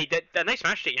 But they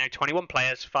smashed it. 21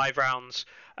 players, 5 rounds.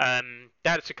 They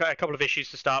had a couple of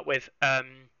issues to start with. But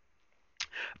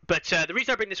the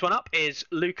reason I bring this one up is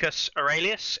Lucas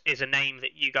Aurelius is a name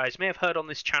that you guys may have heard on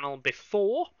this channel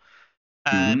before.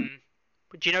 Do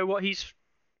you know what he's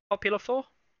popular for,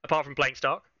 apart from playing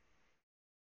Stark?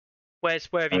 Where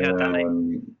have you heard that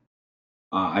name?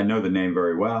 I know the name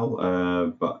very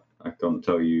well, but I can't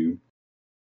tell you.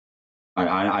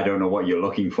 I don't know what you're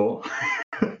looking for.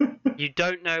 You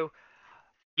don't know.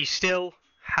 You still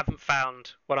haven't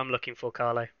found what I'm looking for,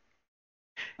 Carlo.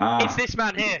 It's this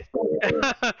man here.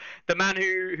 The man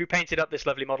who painted up this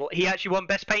lovely model. He actually won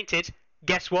Best Painted.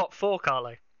 Guess what for,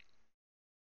 Carlo?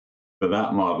 For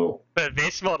that model. For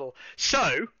this model.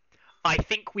 So, I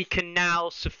think we can now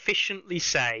sufficiently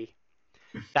say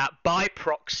that by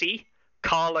proxy,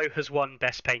 Carlo has won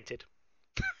Best Painted.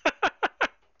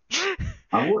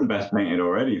 I won Best Painted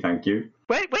already, thank you.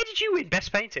 Where did you win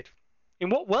Best Painted? In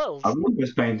what world? I won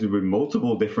Best Painted with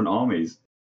multiple different armies.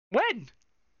 When?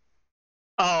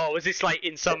 Oh, is this like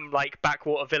in some like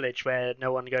backwater village where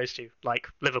no one goes to, like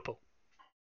Liverpool?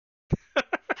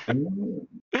 I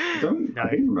don't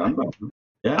remember.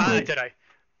 Yeah, I don't know.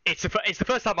 It's the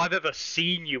first time I've ever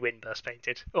seen you win Best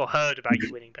Painted or heard about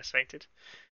you winning Best Painted.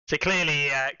 So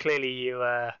clearly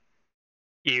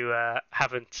you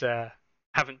haven't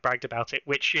bragged about it,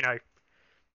 which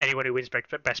anyone who wins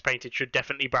Best Painted should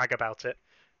definitely brag about it.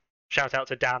 Shout out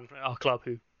to Dan at our club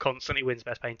who constantly wins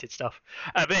Best Painted stuff.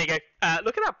 But there you go.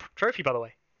 Look at that trophy, by the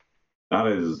way.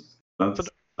 That's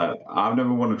I've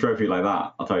never won a trophy like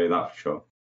that. I'll tell you that for sure.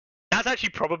 That's actually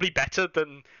probably better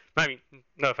than. I mean,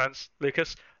 no offense,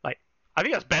 Lucas. Like, I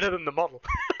think that's better than the model.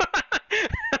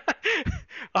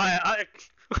 I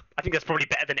think that's probably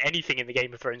better than anything in the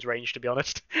Game of Thrones range, to be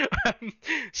honest.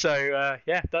 So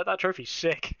yeah, that trophy's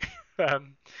sick. But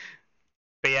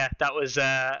yeah, that was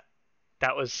the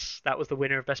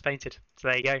winner of Best Painted. So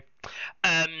there you go.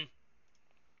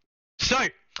 So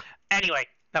anyway,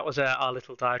 that was our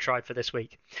little diatribe for this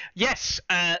week. Yes,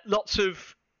 lots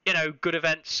of good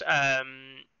events,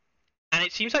 and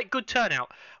it seems like good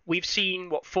turnout. We've seen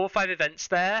 4 or 5 events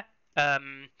there.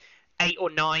 8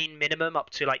 or 9 minimum, up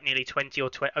to like nearly 20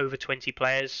 or over 20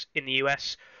 players in the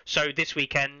US. So this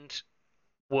weekend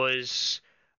was,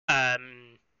 at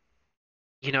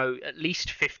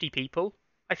least 50 people,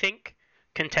 I think,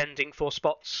 contending for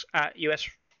spots at US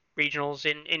regionals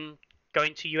in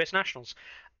going to US nationals.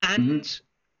 And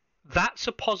that's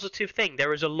a positive thing.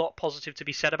 There is a lot positive to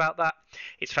be said about that.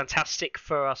 It's fantastic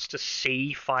for us to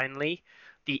see, finally,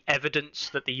 the evidence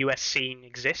that the US scene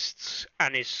exists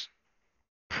and is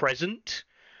present,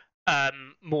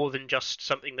 more than just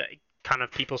something that kind of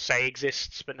people say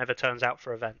exists but never turns out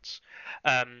for events.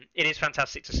 It is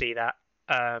fantastic to see that,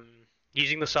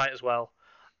 using the site as well,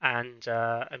 and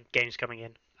games coming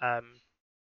in.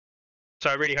 So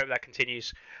I really hope that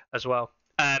continues as well.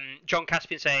 John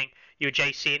Caspian saying, you were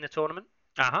JC in the tournament?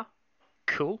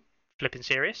 Cool. Flipping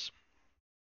serious.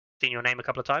 Seen your name a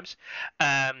couple of times.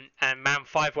 And man,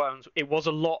 5 rounds. It was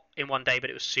a lot in one day, but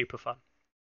it was super fun.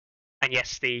 And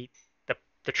yes, the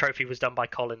trophy was done by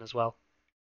Colin as well.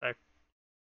 So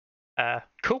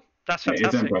Cool. That's It's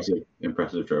fantastic.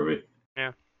 impressive trophy.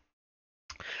 Yeah.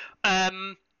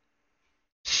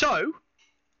 So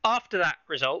after that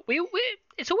result,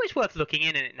 it's always worth looking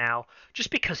in it now, just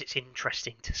because it's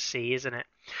interesting to see, isn't it?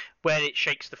 Where it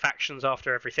shakes the factions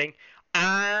after everything,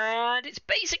 and it's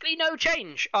basically no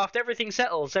change after everything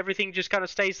settles. Everything just kind of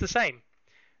stays the same.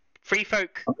 Free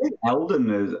folk. I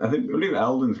believe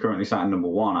Eldon's currently sat at number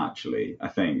 1. Actually, I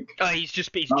think. Oh, he's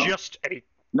just.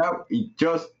 No, he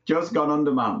just gone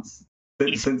under Mance.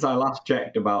 Since I last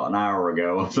checked about an hour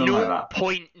ago or something like that.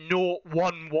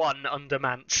 0.011 under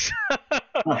Mance.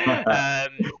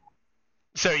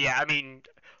 So yeah, I mean,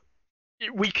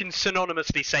 we can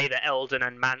synonymously say that Eldon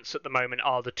and Mance at the moment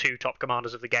are the 2 top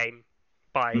commanders of the game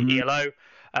by ELO.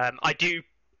 I do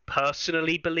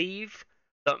personally believe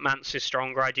that Mance is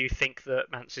stronger. I do think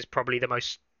that Mance is probably the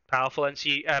most powerful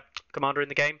NC commander in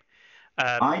the game.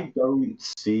 I don't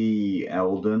see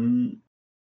Eldon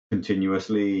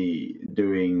continuously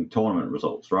doing tournament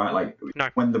results, right? Like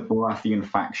when the Baratheon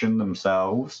faction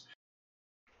themselves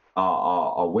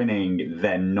are winning,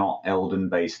 they're not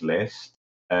Eldon-based list.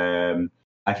 I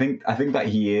think that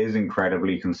he is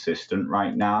incredibly consistent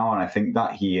right now, and I think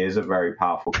that he is a very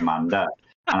powerful commander.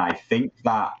 And I think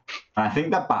that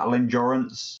battle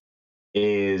endurance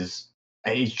is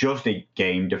just a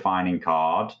game-defining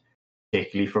card,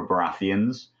 particularly for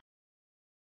Baratheons.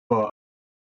 But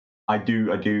I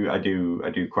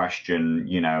do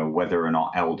question, whether or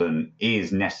not Eldon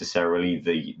is necessarily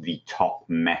the top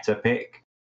meta pick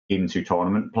into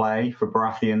tournament play for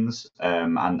Baratheons,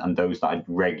 and those that are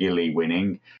regularly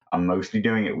winning are mostly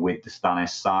doing it with the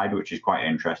Stannis side, which is quite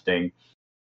interesting.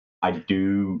 I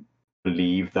do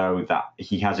believe, though, that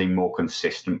he has a more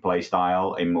consistent play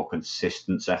style, a more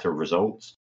consistent set of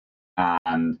results,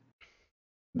 and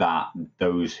that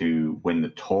those who win the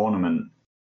tournament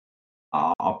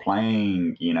are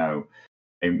playing,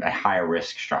 a higher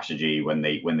risk strategy when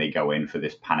they go in for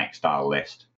this panic style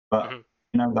list. But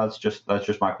that's just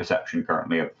my perception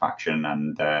currently of the faction,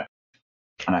 and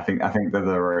I think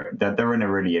that they're in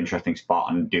a really interesting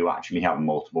spot and do actually have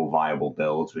multiple viable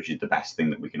builds, which is the best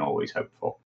thing that we can always hope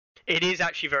for. It is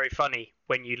actually very funny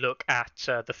when you look at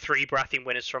the 3 Baratheon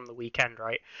winners from the weekend,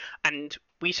 right? And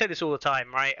we say this all the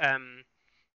time, right?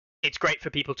 It's great for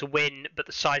people to win, but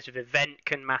the size of event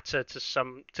can matter to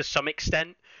some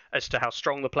extent as to how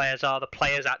strong the players are. The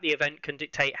players at the event can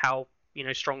dictate how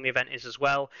strong the event is as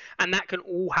well, and that can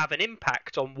all have an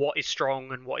impact on what is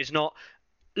strong and what is not.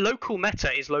 Local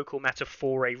meta is local meta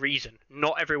for a reason.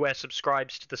 Not everywhere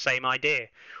subscribes to the same idea.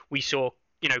 We saw,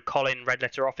 Colin Red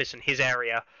Letter Office and his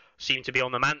area seem to be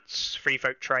on the Mance free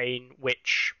folk train,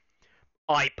 which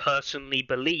I personally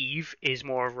believe is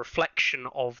more a reflection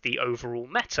of the overall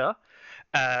meta,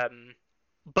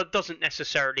 but doesn't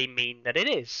necessarily mean that it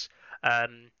is.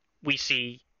 We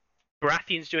see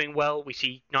Baratheons doing well, we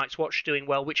see Night's Watch doing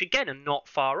well, which again are not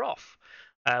far off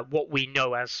what we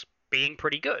know as being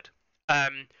pretty good.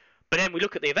 But then we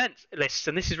look at the event lists,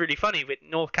 and this is really funny. With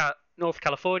North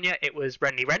California, it was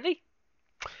Renly.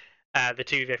 The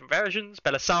 2 different versions.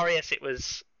 Belisarius, it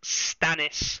was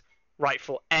Stannis,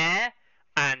 Rightful Heir,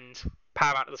 and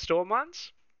Paramount of the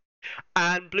Stormlands.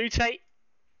 And Blue Tate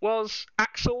was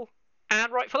Axel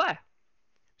and Rightful Heir.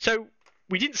 So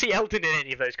we didn't see Eldon in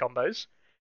any of those combos.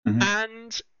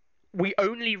 And we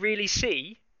only really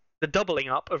see the doubling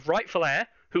up of Rightful Heir,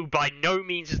 who by no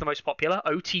means is the most popular.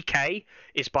 OTK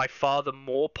is by far the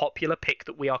more popular pick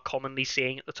that we are commonly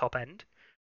seeing at the top end.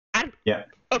 And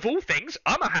of all things,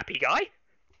 I'm a happy guy.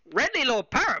 Renly Lord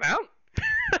Paramount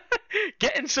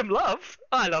getting some love.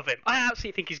 I love him. I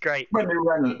absolutely think he's great. When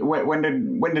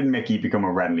did Mickey become a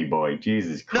Renly boy?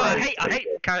 Jesus Christ! No,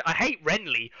 I hate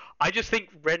Renly. I just think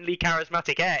Renly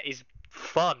Charismatic Heir is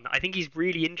fun. I think he's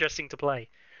really interesting to play.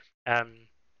 I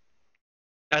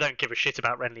don't give a shit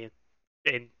about Renly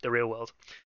in the real world.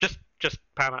 Just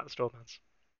Paramount the Stormlands.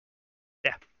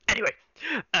 Yeah. Anyway,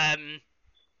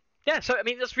 so I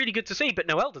mean that's really good to see, but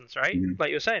no Eldons, right? Like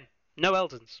you were saying, no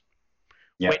Eldons.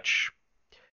 Yeah. Which,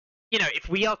 if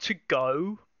we are to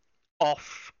go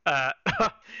off,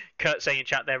 Kurt saying in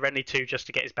chat there, Renly 2 just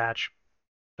to get his badge.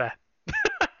 Fair.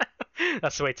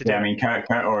 That's the way to do it. Yeah, I mean, Kurt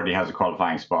already has a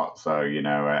qualifying spot, so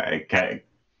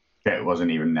Kurt wasn't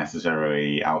even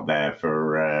necessarily out there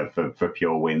for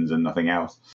pure wins and nothing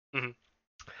else. But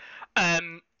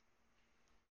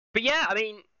yeah, I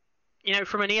mean,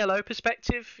 from an ELO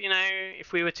perspective,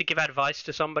 if we were to give advice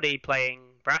to somebody playing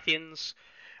Baratheons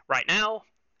right now,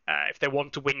 if they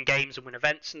want to win games and win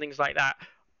events and things like that,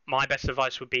 my best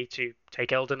advice would be to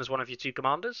take Eldon as one of your 2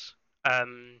 commanders.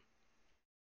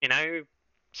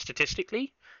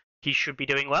 Statistically, he should be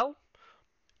doing well.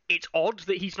 it's odd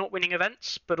that he's not winning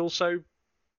events, but also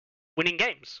winning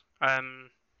games.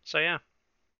 So yeah,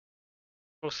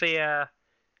 we'll see.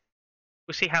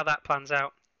 We'll see how that plans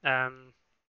out.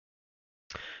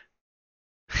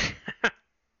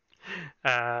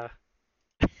 Uh,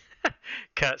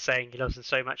 Kurt saying he loves them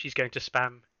so much he's going to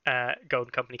spam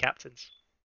Golden Company captains.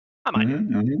 I might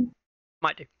do.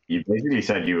 Might do. You basically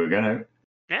said you were gonna.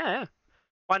 Yeah.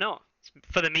 Why not?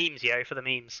 For the memes, yo, for the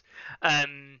memes.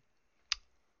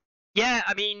 Yeah,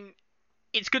 I mean,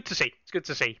 it's good to see. It's good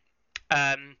to see.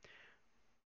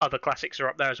 Other classics are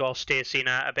up there as well. Steer's seen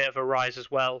a bit of a rise as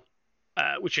well,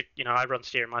 which, I run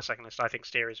Steer in my second list. I think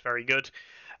Steer is very good.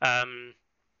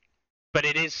 But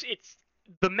it's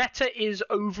the meta is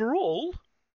overall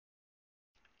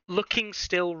looking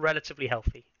still relatively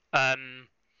healthy.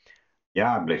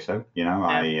 Yeah, I believe so.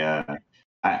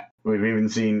 We've even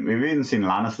seen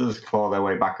Lannisters claw their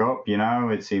way back up.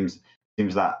 It seems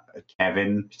that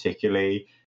Kevin particularly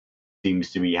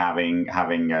seems to be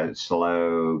having a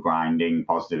slow, grinding,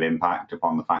 positive impact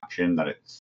upon the faction. That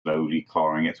it's slowly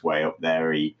clawing its way up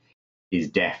there. He is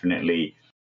definitely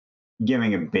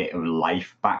giving a bit of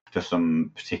life back to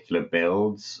some particular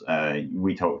builds.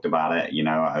 We talked about it.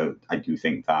 I do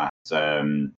think that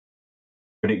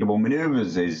predictable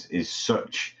maneuvers is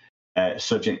such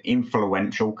an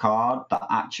influential card that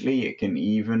actually it can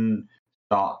even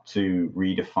start to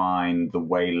redefine the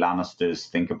way Lannisters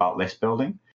think about list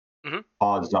building.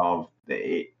 Because of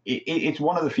it's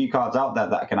one of the few cards out there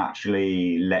that can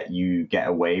actually let you get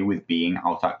away with being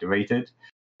out activated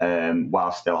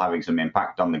while still having some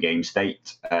impact on the game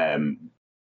state.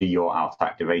 You're out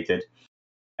activated.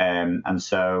 And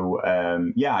so,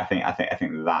 I think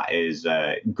that is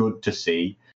good to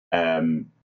see.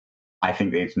 I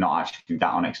think it's not actually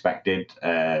that unexpected,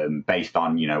 based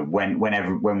on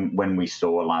when we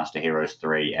saw Lannister Heroes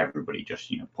 3, everybody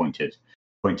just pointed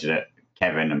at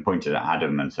Kevin and pointed at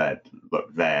Adam and said,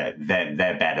 "Look, they're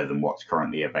better than what's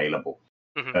currently available,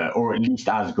 or at least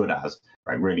as good as."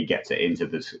 Right, really gets it into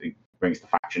this. Brings the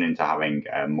faction into having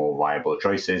more viable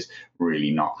choices, really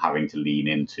not having to lean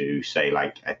into, say,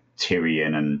 like a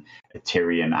Tyrion and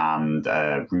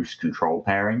Bruce control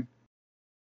pairing.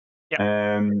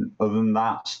 Yeah. Other than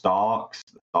that, Starks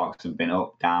have been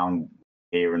up, down,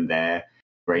 here and there.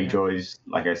 Greyjoys,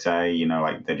 like I say,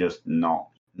 they're just not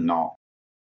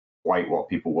quite what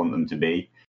people want them to be.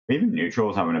 Even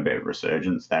neutrals having a bit of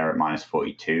resurgence there at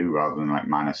 -42 rather than like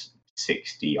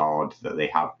 -60 odd that they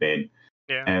have been.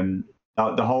 Yeah.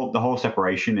 The whole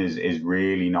separation is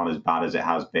really not as bad as it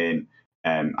has been.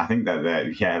 I think that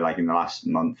like in the last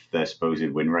month, their supposed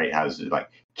win rate has like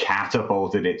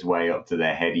catapulted its way up to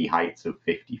their heady heights of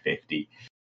 50-50,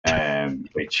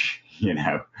 which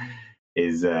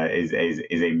is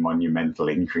a monumental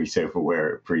increase over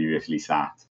where it previously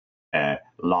sat.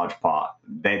 Large part,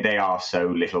 they are so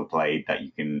little played that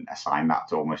you can assign that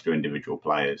to almost to individual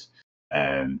players.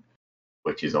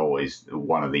 Which is always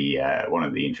one of the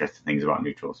interesting things about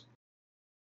neutrals.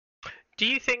 Do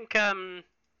you think you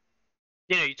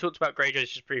talked about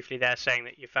Greyjoys just briefly there, saying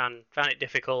that you found it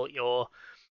difficult. You're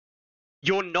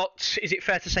not. Is it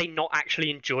fair to say not actually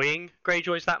enjoying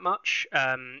Greyjoys that much?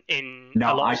 In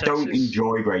no, a lot of senses? I don't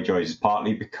enjoy Greyjoys.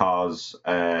 Partly because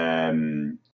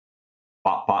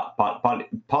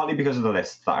partly because of the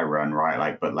lists that I run,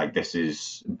 right? But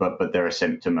they're a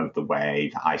symptom of the way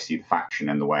that I see the faction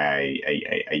and the way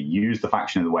I use the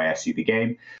faction and the way I see the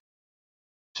game.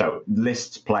 So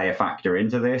lists play a factor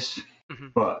into this,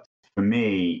 but for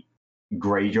me,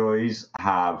 Greyjoys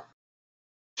have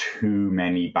too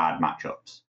many bad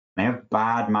matchups. They have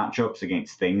bad matchups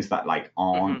against things that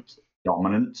aren't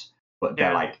dominant, but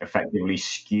they're effectively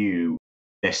skew.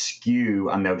 They're skew,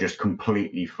 and they'll just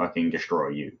completely fucking destroy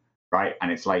you, right?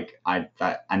 And it's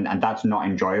and that's not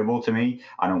enjoyable to me.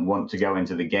 I don't want to go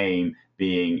into the game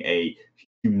being a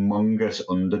humongous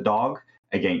underdog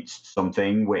against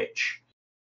something which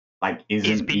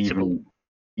isn't even.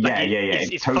 Yeah.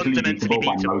 It's totally beatable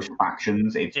by most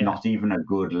factions. It's not even a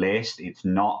good list. It's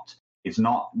not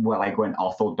when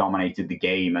Othel dominated the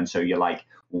game, and so you're like,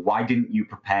 why didn't you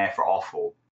prepare for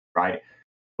Othel, right?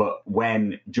 But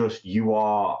when just you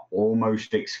are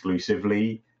almost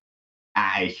exclusively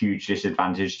at a huge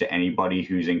disadvantage to anybody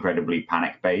who's incredibly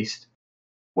panic-based,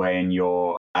 when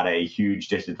you're at a huge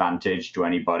disadvantage to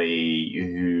anybody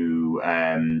who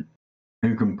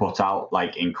can put out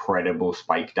incredible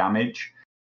spike damage,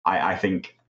 I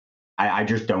think I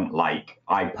just don't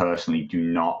I personally do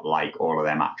not like all of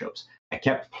their matchups. I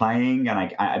kept playing,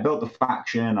 and I built the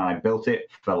faction, and I built it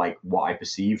for what I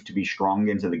perceived to be strong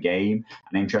into the game.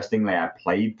 And interestingly, I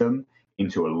played them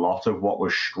into a lot of what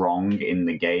was strong in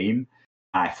the game.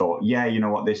 I thought, yeah, you know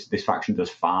what, this faction does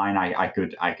fine.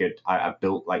 I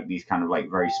built like these kind of like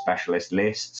very specialist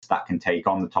lists that can take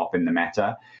on the top in the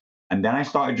meta. And then I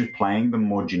started just playing them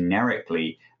more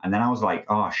generically. And then I was like,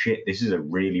 oh shit, this is a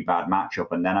really bad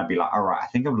matchup. And then I'd be like, all right, I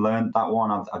think I've learned that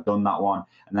one. I've done that one.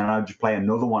 And then I'd just play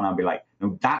another one. I'd be like,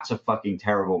 no, that's a fucking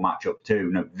terrible matchup too.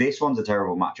 No, this one's a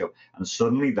terrible matchup. And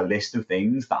suddenly the list of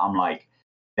things that I'm like,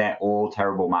 they're all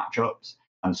terrible matchups.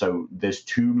 And so there's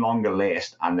too long a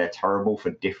list and they're terrible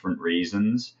for different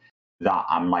reasons that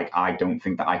I'm like, I don't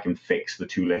think that I can fix the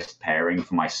two list pairing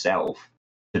for myself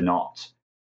to not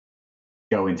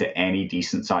go into any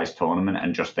decent sized tournament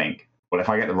and just think, well, if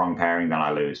I get the wrong pairing, then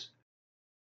I lose.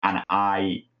 And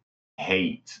I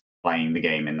hate playing the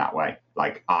game in that way.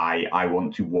 Like I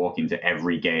want to walk into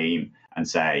every game and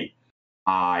say,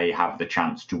 I have the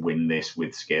chance to win this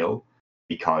with skill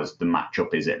because the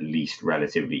matchup is at least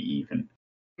relatively even.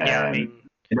 Yeah, I mean,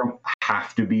 you don't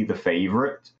have to be the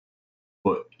favorite,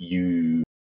 but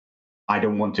I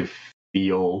don't want to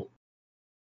feel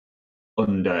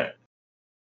under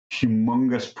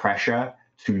humongous pressure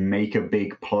to make a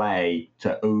big play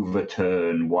to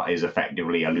overturn what is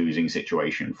effectively a losing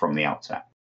situation from the outset.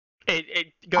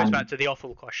 It goes back to the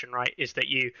awful question, right? Is that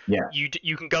you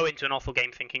can go into an awful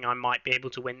game thinking I might be able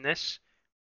to win this.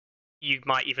 You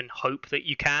might even hope that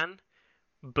you can,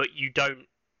 but you don't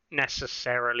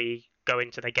necessarily go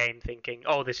into the game thinking,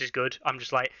 oh, this is good. I'm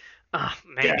just like,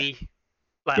 maybe. Yeah.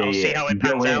 Like, I'll see how it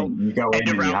pans out. You go End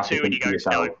in of round 2 and you go,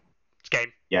 no, it's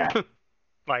game. Yeah.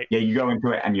 Right. Yeah, you go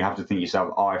into it and you have to think to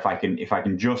yourself, oh, if I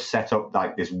can just set up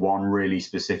like this one really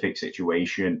specific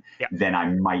situation, then I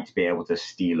might be able to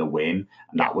steal a win.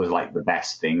 And that was like the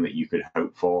best thing that you could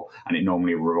hope for. And it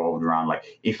normally revolved around like,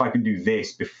 if I can do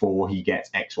this before he gets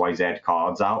XYZ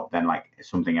cards out, then like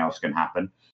something else can happen.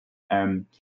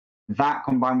 That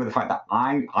combined with the fact that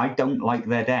I don't like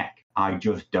their deck. I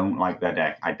just don't like their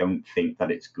deck. I don't think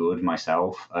that it's good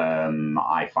myself.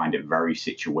 I find it very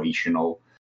situational.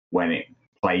 When it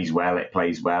plays well, it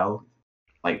plays well.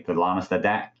 Like the Lannister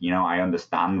deck, you know, I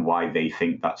understand why they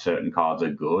think that certain cards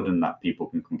are good and that people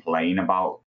can complain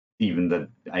about. Even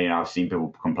I've seen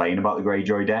people complain about the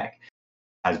Greyjoy deck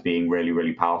as being really,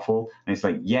 really powerful. And it's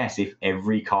like, yes, if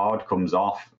every card comes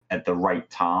off at the right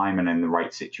time and in the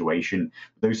right situation,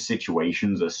 those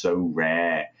situations are so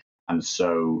rare and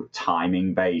so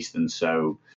timing based and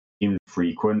so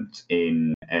infrequent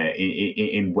in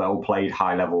well played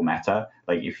high level meta.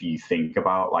 Like if you think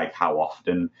about like how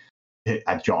often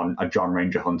a John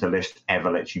Ranger Hunter list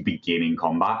ever lets you begin in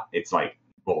combat, it's like,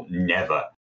 well, never,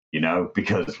 you know,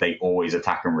 because they always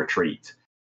attack and retreat,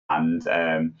 and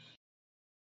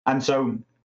so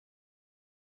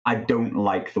I don't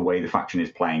like the way the faction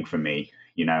is playing for me.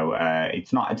 You know,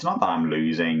 it's not that I'm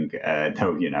losing,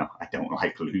 though. You know, I don't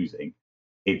like losing.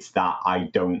 It's that I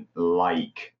don't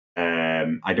like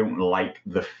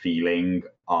the feeling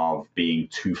of being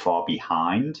too far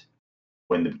behind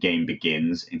when the game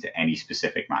begins into any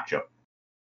specific matchup.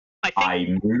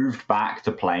 I moved back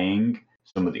to playing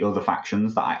some of the other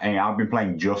factions that I've been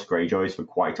playing just Greyjoys for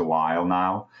quite a while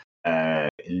now.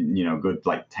 You know, good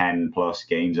like 10 plus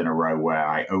games in a row where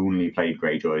I only played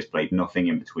Greyjoys, played nothing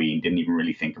in between, didn't even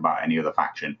really think about any other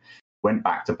faction. Went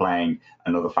back to playing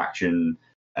another faction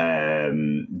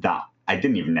that I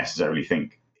didn't even necessarily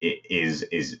think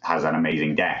it has an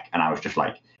amazing deck, and I was just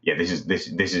like, yeah, this is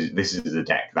the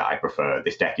deck that I prefer.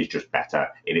 This deck is just better.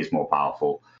 It is more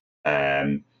powerful.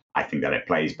 I think that it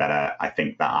plays better. I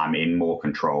think that I'm in more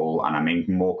control, and I'm in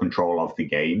more control of the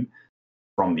game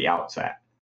from the outset.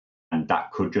 And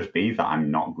that could just be that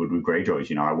I'm not good with Greyjoys.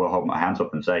 You know, I will hold my hands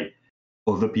up and say,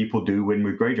 other people do win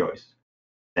with Greyjoys.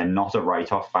 They're not a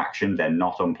write-off faction. They're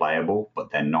not unplayable,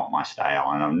 but they're not my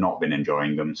style, and I've not been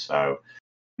enjoying them. So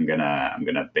I'm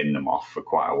gonna bin them off for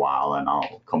quite a while, and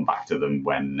I'll come back to them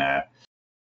when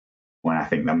I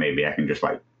think that maybe I can just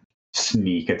like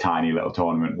sneak a tiny little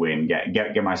tournament win,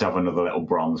 get myself another little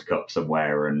bronze cup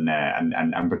somewhere, and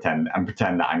pretend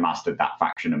that I mastered that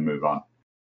faction and move on.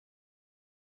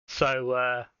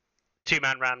 So,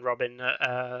 two-man round robin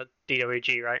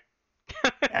DWG, right?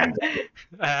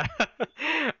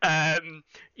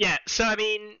 Yeah. So I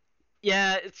mean,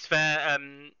 yeah, it's fair.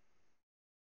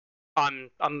 I'm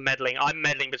meddling. I'm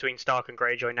meddling between Stark and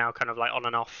Greyjoy now, kind of like on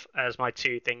and off as my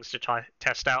two things to try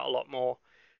test out a lot more.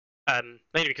 Mainly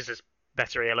because there's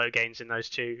better ELO gains in those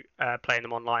two, playing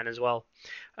them online as well,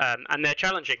 and they're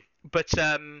challenging. But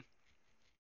I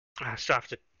still have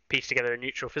to piece together a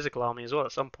neutral physical army as well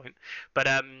at some point. But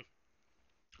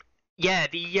yeah,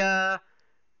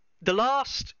 the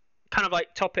last kind of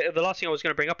like topic, the last thing I was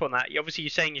going to bring up on that, obviously you're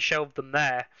saying you shelved them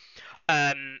there,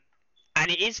 and And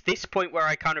it is this point where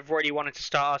I kind of already wanted to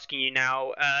start asking you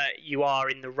now. You are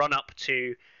in the run-up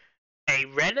to a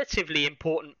relatively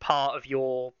important part of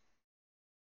your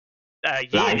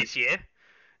year this year.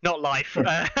 Not life,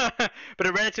 but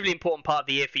a relatively important part of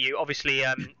the year for you. Obviously,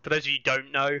 for those of you who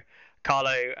don't know,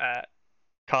 Carlo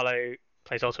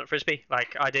plays Ultimate Frisbee,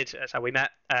 like I did. That's how we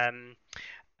met.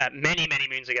 Many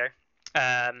moons ago,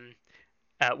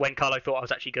 when Carlo thought I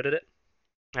was actually good at it.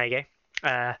 There you go.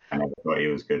 I never thought he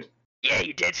was good. Yeah,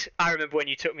 you did. I remember when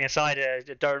you took me aside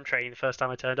at Durham training the first time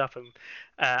I turned up, and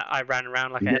I ran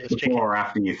around like a headless chicken. Before or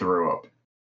after you threw up?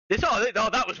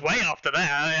 That was way after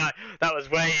that. That was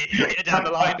way later down the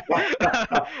line.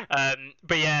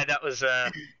 But yeah, that was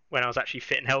when I was actually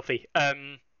fit and healthy.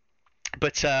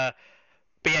 But yeah,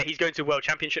 he's going to World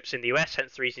Championships in the US,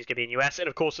 hence the reason he's going to be in the US. And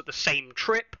of course, at the same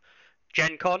trip,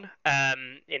 Gen Con,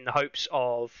 in the hopes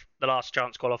of the last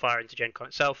chance qualifier into Gen Con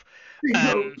itself.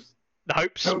 The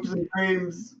hopes. Hopes and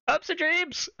dreams. Hopes and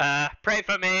dreams. Pray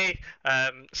for me.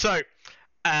 I'm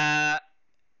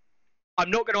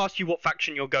not going to ask you what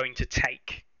faction you're going to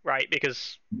take, right?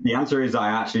 Because the answer is I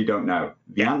actually don't know.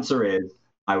 The answer is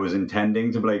I was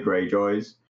intending to play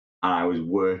Greyjoys, and I was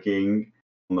working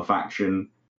on the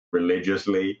faction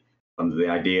religiously under the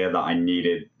idea that I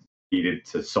needed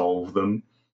to solve them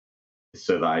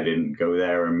so that I didn't go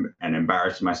there and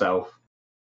embarrass myself.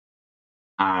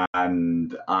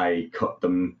 And I cut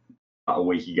them about a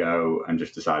week ago and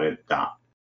just decided that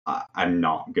I'm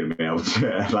not going to be able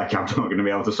to, I'm not going to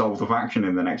be able to solve the faction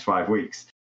in the next 5 weeks.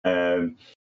 There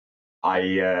is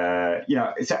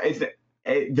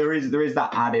that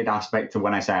added aspect to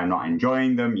when I say I'm not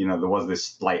enjoying them. There was this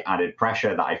slight added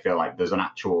pressure that I feel like it's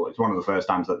one of the first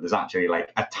times that there's actually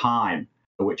like a time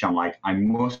at which I'm like, I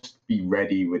must be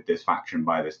ready with this faction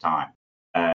by this time.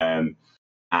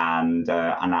 And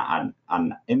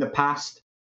in the past,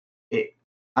 it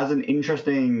as an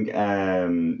interesting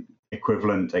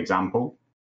equivalent example.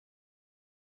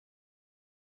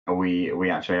 Are we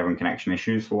actually having connection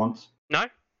issues for once? No.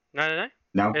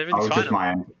 No, was just my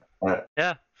end.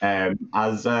 Yeah.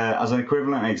 As an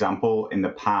equivalent example, in the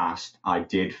past, I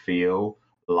did feel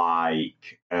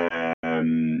like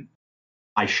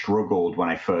I struggled when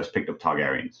I first picked up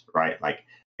Targaryens, right? Like,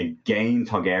 again,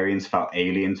 Targaryens felt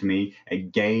alien to me.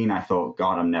 Again, I thought,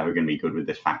 God, I'm never going to be good with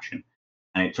this faction.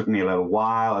 And it took me a little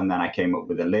while, and then I came up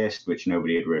with a list which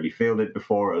nobody had really fielded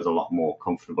before. It was a lot more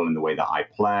comfortable in the way that I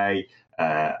play,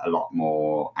 a lot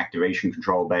more activation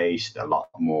control based, a lot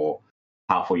more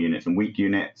powerful units and weak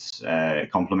units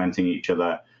complementing each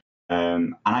other.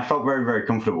 And I felt very, very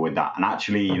comfortable with that. And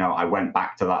actually, I went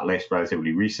back to that list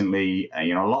relatively recently. A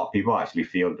lot of people actually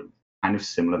field kind of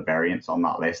similar variants on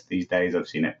that list these days. I've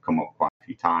seen it come up quite a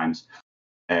few times.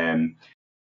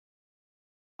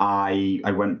 I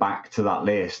went back to that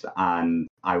list and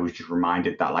I was just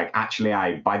reminded that, like, actually,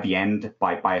 by the end,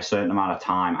 by a certain amount of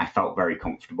time, I felt very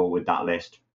comfortable with that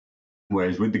list.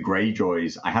 Whereas with the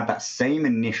Greyjoys, I had that same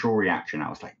initial reaction. I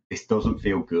was like, this doesn't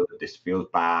feel good. This feels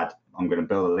bad. I'm going to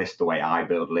build a list the way I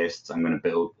build lists. I'm going to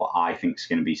build what I think is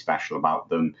going to be special about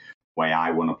them, the way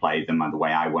I want to play them, and the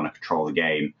way I want to control the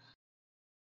game.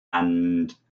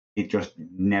 And it just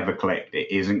never clicked.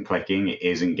 It isn't clicking. It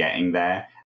isn't getting there.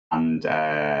 And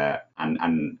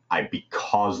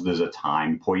because there's a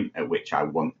time point at which I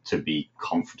want to be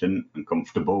confident and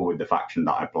comfortable with the faction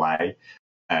that I play,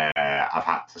 I've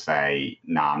had to say,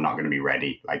 no, I'm not going to be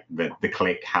ready. Like, the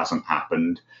click hasn't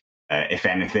happened. If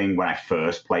anything, when I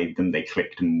first played them, they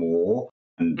clicked more,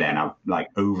 and then I've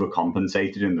like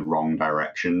overcompensated in the wrong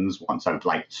directions. Once I've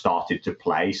like started to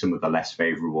play some of the less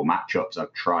favorable matchups,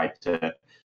 I've tried to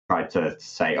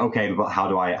say, okay, but how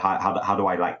do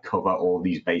I like cover all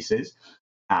these bases?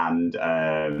 And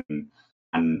I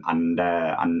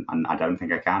don't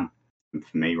think I can,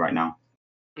 for me right now.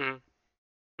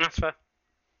 That's fair.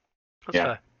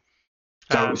 That's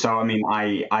fair. So I mean,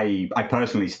 I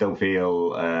personally still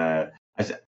feel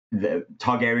as the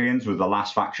Targaryens was the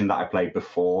last faction that I played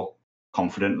before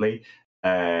confidently,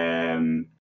 and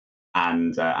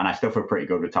I still feel pretty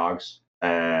good with Targs.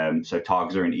 So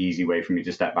Targs are an easy way for me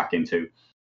to step back into.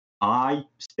 I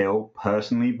still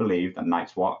personally believe that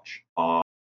Night's Watch are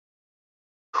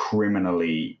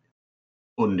criminally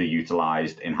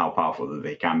underutilized in how powerful that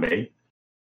they can be.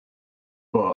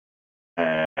 But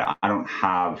I don't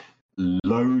have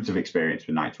loads of experience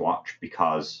with Night's Watch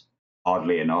because,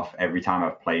 oddly enough, every time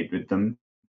I've played with them,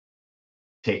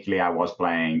 particularly I was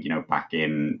playing,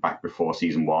 back before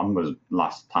season 1 was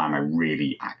last time I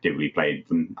really actively played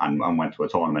them and went to a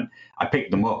tournament. I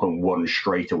picked them up and won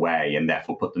straight away and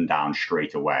therefore put them down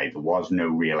straight away. There was no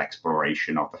real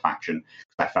exploration of the faction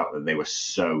because I felt that they were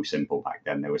so simple back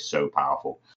then. They were so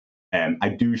powerful. I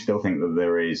do still think that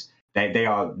they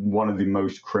are one of the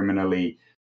most criminally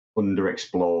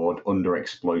underexplored,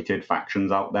 underexploited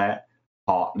factions out there,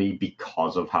 partly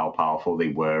because of how powerful they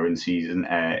were in season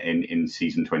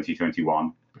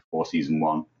 2021 before season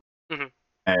one. Mm-hmm.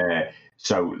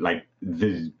 So like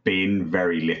there's been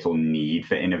very little need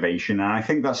for innovation, and I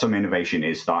think that some innovation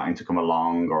is starting to come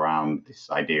along around this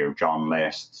idea of John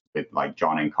lists with like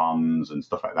John in cons and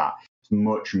stuff like that. It's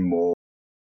much more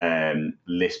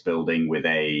list building with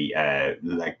a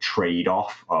like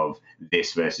trade-off of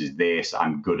this versus this.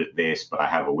 I'm good at this, but I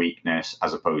have a weakness,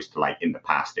 as opposed to like in the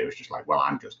past it was just like, well,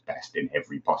 I'm just best in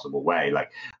every possible way.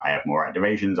 Like I have more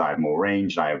activations, I have more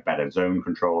range, I have better zone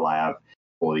control, I have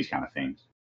all these kind of things.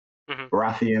 Mm-hmm.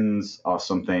 Baratheons are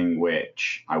something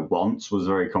which I once was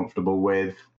very comfortable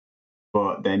with,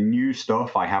 but their new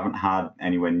stuff I haven't had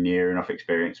anywhere near enough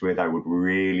experience with. I would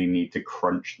really need to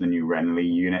crunch the new Renly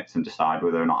units and decide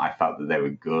whether or not I felt that they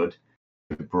were good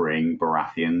to bring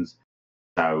Baratheons.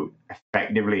 So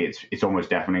effectively, it's almost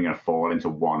definitely going to fall into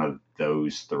one of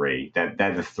those three.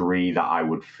 They're the three that I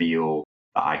would feel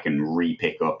that I can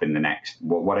re-pick up in the next,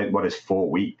 what is 4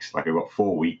 weeks? Like I've got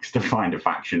 4 weeks to find a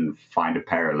faction, find a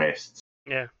pair of lists.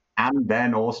 Yeah. And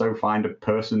then also find a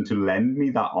person to lend me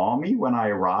that army when I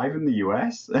arrive in the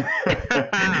US. So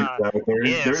there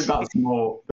is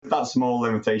that small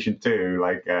limitation too.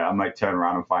 Like I might turn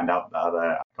around and find out that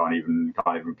I can't even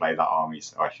play that army.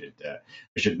 So I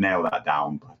should nail that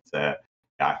down. But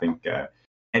I think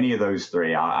any of those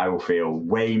three, I will feel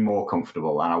way more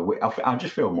comfortable, and I'll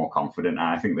just feel more confident. And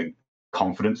I think the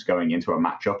confidence going into a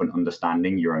matchup and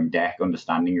understanding your own deck,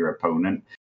 understanding your opponent,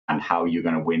 and how you're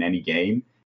going to win any game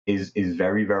is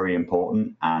very, very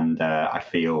important. And I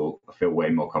feel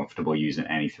way more comfortable using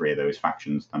any three of those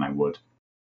factions than I would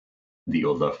the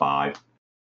other 5.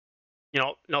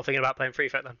 You're not thinking about playing Free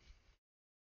Folk then?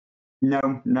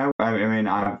 No. I mean,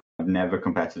 I've never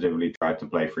competitively tried to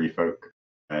play Free Folk.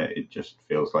 It just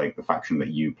feels like the faction that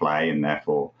you play, and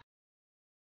therefore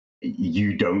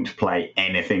you don't play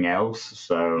anything else.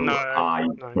 So I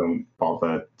don't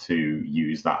bother to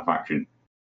use that faction.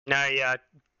 No, yeah.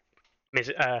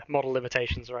 Model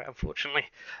limitations, right, unfortunately,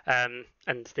 and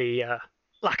the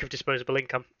lack of disposable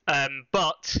income.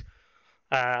 But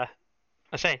I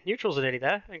say neutrals are nearly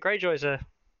there, and Greyjoys are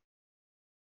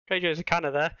kind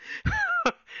of there.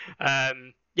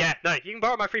 Yeah, no, you can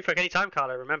borrow my Free Folk anytime,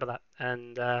 Carlo. Remember that.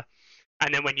 And then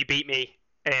when you beat me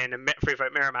in a Free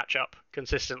Folk mirror matchup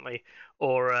consistently,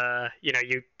 or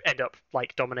you end up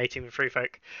like dominating the Free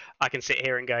Folk, I can sit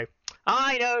here and go,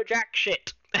 I know jack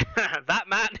shit. That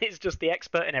man is just the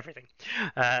expert in everything,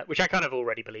 which I kind of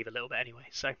already believe a little bit anyway.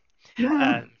 So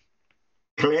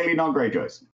clearly not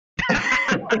Greyjoys.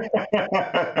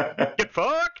 Get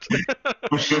fucked.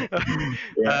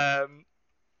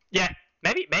 Yeah,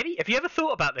 maybe. Have you ever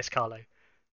thought about this, Carlo?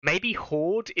 Maybe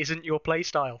Horde isn't your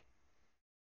playstyle.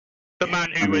 The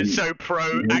man who is so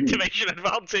pro activation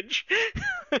advantage.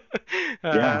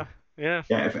 Yeah.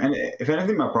 If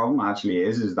anything, my problem actually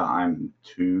is that I'm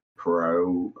too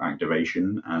pro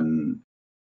activation and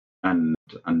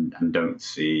don't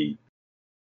see.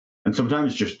 And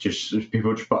sometimes just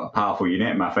people just put a powerful unit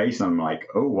in my face, and I'm like,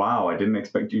 oh wow, I didn't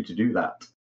expect you to do that.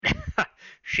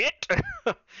 Shit.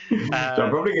 So I'm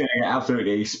probably going to get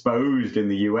absolutely exposed in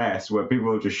the US, where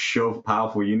people just shove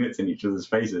powerful units in each other's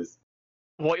faces.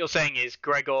 What you're saying is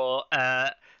Gregor,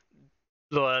 Mad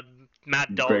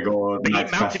Dog, Gregor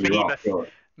mounted Behemoth. Rock,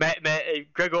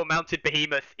 Gregor mounted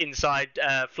Behemoth inside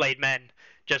Flayed Men,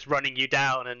 just running you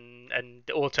down and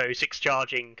auto 6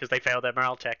 charging because they fail their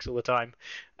morale checks all the time,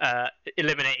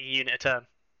 eliminating a unit a turn.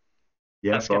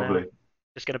 Yeah, That's probably.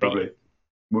 Just gonna beat.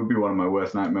 Would be one of my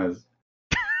worst nightmares.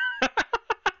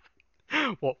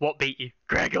 What beat you,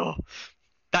 Gregor?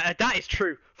 That is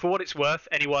true. For what it's worth,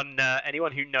 anyone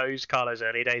who knows Carlo's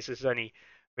early days, this is only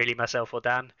really myself or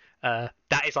Dan.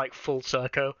 That is like full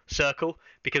circle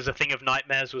because the thing of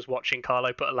nightmares was watching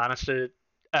Carlo put a Lannister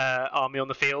army on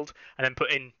the field and then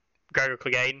put in Gregor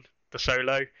Clegane, the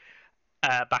solo,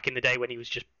 back in the day when he was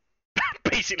just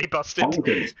basically busted.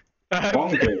 Bonkers.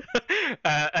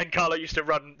 And Carlo used to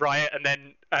run riot, and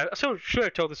then I should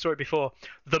have told the story before.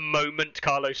 The moment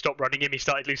Carlo stopped running him, he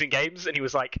started losing games, and he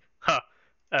was like,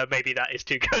 maybe that is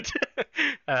too good.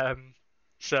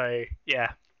 So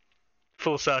yeah,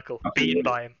 full circle. Absolutely. Beaten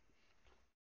by him.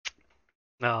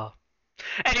 Oh.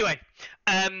 Anyway,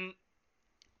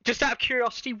 just out of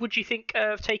curiosity, would you think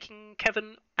of taking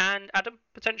Kevin and Adam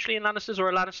potentially in Lannisters, or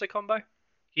a Lannister combo?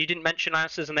 You didn't mention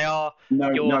Lannisters, and they are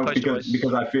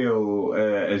because I feel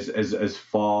as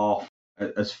far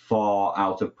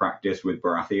out of practice with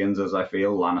Baratheons as I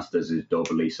feel Lannisters is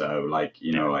doubly so. Like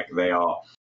like they are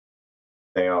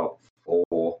they are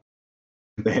four.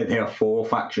 They are four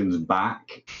factions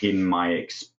back in my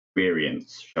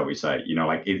experience, shall we say?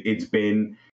 Like it's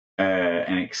been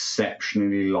an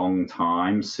exceptionally long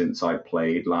time since I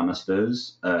played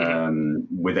Lannisters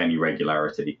with any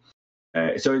regularity.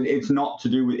 So it's not to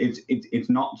do with it's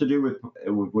not to do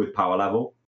with power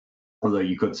level. Although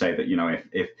you could say that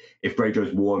if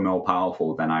Greyjoys were more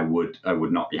powerful, then I would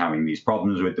not be having these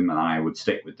problems with them, and I would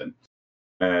stick with them.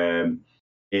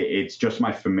 It's just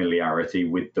my familiarity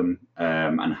with them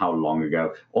and how long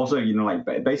ago. Also, like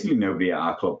basically nobody at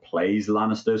our club plays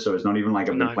Lannisters, so it's not even like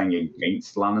I've been playing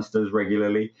against Lannisters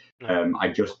regularly. No. I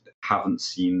just haven't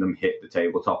seen them hit the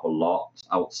tabletop a lot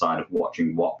outside of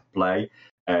watching Wop play,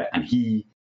 and he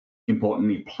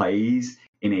importantly plays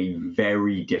in a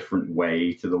very different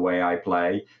way to the way I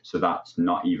play. So that's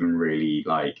not even really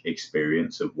like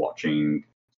experience of watching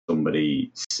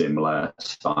somebody similar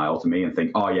style to me and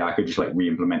think, oh yeah, I could just like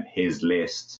re-implement his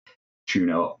lists, tune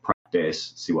up,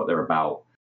 practice, see what they're about.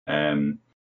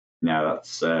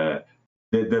 That's the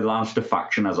Lannister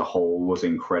faction as a whole was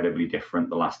incredibly different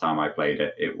the last time I played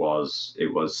it. It was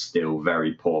still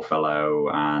very Poor Fellow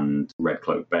and Red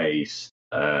Cloak based.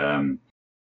 Yeah.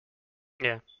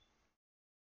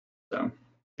 So.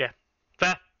 Yeah.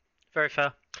 Fair. Very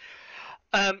fair.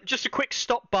 Just a quick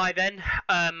stop by then,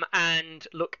 and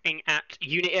looking at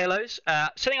unit ELOs.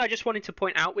 Something I just wanted to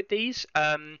point out with these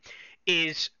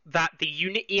is that the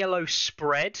unit ELO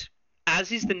spread,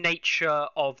 as is the nature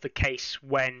of the case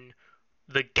when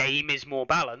the game is more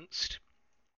balanced,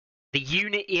 the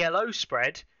unit ELO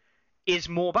spread is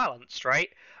more balanced, right?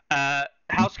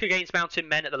 House against Mountain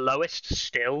Men at the lowest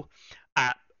still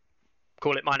at,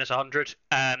 call it minus 100,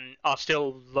 are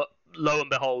still, lo and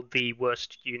behold, the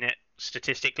worst unit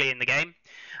statistically in the game.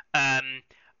 At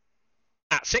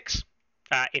 6,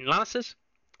 in Lannisters,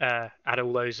 add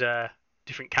all those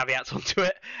different caveats onto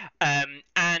it.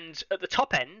 And at the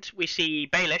top end, we see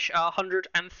Baelish at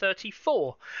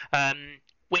 134,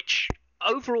 which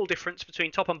overall difference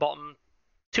between top and bottom,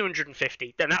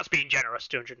 250. And that's being generous,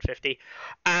 250.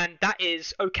 And that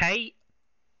is okay.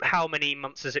 How many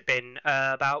months has it been?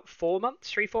 About 4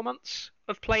 months, 3-4 months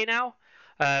of play now.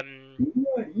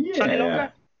 Slightly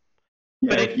longer.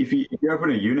 Yeah, but if you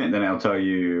open a unit, then it'll tell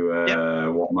you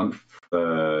what month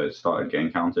it started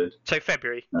getting counted. So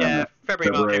February.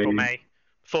 February, March, April, May.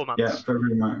 4 months. Yeah,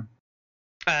 February, May.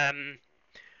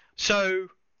 So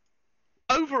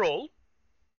overall,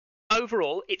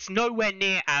 it's nowhere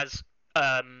near as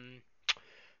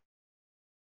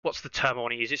what's the term I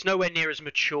want to use? It's nowhere near as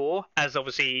mature as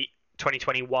obviously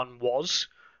 2021 was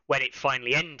when it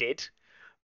finally ended,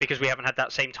 because we haven't had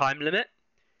that same time limit.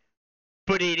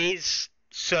 But it is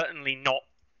certainly not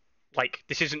like,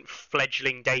 this isn't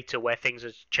fledgling data where things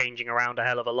are changing around a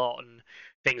hell of a lot and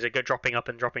things are dropping up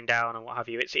and dropping down and what have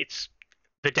you. It's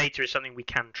the data is something we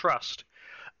can trust.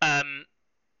 Baelish,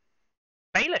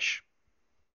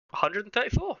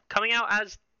 134, coming out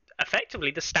as effectively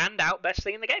the standout best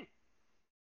thing in the game.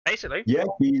 Basically. Yeah,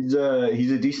 he's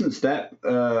a decent step,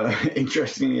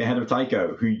 interestingly ahead of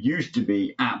Tycho, who used to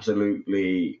be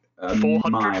absolutely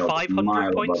 400,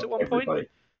 500 points at one everybody. Point.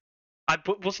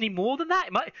 Wasn't he more than that?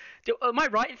 Am I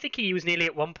right in thinking he was nearly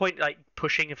at one point like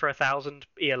pushing for 1,000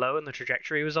 ELO and the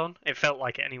trajectory he was on? It felt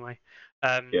like it anyway.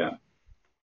 Yeah.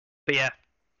 But yeah.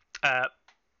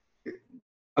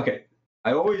 Okay,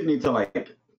 I always need to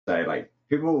say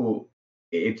people.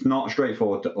 It's not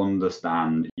straightforward to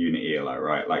understand unit ELO,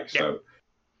 right? So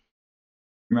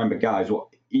remember, guys, what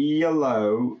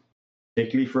ELO,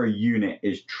 particularly for a unit,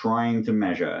 is trying to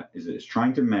measure it's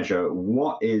trying to measure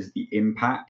what is the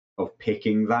impact of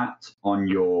picking that on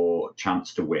your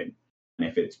chance to win. And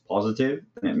if it's positive,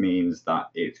 then it means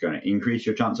that it's going to increase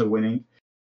your chance of winning.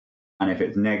 And if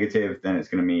it's negative, then it's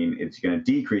going to mean it's going to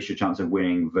decrease your chance of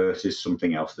winning versus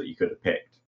something else that you could have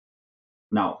picked.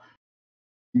 Now,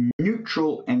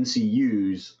 neutral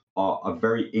NCUs are a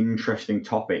very interesting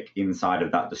topic inside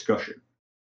of that discussion,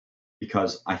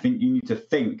 because I think you need to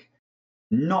think,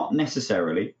 not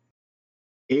necessarily,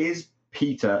 is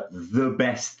Peter the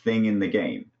best thing in the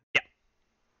game? Yeah.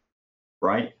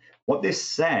 Right? What this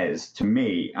says to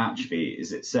me, actually,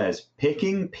 is it says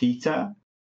picking Peter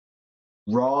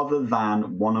rather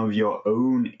than one of your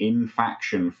own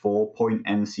in-faction 4-point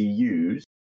NCUs,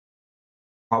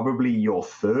 probably your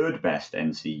third best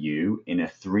NCU in a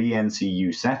 3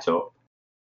 NCU setup,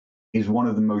 is one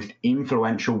of the most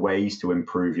influential ways to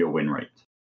improve your win rate.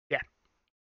 Yeah.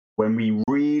 When we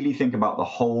really think about the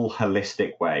whole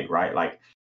holistic way, right?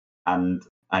 And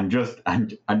just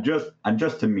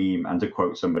to meme and to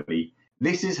quote somebody,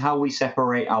 this is how we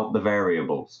separate out the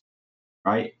variables,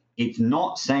 right? It's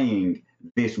not saying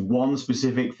this one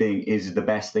specific thing is the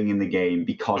best thing in the game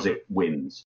because it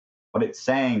wins. What it's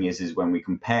saying is when we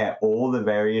compare all the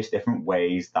various different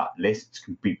ways that lists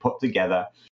can be put together,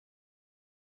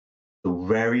 the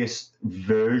various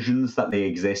versions that they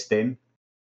exist in,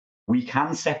 we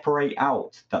can separate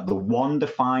out that the one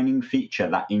defining feature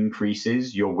that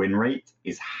increases your win rate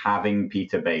is having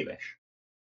Peter Baelish.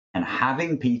 And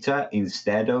having Peter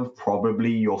instead of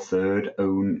probably your third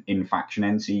own in-faction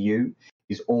NCU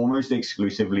is almost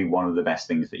exclusively one of the best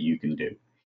things that you can do.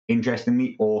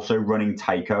 Interestingly, also running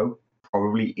Tycho,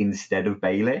 probably instead of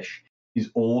Baelish,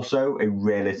 is also a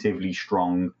relatively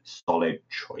strong, solid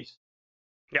choice.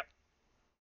 Yep.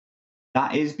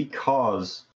 That is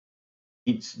because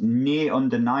it's near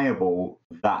undeniable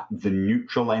that the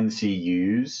neutral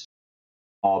NCUs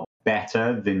are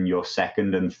better than your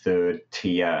second and third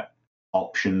tier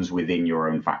options within your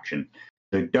own faction.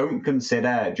 So don't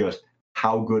consider just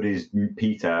how good is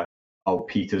Peter. Oh,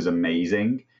 Peter's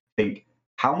amazing. Think,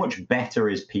 how much better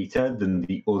is Peter than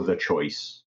the other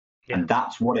choice? Yeah. And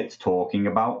that's what it's talking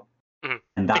about. Mm-hmm.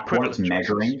 And that's what it's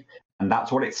measuring. Choices. And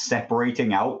that's what it's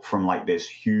separating out from like this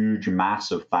huge mass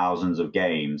of thousands of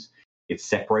games. It's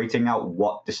separating out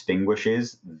what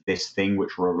distinguishes this thing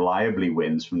which reliably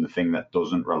wins from the thing that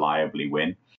doesn't reliably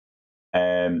win.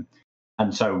 And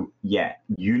so, yeah,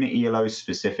 unit ELOs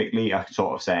specifically are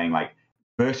sort of saying like,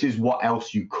 versus what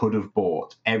else you could have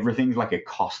bought. Everything's like a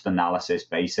cost analysis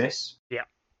basis. Yeah.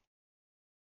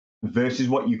 Versus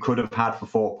what you could have had for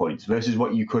 4 points, versus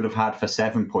what you could have had for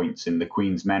 7 points in the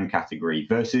Queen's Men category,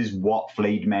 versus what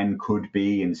Flayed Men could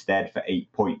be instead for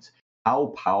 8 points.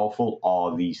 How powerful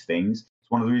are these things?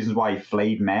 It's one of the reasons why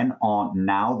Flayed Men aren't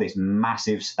now this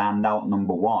massive standout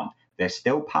number one. They're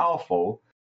still powerful,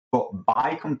 but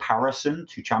by comparison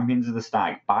to Champions of the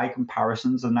Stag, by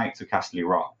comparison to the Knights of Casterly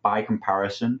Rock, by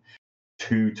comparison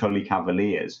to Tully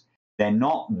Cavaliers, they're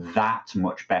not that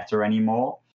much better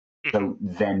anymore. So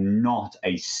they're not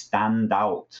a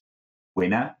standout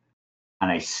winner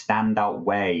and a standout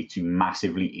way to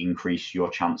massively increase your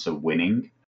chance of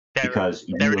winning. Because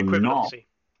they're an equivalency.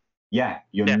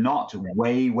 You're not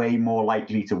way, way more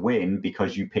likely to win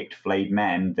because you picked Flayed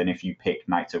Men than if you picked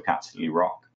Knights of Casterly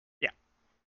Rock. Yeah.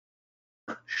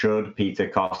 Should Peter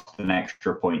cost an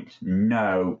extra point?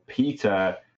 No,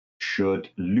 Peter should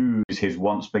lose his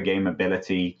once per game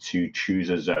ability to choose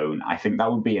a zone. I think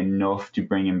that would be enough to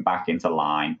bring him back into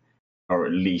line, or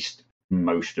at least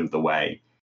most of the way.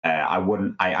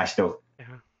 I still,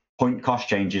 point cost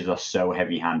changes are so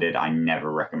heavy handed, I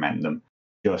never recommend them.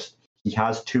 Just, he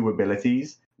has two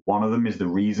abilities. One of them is the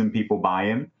reason people buy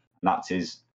him. That's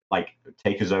his, like,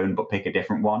 take a zone but pick a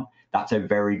different one. That's a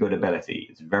very good ability.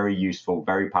 It's very useful,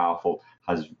 very powerful,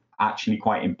 has actually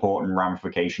quite important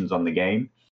ramifications on the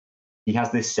game. He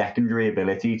has this secondary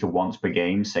ability to once per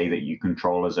game say that you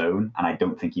control a zone, and I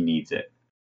don't think he needs it.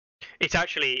 It's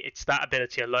that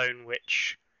ability alone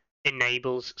which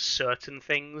enables certain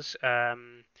things.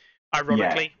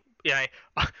 Ironically,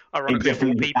 ironically of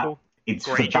all people, it's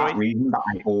Greyjoy. For that reason that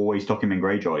I always took him in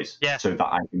Greyjoys. Yeah. So that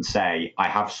I can say, I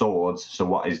have swords, so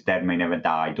what is dead may never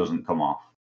die doesn't come off.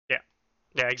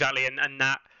 Yeah, exactly. And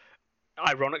that,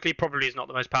 ironically, probably is not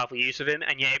the most powerful use of him,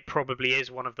 and yet it probably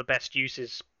is one of the best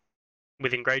uses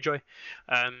within Greyjoy.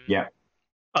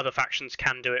 Other factions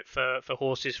can do it for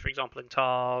horses, for example, in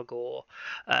Targ, or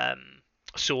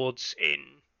swords in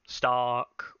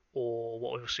Stark, or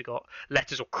what we've also got,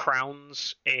 letters or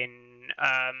crowns in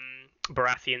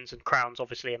Baratheons, and crowns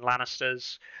obviously in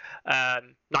Lannisters.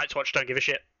 Night's Watch don't give a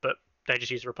shit, but they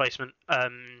just use a replacement.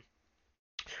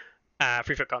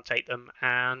 Freefoot can't take them,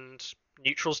 and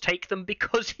neutrals take them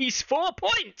because he's 4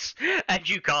 points, and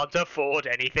you can't afford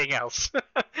anything else.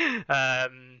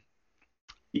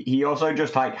 He also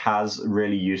just like has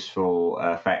really useful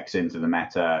effects into the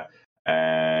meta.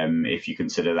 If you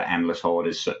consider that Endless Horde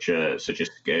is such a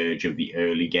scourge of the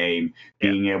early game,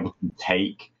 being able to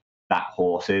take that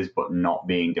horses but not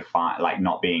being defined, like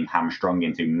not being hamstrung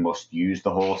into must use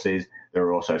the horses. There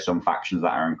are also some factions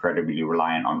that are incredibly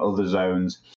reliant on other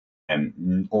zones,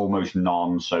 and almost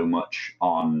none so much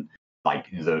on like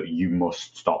you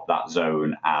must stop that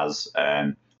zone as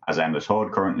Endless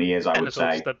Horde currently is. I would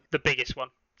say the biggest one.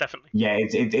 Definitely. Yeah,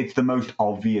 it's the most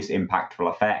obvious impactful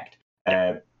effect.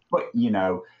 But, you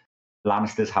know,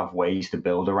 Lannisters have ways to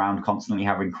build around constantly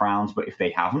having crowns, but if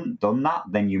they haven't done that,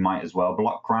 then you might as well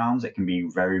block crowns. It can be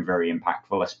very, very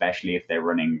impactful, especially if they're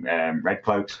running red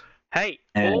cloaks. Hey,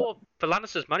 or for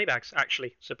Lannisters, Moneybags,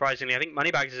 actually, surprisingly. I think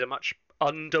Moneybags is a much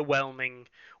underwhelming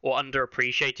or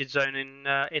underappreciated zone in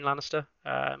Lannister.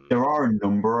 There are a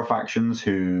number of factions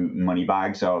who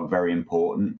Moneybags are very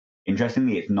important.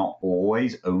 interestingly, it's not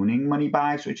always owning money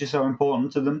bags, which is so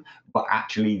important to them, but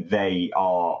actually they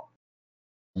are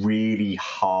really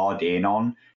hard in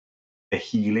on the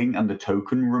healing and the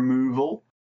token removal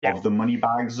of the money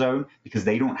bag zone, because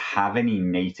they don't have any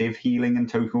native healing and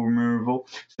token removal,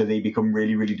 so they become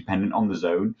really, really dependent on the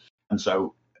zone. And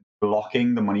so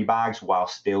blocking the money bags while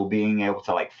still being able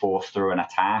to like force through an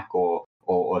attack or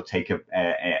take an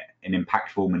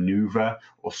impactful maneuver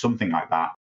or something like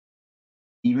that,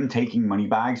 even taking money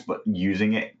bags but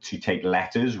using it to take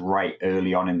letters right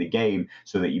early on in the game,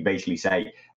 so that you basically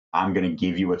say, I'm going to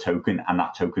give you a token and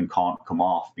that token can't come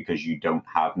off because you don't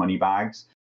have money bags.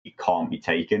 It can't be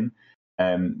taken.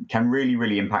 Can really,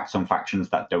 really impact some factions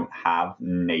that don't have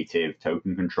native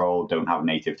token control, don't have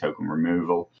native token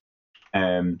removal.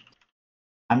 And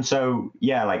so,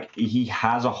 yeah, like he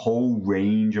has a whole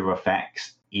range of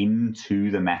effects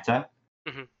into the meta,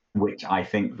 which I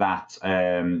think that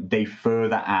they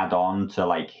further add on to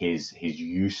like his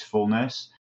usefulness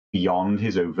beyond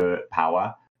his overt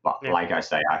power. But like I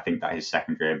say, I think that his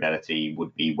secondary ability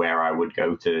would be where I would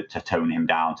go to tone him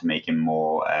down, to make him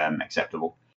more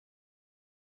acceptable.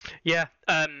 Yeah.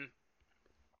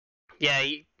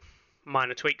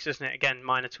 Minor tweaks, isn't it? Again,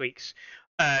 minor tweaks.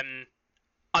 I'm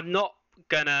not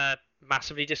gonna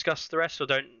massively discuss the rest, or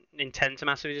don't intend to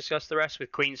massively discuss the rest.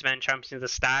 With Queensmen, Champions of the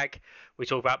Stag, we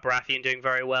talk about Baratheon doing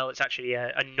very well. It's actually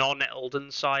a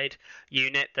non-Elden side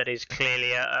unit that is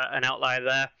clearly an outlier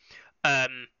there.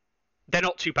 They're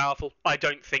not too powerful. I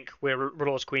don't think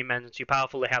R'hllor's Queenmen are too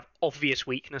powerful. They have obvious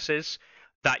weaknesses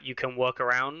that you can work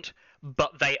around,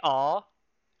 but they are,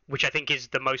 which I think is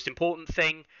the most important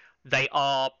thing, they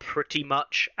are pretty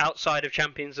much, outside of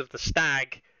Champions of the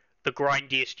Stag, the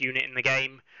grindiest unit in the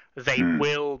game. They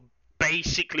will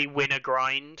basically win a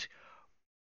grind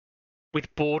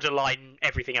with borderline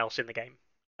everything else in the game.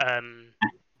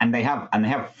 And they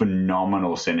have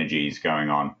phenomenal synergies going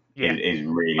on. Yeah. Is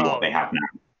really what they have now.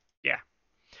 Yeah.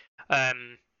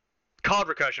 Card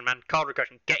recursion, man. Card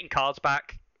recursion. Getting cards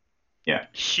back. Yeah.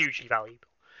 Hugely valuable.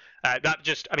 I've been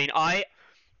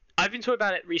talking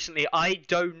about it recently. I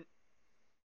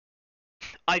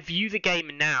view the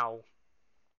game now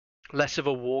less of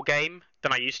a war game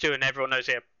than I used to, and everyone knows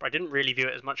it. I didn't really view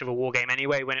it as much of a war game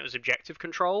anyway when it was objective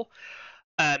control.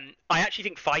 I actually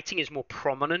think fighting is more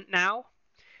prominent now,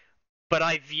 but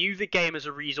I view the game as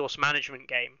a resource management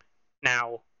game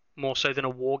now, more so than a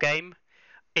war game,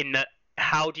 in that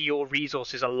how do your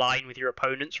resources align with your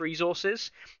opponent's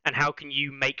resources, and how can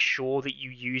you make sure that you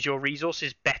use your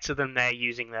resources better than they're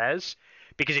using theirs?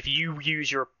 Because if you use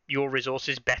your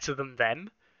resources better than them,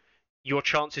 your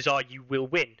chances are you will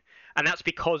win. And that's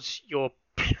because you're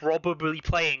probably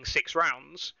playing 6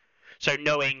 rounds. So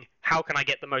knowing how can I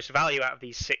get the most value out of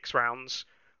these 6 rounds,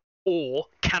 or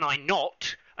can I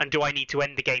not, and do I need to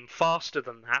end the game faster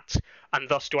than that, and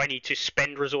thus do I need to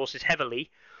spend resources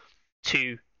heavily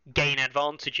to gain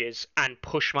advantages and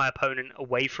push my opponent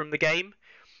away from the game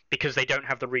because they don't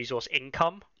have the resource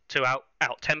income to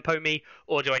out-tempo me,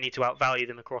 or do I need to outvalue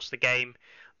them across the game?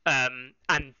 And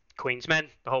Queensmen,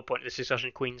 the whole point of this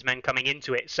discussion, Queensmen coming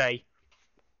into it say,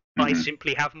 I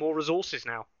simply have more resources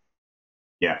now.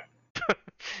 Yeah.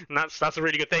 And that's a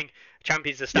really good thing.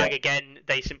 Champions of the Stag, again,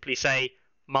 they simply say,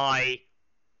 my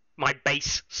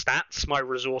base stats, my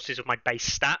resources of my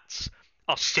base stats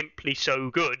are simply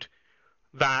so good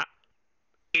that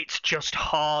it's just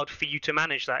hard for you to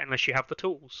manage that unless you have the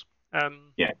tools. I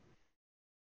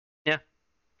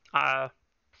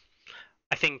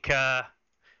think none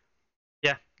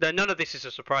of this is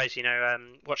a surprise,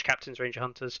 Watch Captains, Ranger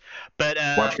Hunters, but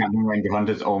Watch Captain, Ranger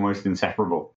Hunters almost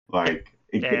inseparable. Like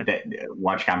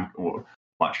Watch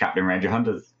Captain, Ranger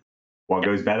Hunters. What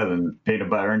goes better than peanut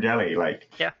butter and jelly?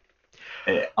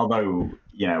 Although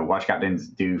Watch Captains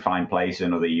do find place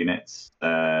in other units.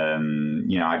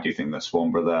 I do think that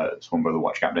Swarm Brother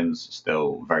Watch Captains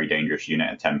still very dangerous unit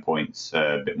at 10 points,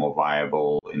 a bit more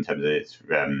viable in terms of its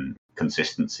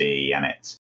consistency and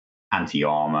its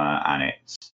anti-armor and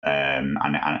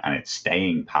its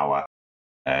staying power,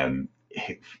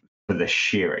 for the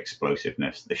sheer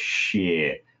explosiveness, the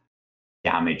sheer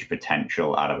damage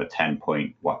potential out of a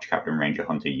 10-point Watch Captain Ranger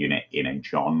Hunter unit in a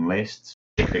John list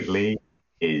typically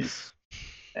is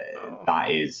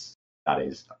that's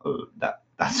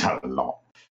a lot.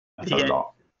 That's a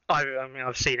lot.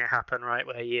 I've seen it happen, right,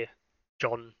 where you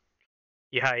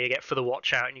get for the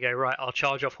watch out and you go, right, I'll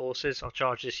charge off horses, I'll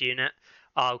charge this unit,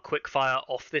 I'll quick fire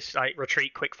off this,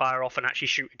 retreat, quick fire off and actually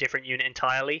shoot a different unit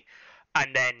entirely,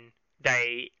 and then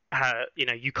they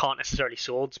you can't necessarily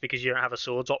swords because you don't have a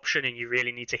swords option and you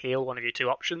really need to heal one of your two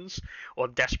options or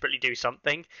desperately do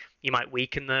something. You might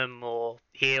weaken them or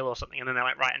heal or something, and then they're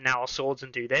like, right, and now I'll swords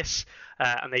and do this,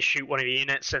 and they shoot one of your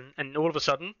units, and all of a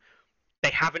sudden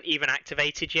they haven't even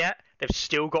activated yet. They've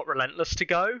still got relentless to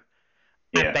go,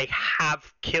 and they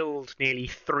have killed nearly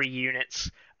 3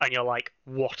 units, and you're like,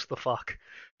 what the fuck?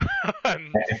 I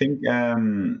think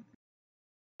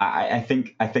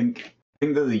I think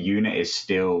that the unit is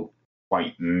still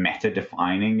quite meta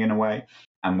defining in a way,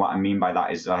 and what I mean by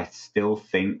that is I still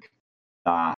think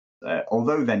that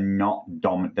although they're not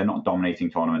dominating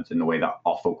tournaments in the way that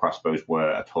offal crossbows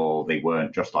were at all. They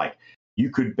weren't just like you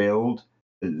could build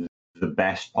the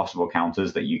best possible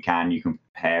counters that you can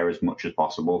pair as much as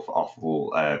possible for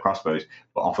offal crossbows,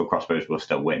 but offal crossbows will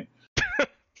still win.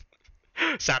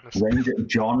 Sadness.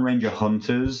 Ranger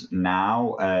Hunters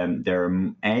now, they're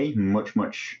a much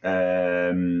more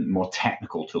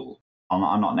technical tool.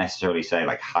 I'm not necessarily say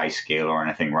like high skill or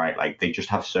anything, right? Like they just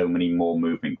have so many more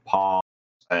moving parts.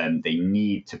 They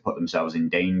need to put themselves in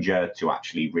danger to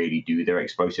actually really do their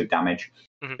explosive damage.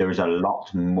 Mm-hmm. There is a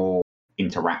lot more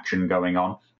interaction going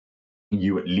on.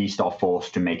 You at least are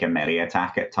forced to make a melee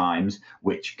attack at times,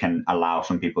 which can allow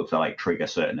some people to like trigger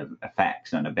certain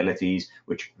effects and abilities,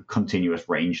 which continuous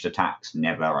ranged attacks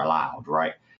never allowed,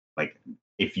 right? Like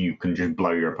if you can just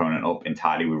blow your opponent up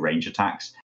entirely with ranged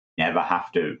attacks, never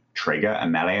have to trigger a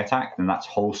melee attack, then that's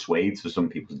whole swathes for some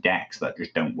people's decks that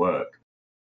just don't work.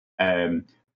 The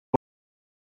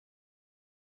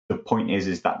point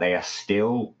is that they are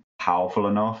still powerful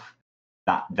enough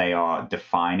that they are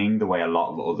defining the way a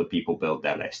lot of other people build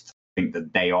their lists. I think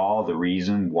that they are the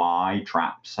reason why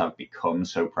traps have become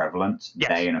so prevalent. Yes.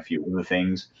 They and a few other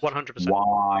things. 100%.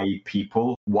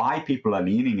 Why people are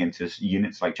leaning into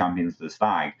units like Champions of the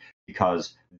Stag,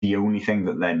 because the only thing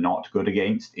that they're not good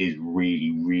against is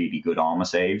really, really good armor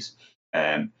saves.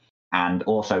 And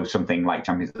also something like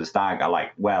Champions of the Stag are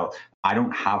like, well, I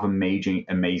don't have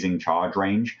amazing charge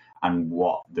range. And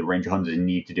what the Ranger Hunters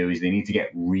need to do is they need to get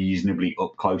reasonably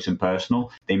up close and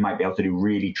personal. They might be able to do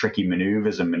really tricky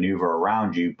maneuvers and maneuver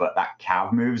around you, but that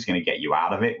cav move is going to get you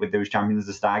out of it with those Champions of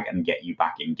the Stag and get you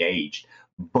back engaged.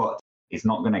 But it's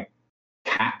not going to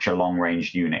catch a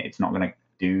long-ranged unit. It's not going to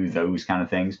do those kind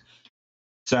of things.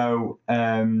 So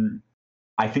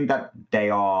I think that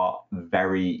they are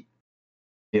very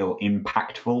still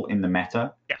impactful in the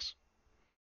meta. Yes.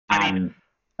 And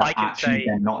I can actually say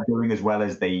they're not doing as well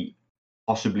as they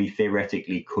possibly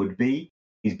theoretically could be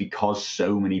is because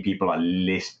so many people are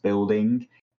list building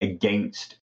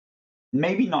against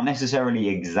maybe not necessarily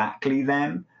exactly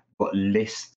them, but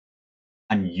lists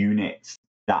and units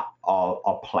that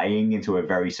are playing into a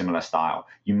very similar style.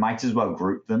 You might as well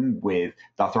group them with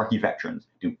Dothraki veterans,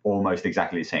 do almost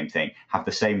exactly the same thing, have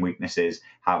the same weaknesses,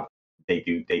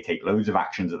 they take loads of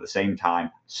actions at the same time,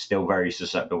 still very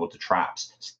susceptible to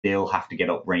traps, still have to get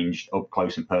up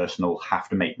close and personal, have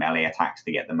to make melee attacks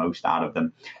to get the most out of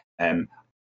them,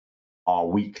 are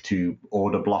weak to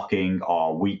order blocking,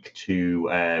 are weak to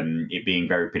it being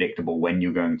very predictable when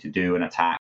you're going to do an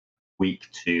attack, weak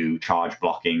to charge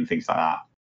blocking, things like that.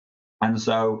 And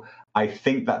so I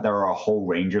think that there are a whole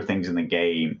range of things in the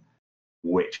game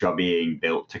which are being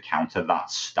built to counter that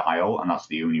style, and that's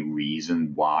the only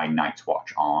reason why Night's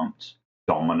Watch aren't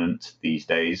dominant these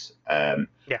days,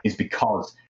 is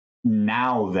because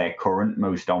now their current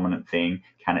most dominant thing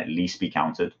can at least be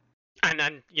countered.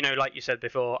 And like you said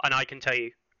before, and I can tell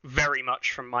you very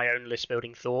much from my own list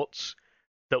building thoughts,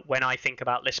 that when I think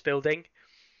about list building,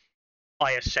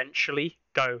 I essentially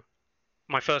go,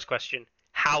 my first question,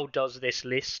 how does this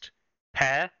list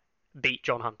pair beat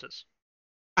John Hunters?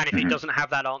 And if it doesn't have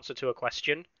that answer to a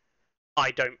question,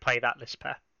 I don't play that list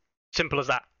pair. Simple as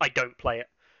that. I don't play it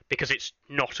because it's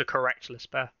not a correct list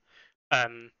pair.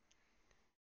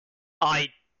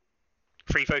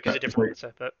 Free folk is a different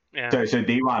answer, but yeah. So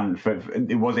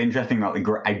D1, it was interesting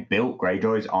that I built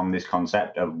Greyjoys on this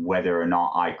concept of whether or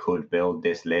not I could build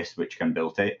this list which can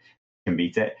beat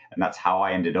it, and that's how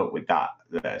I ended up with that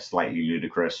slightly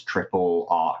ludicrous triple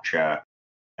archer,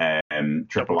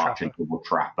 triple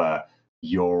trapper,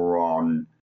 Euron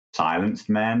silenced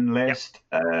men list,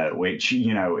 which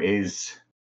is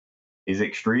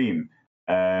extreme.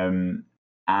 And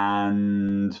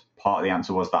part of the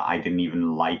answer was that I didn't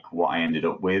even like what I ended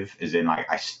up with, as in like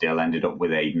I still ended up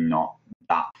with a not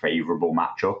that favorable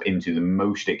matchup into the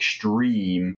most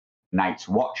extreme Night's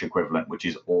Watch equivalent, which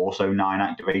is also 9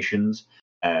 activations.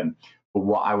 But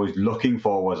what I was looking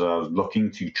for was I was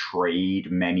looking to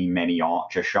trade many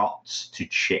archer shots to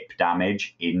chip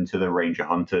damage into the Ranger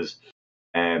Hunters.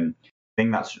 Thing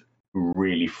that's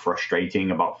really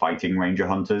frustrating about fighting Ranger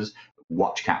Hunters,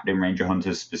 Watch Captain Ranger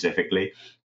Hunters specifically,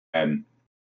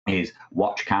 is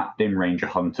Watch Captain Ranger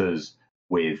Hunters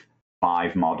with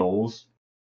 5 models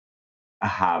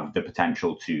have the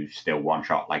potential to still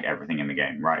one-shot like everything in the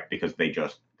game, right? Because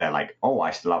they're like, oh,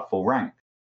 I still have full rank.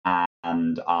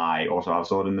 And I also have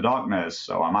Sword in the Darkness,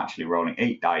 so I'm actually rolling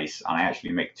 8 dice, and I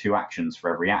actually make 2 actions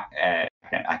for every I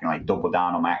can like double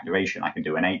down on my activation. I can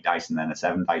do an 8 dice and then a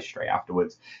 7 dice straight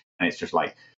afterwards, and it's just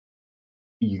like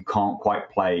you can't quite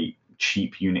play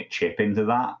cheap unit chip into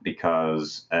that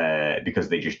because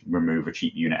they just remove a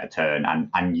cheap unit a turn,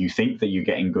 and you think that you're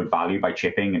getting good value by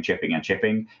chipping and chipping and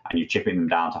chipping, and you're chipping them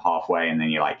down to halfway, and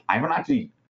then you're like, I haven't actually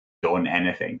done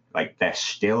anything. Like they're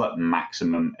still at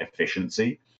maximum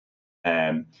efficiency.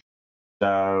 Well,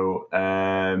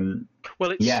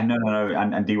 it's yeah, no,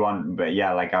 and D1, but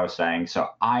yeah, like I was saying, so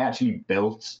I actually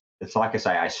built. It's like I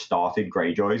say, I started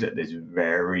Greyjoys at this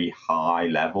very high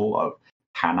level of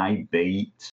can I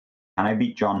beat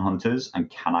John Hunters and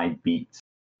can I beat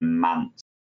Mant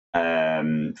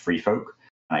Free Folk?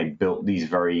 And I built these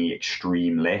very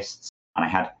extreme lists, and I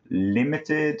had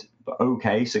limited but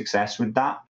okay success with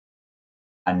that.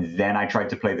 And then I tried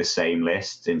to play the same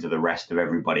lists into the rest of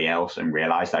everybody else and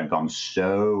realized I'd gone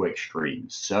so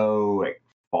extreme, so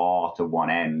far to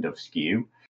one end of skew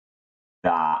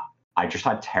that I just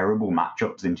had terrible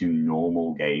matchups into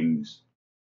normal games.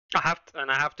 I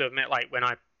have to admit, like when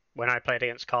I played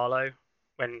against Carlo,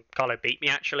 when Carlo beat me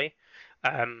actually,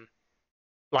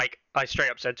 like I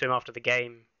straight up said to him after the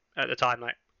game at the time,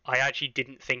 like I actually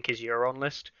didn't think his Euron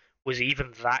list was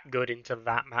even that good into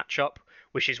that matchup,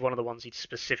 which is one of the ones he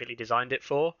specifically designed it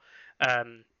for.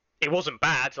 It wasn't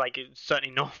bad, like it's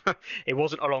certainly not. It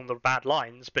wasn't along the bad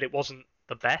lines, but it wasn't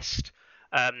the best.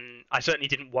 I certainly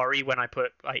didn't worry when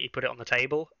he put it on the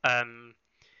table. And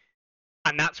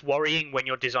that's worrying when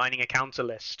you're designing a counter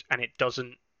list and it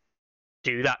doesn't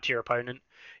do that to your opponent.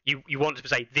 You want to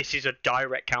say this is a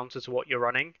direct counter to what you're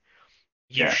running.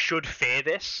 You should fear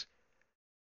this.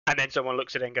 And then someone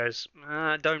looks at it and goes,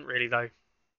 don't really though.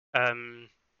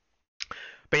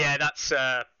 But yeah, that's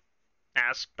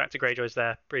back to Greyjoys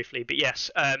there briefly. But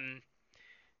yes,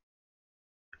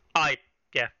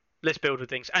 let's build with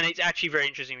things. And it's actually very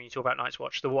interesting when you talk about Night's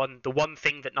Watch. The one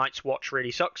thing that Night's Watch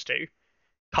really sucks to,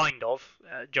 kind of,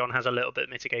 John has a little bit of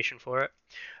mitigation for it.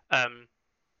 And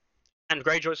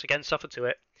Greyjoys again suffer to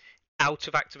it. Out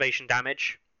of activation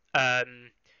damage,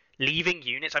 leaving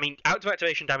units. I mean, out of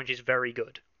activation damage is very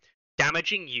good.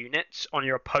 Damaging units on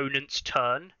your opponent's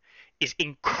turn is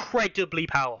incredibly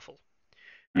powerful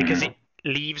because it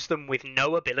leaves them with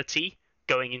no ability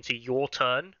going into your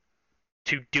turn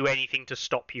to do anything to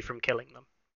stop you from killing them.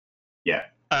 Yeah.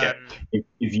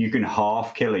 If you can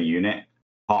half kill a unit,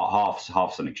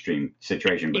 half's an extreme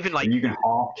situation, but even if you can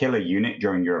half kill a unit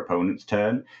during your opponent's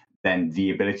turn, then the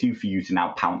ability for you to now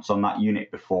pounce on that unit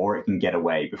before it can get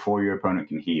away, before your opponent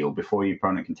can heal, before your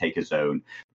opponent can take a zone,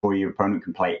 before your opponent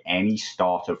can play any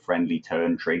start of friendly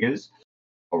turn triggers,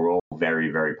 are all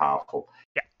very, very powerful.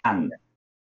 Yeah. And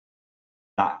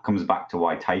that comes back to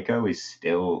why Tycho is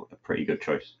still a pretty good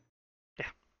choice. Yeah.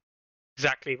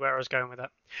 Exactly where I was going with that.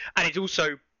 And it's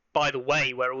also, by the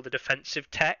way, where all the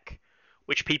defensive tech,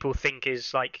 which people think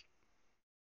is like,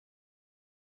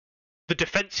 the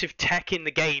defensive tech in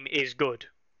the game is good.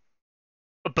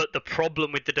 But the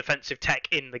problem with the defensive tech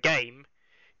in the game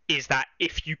is that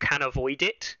if you can avoid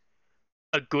it,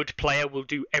 a good player will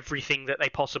do everything that they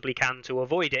possibly can to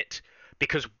avoid it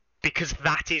because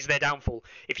that is their downfall.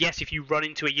 If you run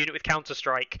into a unit with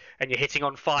Counter-Strike and you're hitting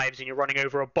on 5s and you're running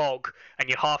over a bog and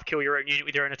you half kill your own unit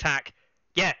with your own attack,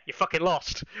 yeah, you're fucking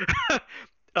lost.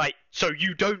 Like, so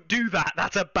you don't do that.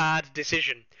 That's a bad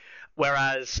decision.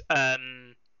 Whereas,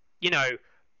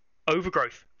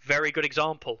 Overgrowth, very good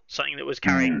example. Something that was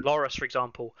carrying Loras, for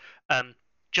example.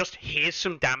 Just here's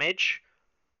some damage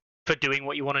for doing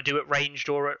what you want to do at ranged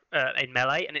or in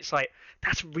melee, and it's like,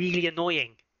 that's really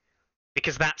annoying.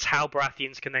 Because that's how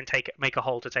Baratheons can then make a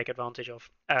hole to take advantage of.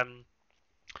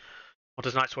 What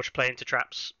does Night's Watch play into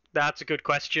traps? That's a good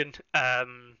question. I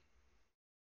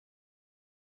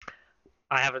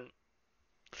haven't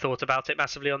thought about it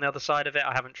massively on the other side of it.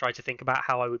 I haven't tried to think about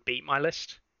how I would beat my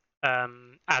list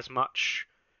as much.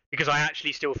 Because I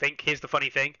actually still think, here's the funny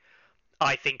thing,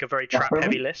 I think a very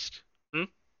trap-heavy list.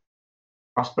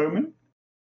 Crossbowmen?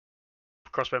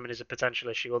 Crossbowmen is a potential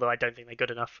issue, although I don't think they're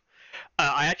good enough.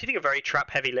 I actually think a very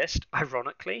trap-heavy list,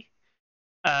 ironically,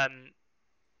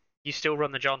 you still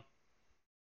run the John.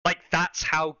 Like, that's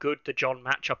how good the John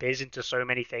matchup is into so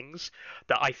many things,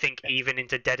 that I think even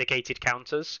into dedicated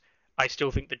counters, I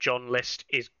still think the John list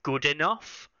is good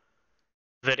enough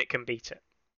that it can beat it.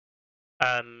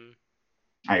 I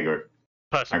agree.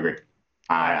 Personally.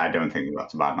 I don't think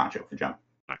that's a bad matchup for John.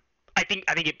 No. I think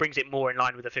it brings it more in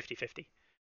line with a 50-50.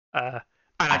 And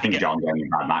I think John's only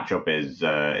bad matchup is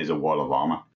a Wall of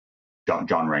Armor.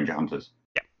 John Ranger Hunters.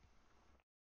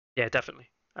 Yeah, definitely.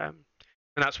 And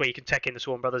that's where you can tech in the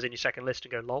Sworn Brothers in your second list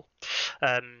and go lol.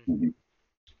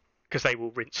 Because they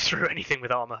will rinse through anything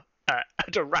with armor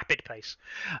at a rapid pace.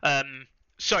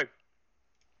 So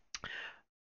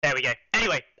there we go.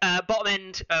 Anyway, bottom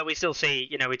end, we still see,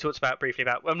 we talked briefly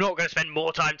about, I'm not going to spend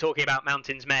more time talking about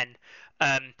Mountain's Men,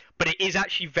 but it is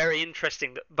actually very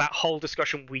interesting that whole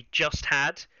discussion we just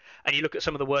had, and you look at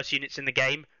some of the worst units in the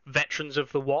game, Veterans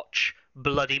of the Watch,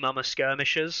 Bloody Mama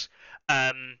Skirmishers,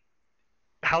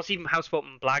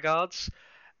 Houseboltman Blackguards,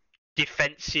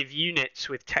 defensive units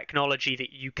with technology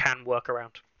that you can work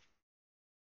around.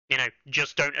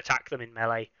 Just don't attack them in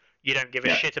melee. You don't give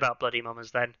a shit about Bloody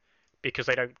Mamas then, because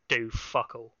they don't do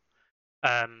fuck all.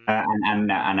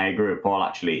 And I agree with Paul,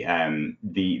 actually.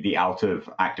 The out of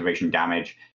activation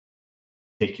damage,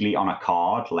 particularly on a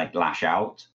card like Lash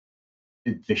Out,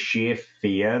 the sheer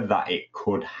fear that it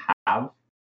could have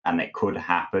and it could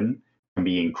happen can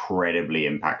be incredibly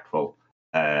impactful.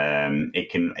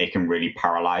 It can really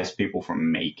paralyze people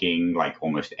from making like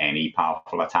almost any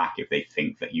powerful attack if they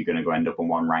think that you're going to go end up on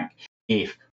one rank.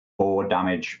 If 4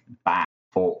 damage back,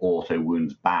 4 auto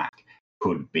wounds back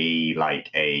could be like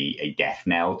a death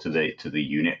knell to the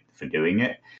unit for doing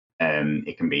it.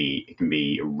 It can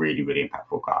be a really, really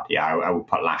impactful card. Yeah, I would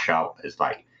put Lash Out as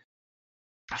like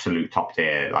absolute top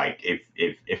tier. Like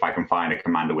if I can find a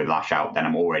commander with Lash Out, then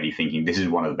I'm already thinking this is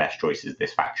one of the best choices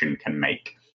this faction can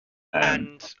make.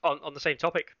 And on the same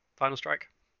topic, Final Strike.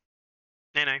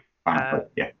 Very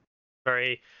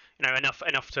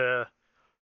enough to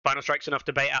Final Strike's enough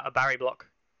to bait out a Barry block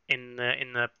in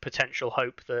the potential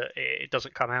hope that it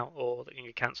doesn't come out or that it can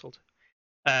get cancelled.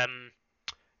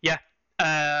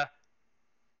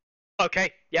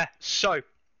 Okay. Yeah. So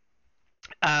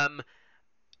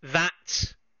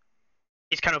that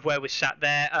is kind of where we're sat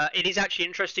there. It is actually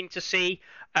interesting to see,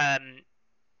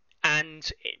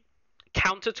 and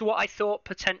counter to what I thought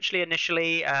potentially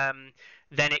initially.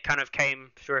 Then it kind of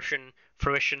came fruition.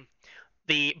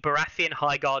 The Baratheon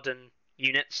Highgarden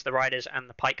units, the Riders and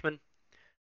the Pikemen,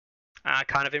 are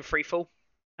kind of in freefall.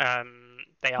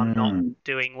 They are not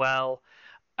doing well.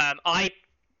 I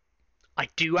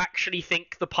do actually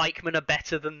think the Pikemen are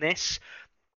better than this.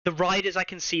 The Riders, I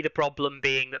can see the problem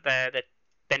being that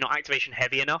they're not activation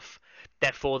heavy enough.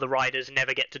 Therefore, the Riders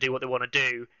never get to do what they want to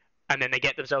do, and then they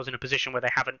get themselves in a position where they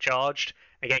haven't charged.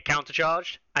 They get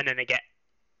countercharged, and then they get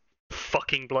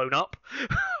fucking blown up.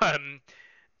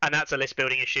 And that's a list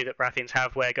building issue that Baratheons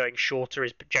have, where going shorter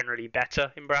is generally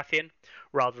better in Baratheon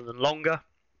rather than longer.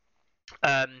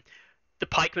 The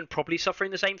Pikemen probably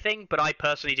suffering the same thing, but I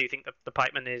personally do think that the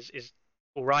Pikeman is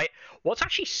all right. What's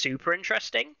actually super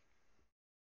interesting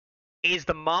is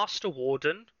the Master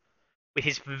Warden, with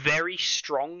his very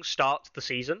strong start to the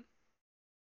season,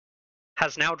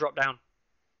 has now dropped down.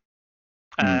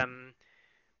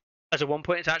 As a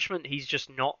 1-point attachment, he's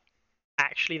just not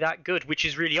actually that good, which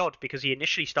is really odd because he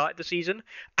initially started the season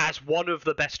as one of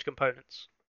the best components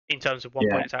in terms of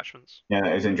 1-point attachments. Yeah,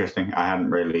 it's interesting. I hadn't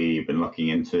really been looking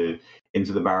into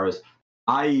the Barras.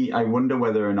 I wonder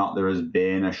whether or not there has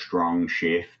been a strong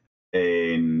shift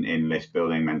in list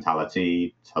building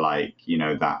mentality to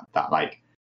that like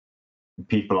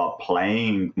people are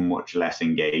playing much less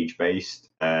engage based,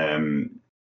 be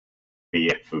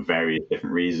it for various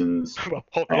different reasons. Well,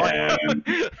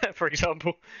 for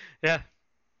example, yeah.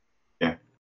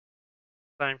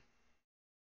 So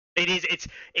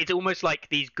it's almost like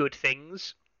these good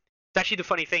things. It's actually the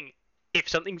funny thing. If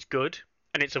something's good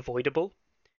and it's avoidable,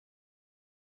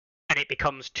 and it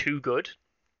becomes too good,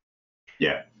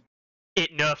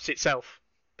 it nerfs itself.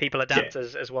 People adapt,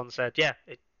 as one said. Yeah,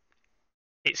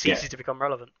 it ceases to become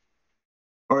relevant.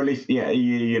 Or at least, the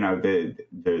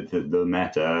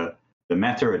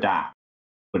meta adapts,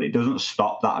 but it doesn't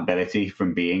stop that ability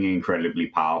from being incredibly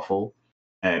powerful.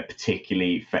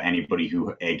 Particularly for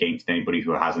against anybody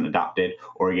who hasn't adapted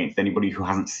or against anybody who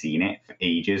hasn't seen it for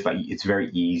ages. Like, it's very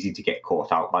easy to get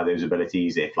caught out by those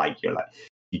abilities if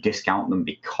you discount them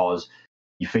because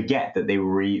you forget that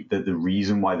that the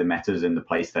reason why the meta's in the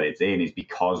place that it's in is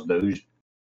because those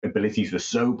abilities were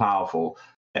so powerful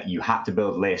that you had to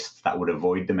build lists that would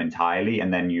avoid them entirely,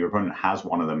 and then your opponent has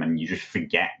one of them, and you just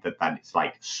forget that it's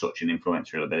like such an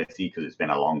influential ability because it's been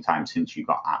a long time since you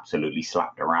got absolutely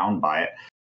slapped around by it.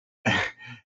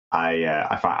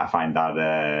 I find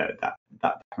that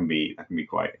can be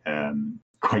quite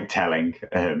telling,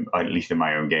 at least in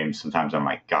my own games. Sometimes I'm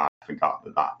like, God, I forgot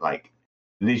that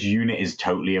this unit is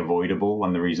totally avoidable,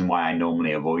 and the reason why I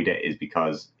normally avoid it is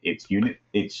because its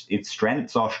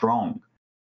strengths are strong.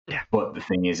 Yeah. But the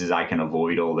thing is I can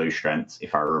avoid all those strengths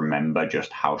if I remember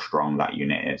just how strong that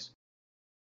unit is.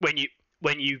 When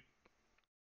you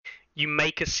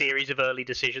make a series of early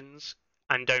decisions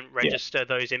and don't register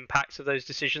those impacts of those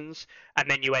decisions, and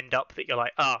then you end up that you're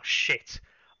like, oh shit,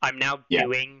 I'm now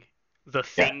doing the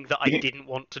thing that I didn't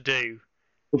want to do.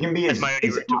 It can be as my only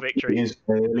route to victory. As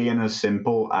early and as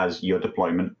simple as your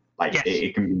deployment. Like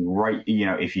it can be right,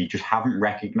 if you just haven't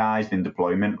recognized in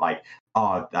deployment, like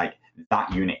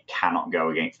that unit cannot go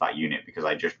against that unit because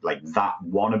I just like that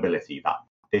one ability, that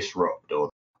disrupt or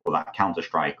that counter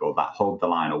strike or that hold the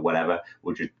line or whatever,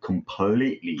 will just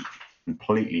completely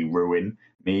ruin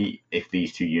me if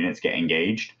these two units get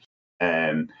engaged.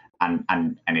 And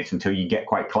it's until you get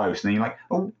quite close and then you're like,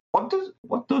 oh, what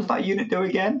does that unit do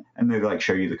again? And they like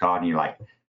show you the card and you're like,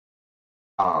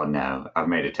 oh no, I've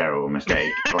made a terrible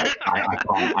mistake. Like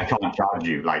I can't charge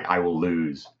you. Like I will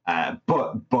lose.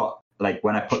 But like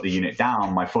when I put the unit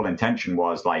down, my full intention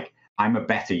was like I'm a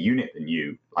better unit than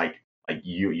you. Like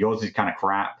yours is kind of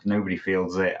crap. Nobody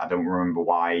fields it. I don't remember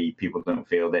why people don't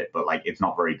field it, but like it's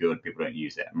not very good. People don't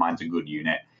use it. Mine's a good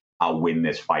unit. I'll win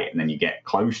this fight. And then you get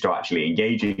close to actually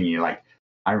engaging, and you're like,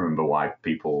 I remember why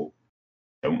people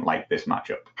don't like this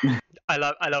matchup. I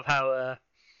love how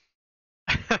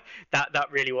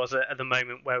that really was at the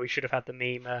moment where we should have had the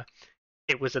meme.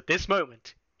 It was at this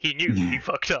moment he knew he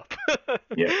fucked up.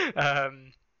 Yeah.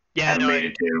 Yeah, I made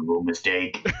a terrible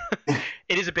mistake.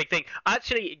 It is a big thing.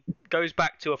 Actually, it goes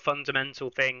back to a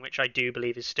fundamental thing, which I do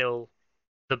believe is still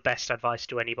the best advice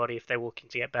to anybody if they're looking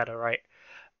to get better, right?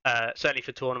 Certainly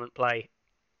for tournament play,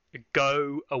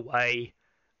 go away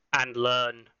and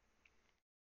learn.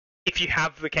 If you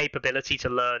have the capability to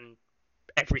learn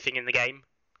everything in the game,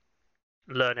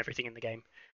 learn everything in the game.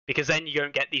 Because then you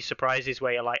don't get these surprises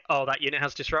where you're like, oh, that unit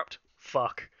has disrupt?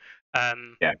 Fuck.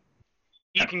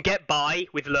 You can get by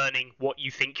with learning what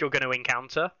you think you're going to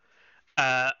encounter,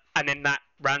 and then that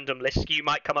random list skew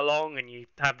might come along, and you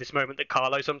have this moment that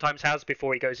Carlo sometimes has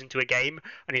before he goes into a game,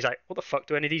 and he's like, what the fuck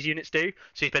do any of these units do?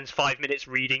 So he spends 5 minutes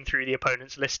reading through the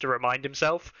opponent's list to remind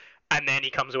himself, and then he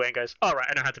comes away and goes, all right,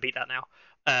 I know how to beat that now.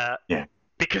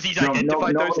 Because he's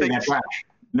identified those things.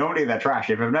 Normally they're trash.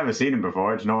 If I've never seen them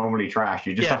before, it's normally trash.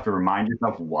 You just have to remind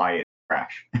yourself why it's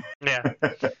trash. Yeah.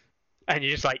 And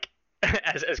you're just like,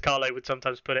 as Carlo would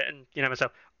sometimes put it, and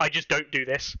myself, I just don't do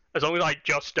this. As long as I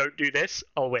just don't do this,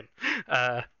 I'll win.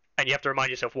 And you have to remind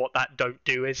yourself what that don't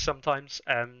do is sometimes.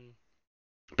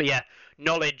 But yeah,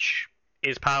 knowledge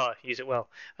is power. Use it well.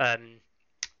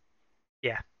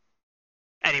 Yeah.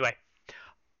 Anyway,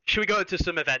 should we go into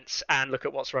some events and look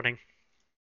at what's running?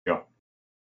 Sure.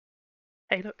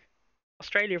 Hey, look,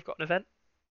 Australia have got an event.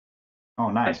 Oh,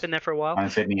 nice. It's been there for a while. And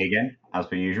Sydney again, as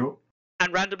per usual.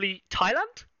 And randomly,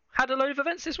 Thailand had a load of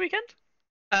events this weekend.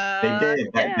 They did.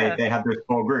 Yeah. They had those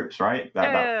 4 groups, right? They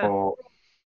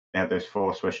had those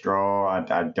 4 Swiss draw.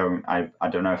 I don't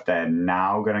know if they're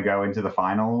now going to go into the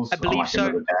finals. I believe so.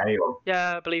 Another day, or...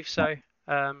 Yeah, I believe so.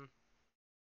 Oh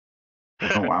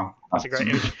wow, that's a great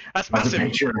image. That's massive. A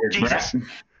picture of Jesus.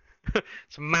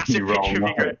 It's a massive picture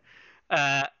of you.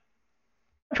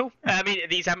 Cool. I mean,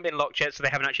 these haven't been locked yet, so they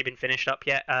haven't actually been finished up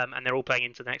yet, and they're all playing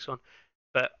into the next one.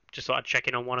 But just thought I'd check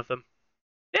in on one of them.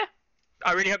 Yeah,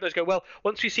 I really hope those go well.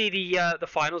 Once we see the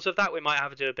finals of that, we might have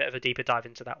to do a bit of a deeper dive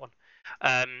into that one.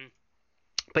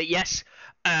 But yes,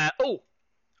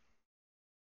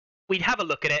 we'd have a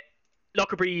look at it.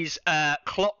 Lockerbie's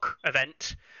clock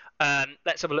event.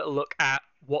 Let's have a little look at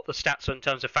what the stats in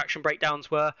terms of faction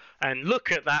breakdowns were, and look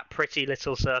at that pretty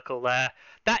little circle there.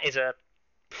 That is a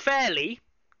fairly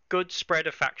good spread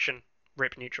of faction.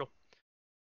 Rip neutral.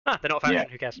 They're not a faction.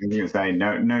 Who cares? I was going to say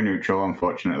no neutral,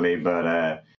 unfortunately,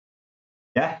 but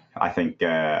yeah, I think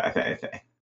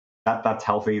that's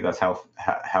healthy. That's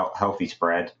healthy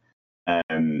spread.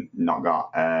 Not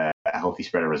got a healthy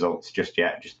spread of results just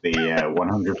yet. Just the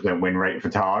 100% win rate for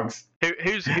Targs.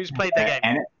 Who's played the game?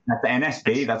 That's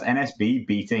NSB. That's NSB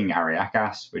beating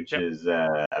Ariakas, which is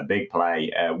a big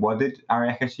play. What did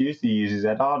Ariakas use? Did he use his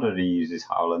Eddard or did he use his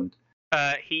Howland?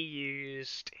 He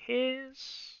used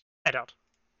his Eddard.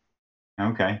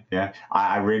 Okay, yeah,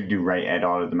 I really do rate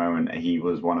Eddard at the moment. He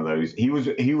was one of those. He was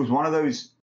one of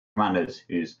those commanders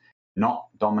who's not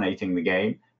dominating the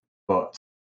game, but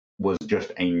was just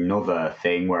another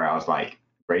thing where I was like,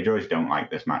 Greyjoys don't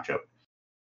like this matchup.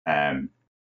 I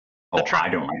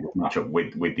don't like this matchup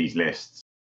with these lists.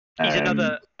 He's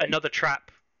another trap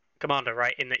commander,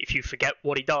 right? In that if you forget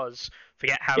what he does,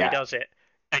 forget how he does it,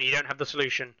 and you don't have the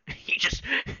solution, you just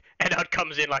Eddard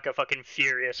comes in like a fucking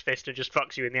furious fist and just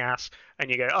fucks you in the ass, and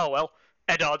you go, oh well,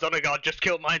 Eddard's honor guard just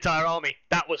killed my entire army.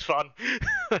 That was fun.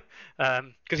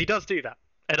 Because he does do that.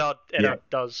 Eddard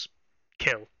does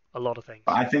kill a lot of things.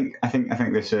 I think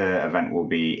this event will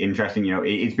be interesting. You know,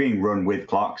 it's being run with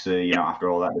clocks. You know, after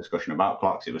all that discussion about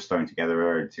clocks, it was thrown together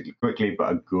relatively quickly,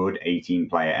 but a good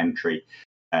 18-player entry.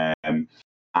 I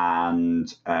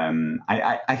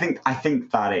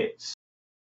think that it's.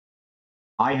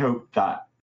 I hope that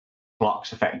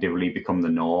clocks effectively become the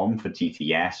norm for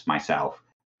TTS myself,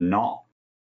 not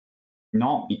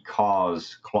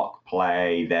because clock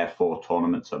play, therefore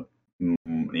tournaments are, you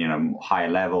know, higher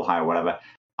level, higher whatever.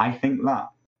 I think that,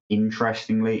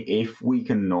 interestingly, if we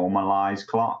can normalize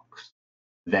clocks,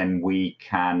 then we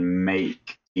can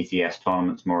make TTS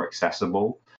tournaments more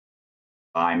accessible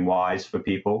time-wise for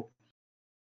people.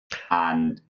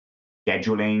 And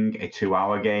scheduling a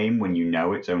 2-hour game when you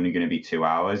know it's only going to be 2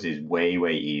 hours is way,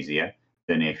 way easier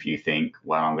than if you think,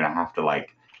 well, I'm going to have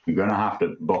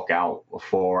to book out a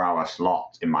 4-hour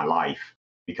slot in my life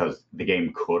because the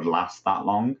game could last that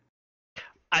long.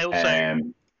 I also,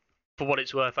 for what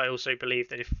it's worth, I also believe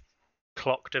that if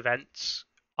clocked events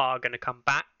are going to come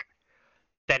back,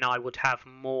 then I would have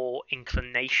more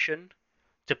inclination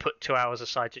to put 2 hours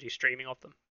aside to do streaming of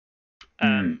them.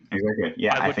 Exactly.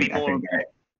 Yeah, I think that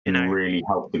it can really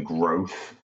help the regrowth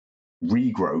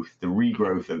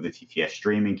of the TTS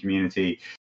streaming community,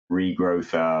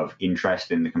 regrowth of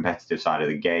interest in the competitive side of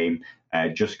the game.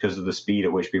 Just because of the speed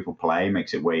at which people play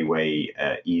makes it way, way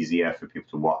easier for people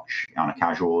to watch on a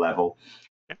casual level.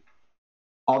 Yeah.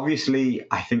 Obviously,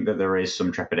 I think that there is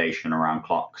some trepidation around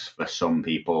clocks for some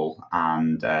people,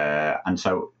 and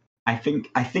so I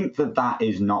think that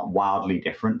is not wildly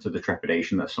different to the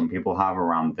trepidation that some people have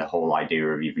around the whole idea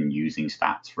of even using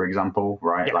stats, for example,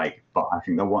 right? Yeah. But I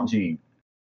think that once you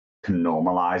can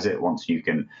normalize it, once you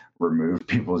can remove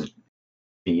people's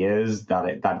fears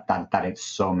that it's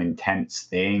some intense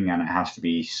thing and it has to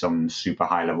be some super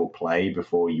high level play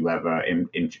before you ever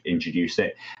introduce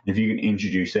it. And if you can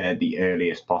introduce it at the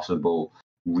earliest possible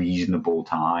reasonable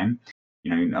time, you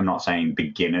know, I'm not saying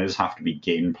beginners have to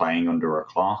begin playing under a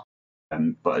clock,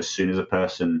 but as soon as a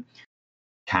person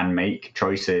can make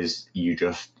choices, you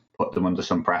just put them under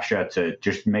some pressure to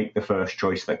just make the first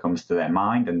choice that comes to their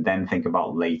mind and then think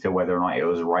about later whether or not it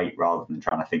was right rather than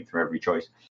trying to think through every choice.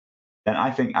 Then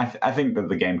I think that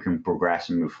the game can progress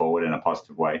and move forward in a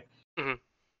positive way. Mm-hmm.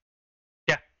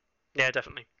 Yeah,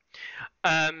 definitely.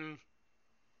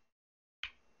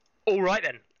 All right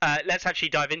then. Let's actually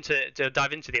dive into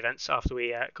the events after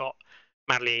we got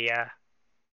madly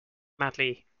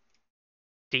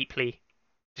deeply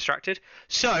distracted.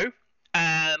 So,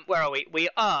 where are we? We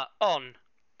are on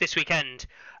this weekend.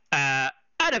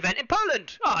 An event in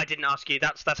Poland. Oh, I didn't ask you.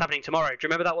 That's happening tomorrow. Do you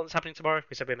remember that one that's happening tomorrow?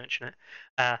 We said we'd mention it.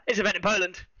 It's an event in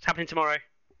Poland. It's happening tomorrow.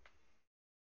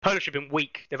 Polish have been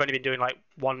weak. They've only been doing like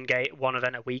one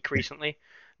event a week recently,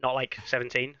 not like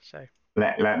 17. So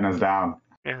letting us down.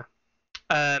 Yeah.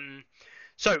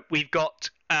 So we've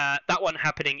got that one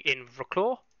happening in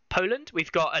Wrocław, Poland.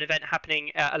 We've got an event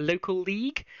happening, a local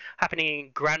league happening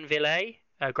in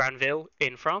Granville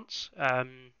in France.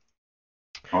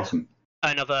 Awesome.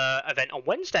 Another event on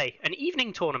Wednesday, an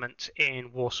evening tournament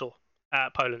in Warsaw,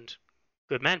 Poland.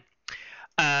 Good men.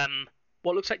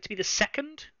 What looks like to be the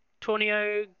second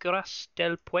Torneo Gras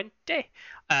del Puente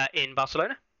in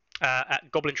Barcelona,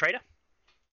 at Goblin Trader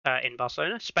in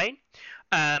Barcelona, Spain.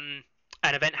 An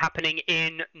event happening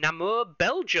in Namur,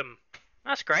 Belgium.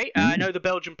 That's great. I know the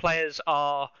Belgian players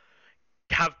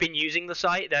have been using the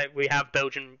site. We have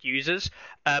Belgian users,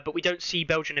 but we don't see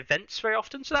Belgian events very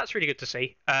often, so that's really good to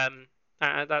see.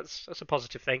 That's a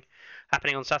positive thing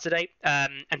happening on Saturday.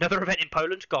 Another event in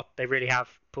Poland. God, they really have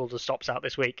pulled the stops out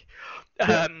this week.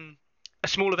 Yeah. A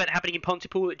small event happening in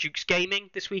Pontypool at Duke's Gaming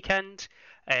this weekend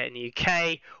in the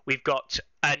UK. We've got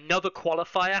another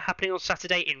qualifier happening on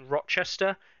Saturday in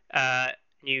Rochester,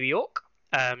 New York.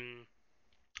 So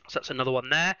that's another one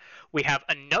there. We have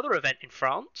another event in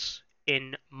France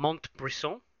in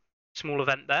Montbrison. Small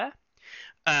event there.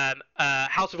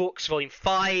 House of Orcs Volume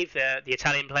 5, the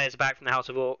Italian players are back from the House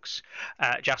of Orcs,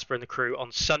 Jasper and the crew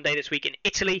on Sunday this week in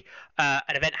Italy.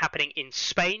 An event happening in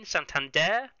Spain,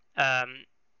 Santander,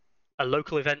 a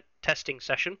local event testing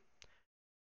session.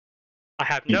 I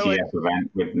have no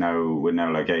event with no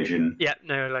location. Yeah,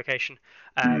 no location.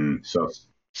 Sus.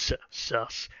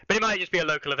 Sus. But it might just be a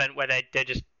local event where they're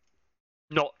just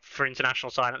not for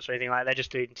international signups or anything like that. They're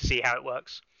just doing to see how it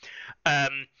works.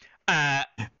 An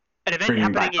event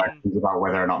happening in about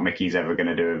whether or not Mickey's ever going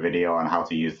to do a video on how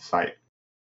to use the site.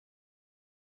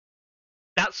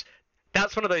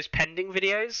 That's one of those pending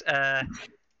videos.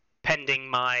 pending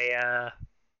my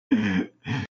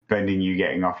pending you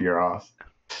getting off your ass.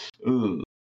 Ooh.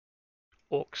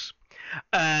 orcs.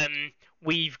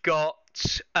 We've got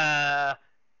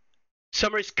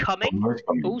Summer is Coming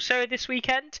also this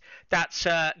weekend. That's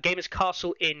Gamers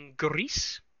Castle in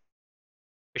Greece,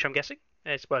 which I'm guessing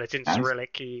it's in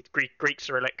Cyrillic, Greek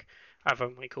Cyrillic, however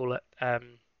we call it.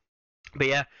 But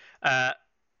yeah,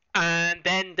 and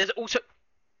then there's also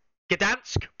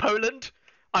Gdansk, Poland.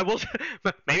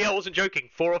 Maybe I wasn't joking.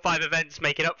 4 or 5 events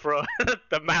making up for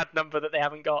the mad number that they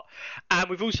haven't got. And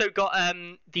we've also got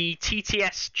the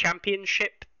TTS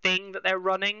Championship thing that they're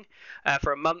running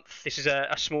for a month. This is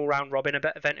a small round robin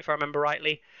event, if I remember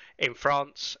rightly, in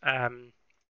France. And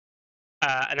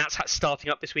that's starting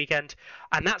up this weekend.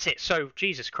 And that's it. So,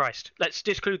 Jesus Christ. Let's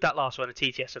disclude that last one, a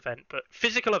TTS event. But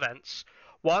physical events,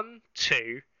 1,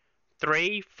 2,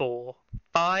 3, 4,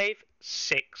 5,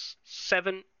 6,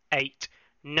 7, 8,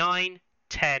 9,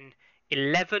 10,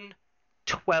 11,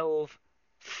 12,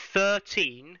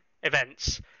 13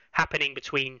 events happening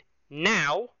between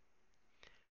now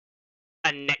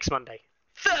and next Monday.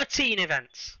 13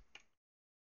 events!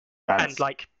 And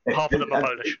half of them are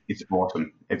Polish. It's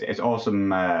awesome. It's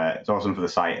awesome. It's awesome for the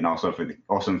site and also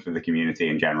awesome for the community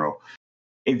in general.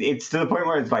 It's to the point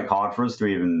where it's hard for us to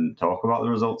even talk about the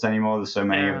results anymore. There's so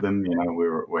many of them.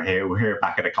 We're here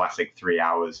back at a classic 3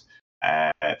 hours.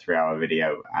 3-hour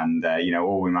video, and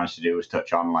all we managed to do was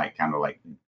touch on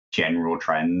general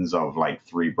trends of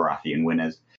 3 Baratheon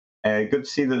winners. Good to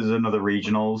see that there's another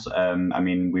regionals.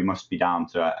 We must be down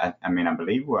to I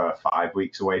believe we're 5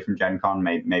 weeks away from Gen Con,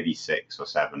 maybe 6 or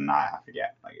 7, I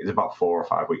forget. It's about 4 or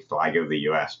 5 weeks till I go to the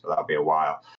US, but that'll be a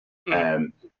while.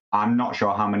 I'm not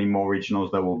sure how many more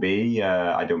regionals there will be.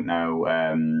 I don't know.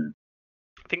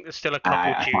 I think there's still a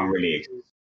couple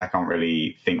I can't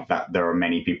really think that there are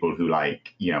many people who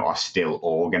are still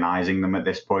organizing them at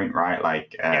this point, right?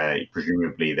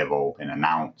 Presumably they've all been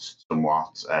announced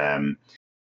somewhat.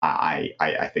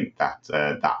 I think that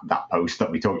that post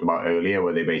that we talked about earlier,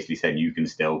 where they basically said you can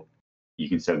still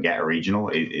get a regional,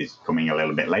 is coming a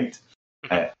little bit late.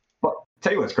 But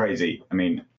tell you what's crazy.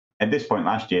 At this point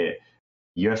last year,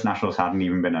 US Nationals hadn't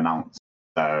even been announced.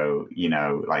 So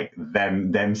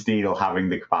them still having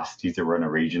the capacity to run a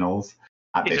regionals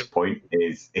at this point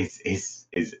is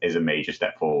a major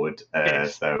step forward.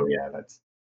 So yeah,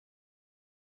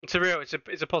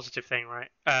 it's a positive thing, right?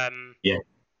 Yeah,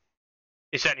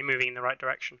 it's certainly moving in the right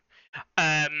direction.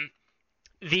 I've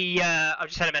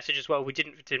just had a message as well. We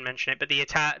didn't mention it, but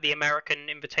the American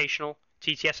Invitational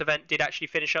TTS event did actually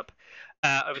finish up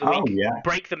over the week. Yeah.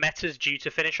 Break the Meta's due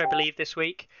to finish, I believe, this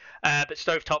week. But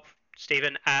Stovetop,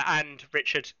 Stephen, and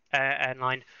Richard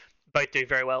Line both do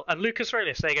very well. And Lucas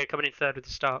Aurelius, there you go, coming in third with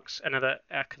the Starks. Another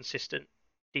consistent,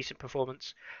 decent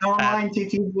performance. Online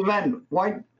TTS event.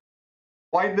 Why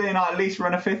did they not at least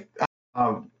run a 5th?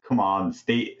 Oh, come on,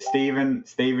 Stephen,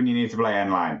 you need to play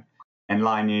N-Line.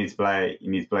 N-Line, you need to play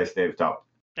Stovetop.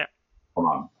 Yeah. Come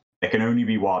on. There can only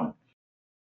be one.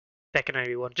 There can only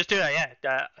be one. Just do it,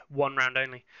 yeah. 1 round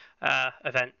only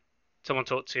event. Someone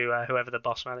talk to whoever the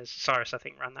boss man is. Cyrus, I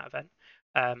think, ran that event.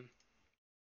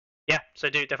 Yeah, so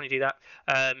definitely do that.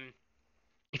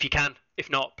 If you can.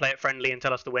 If not, play it friendly and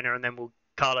tell us the winner, and then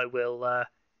Carlo will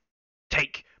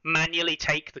manually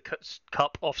take the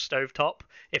cup off Stovetop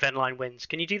if N-Line wins.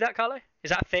 Can you do that, Carlo? Is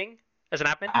that a thing as an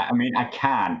admin? I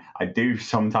can. I do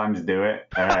sometimes do it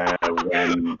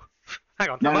when... Hang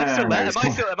on. Am I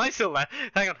still there?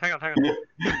 Hang on.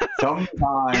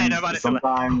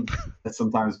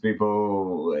 Sometimes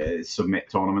people submit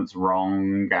tournaments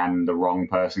wrong, and the wrong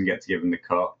person gets given the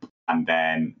cup, and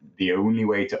then the only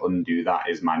way to undo that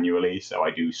is manually. So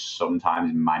I do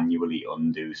sometimes manually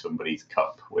undo somebody's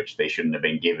cup, which they shouldn't have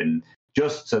been given,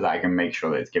 just so that I can make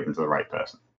sure that it's given to the right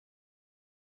person.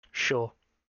 Sure.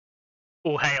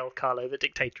 All hail Carlo, the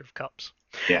dictator of cups.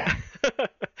 Yeah.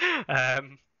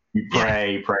 You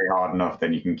pray hard enough,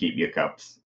 then you can keep your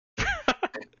cups.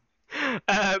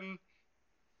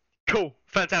 Cool,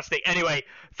 fantastic. Anyway,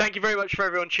 thank you very much for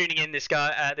everyone tuning in this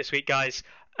week, guys.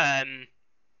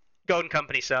 Golden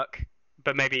Company suck,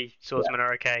 but maybe Swordsmen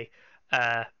are okay.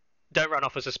 Don't run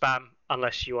off as a spam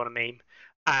unless you want a meme,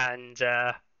 and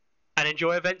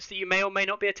enjoy events that you may or may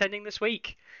not be attending this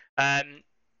week.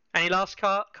 Any last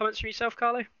comments from yourself,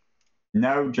 Carlo?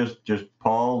 No, just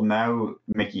Paul. No,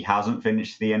 Mickey hasn't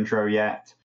finished the intro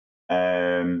yet.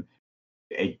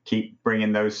 Keep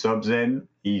bringing those subs in.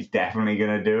 He's definitely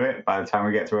going to do it by the time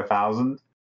we get to 1,000.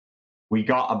 We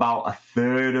got about a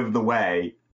third of the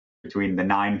way between the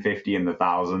 950 and the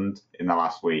 1,000 in the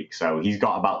last week. So he's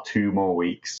got about 2 more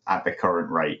weeks at the current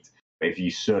rate. But if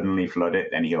you suddenly flood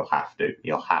it, then he'll have to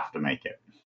make it.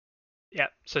 Yeah,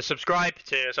 so subscribe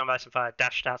to Some Ice and Fire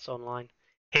Dash Stats Online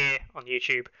here on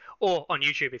YouTube, or on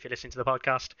YouTube if you're listening to the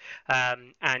podcast,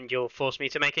 and you'll force me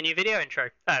to make a new video intro.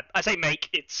 I say make,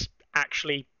 it's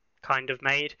actually kind of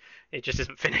made, it just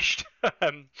isn't finished.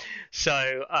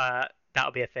 So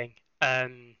that'll be a thing.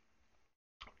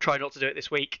 Try not to do it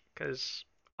this week, because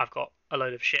I've got a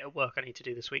load of shit at work I need to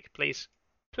do this week, please.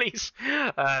 Please.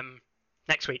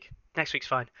 Next week. Next week's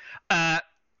fine.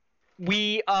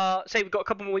 We've got a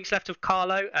couple more weeks left of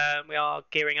Carlo. We are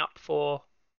gearing up for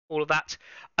all of that,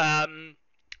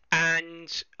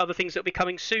 and other things that will be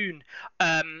coming soon.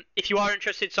 If you are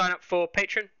interested, sign up for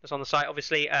Patreon. That's on the site,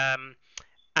 obviously, and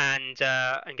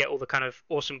get all the kind of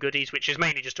awesome goodies, which is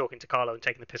mainly just talking to Carlo and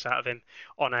taking the piss out of him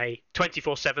on a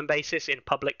 24/7 basis in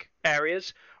public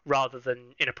areas, rather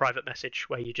than in a private message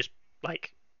where you just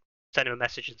like send him a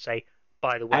message and say,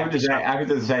 by the way. I have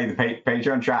to say the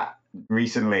Patreon chat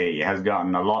recently has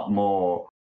gotten a lot more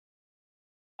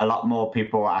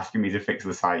people asking me to fix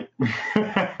the site.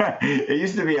 It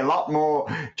used to be a lot more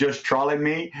just trolling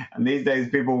me, and these days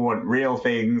people want real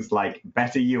things like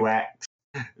better UX,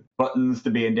 buttons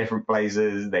to be in different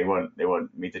places. They want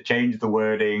me to change the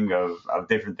wording of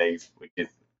different things, which is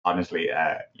honestly,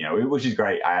 which is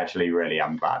great. I actually really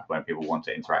am glad when people want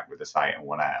to interact with the site and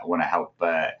want to help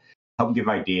give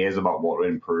ideas about what to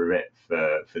improve it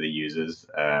for the users.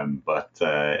 But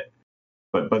the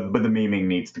memeing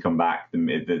needs to come back. The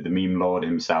meme lord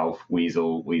himself,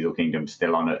 Weasel Kingdom,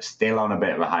 still on a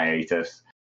bit of a hiatus,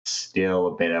 still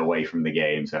a bit away from the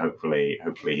game. So hopefully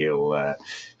he'll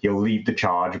lead the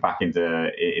charge back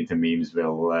into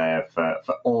Memesville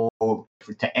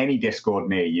to any Discord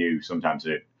near you sometime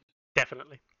soon.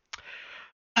 Definitely.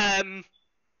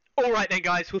 All right then,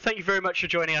 guys. Well, thank you very much for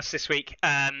joining us this week.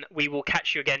 We will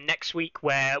catch you again next week,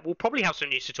 where we'll probably have some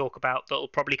news to talk about that will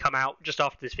probably come out just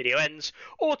after this video ends,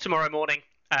 or tomorrow morning.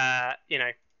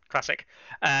 Classic.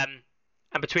 And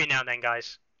between now and then,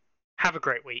 guys, have a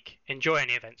great week. Enjoy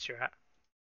any events you're at.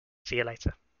 See you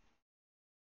later.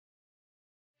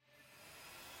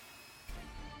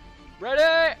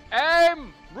 Ready,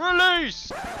 aim,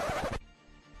 release!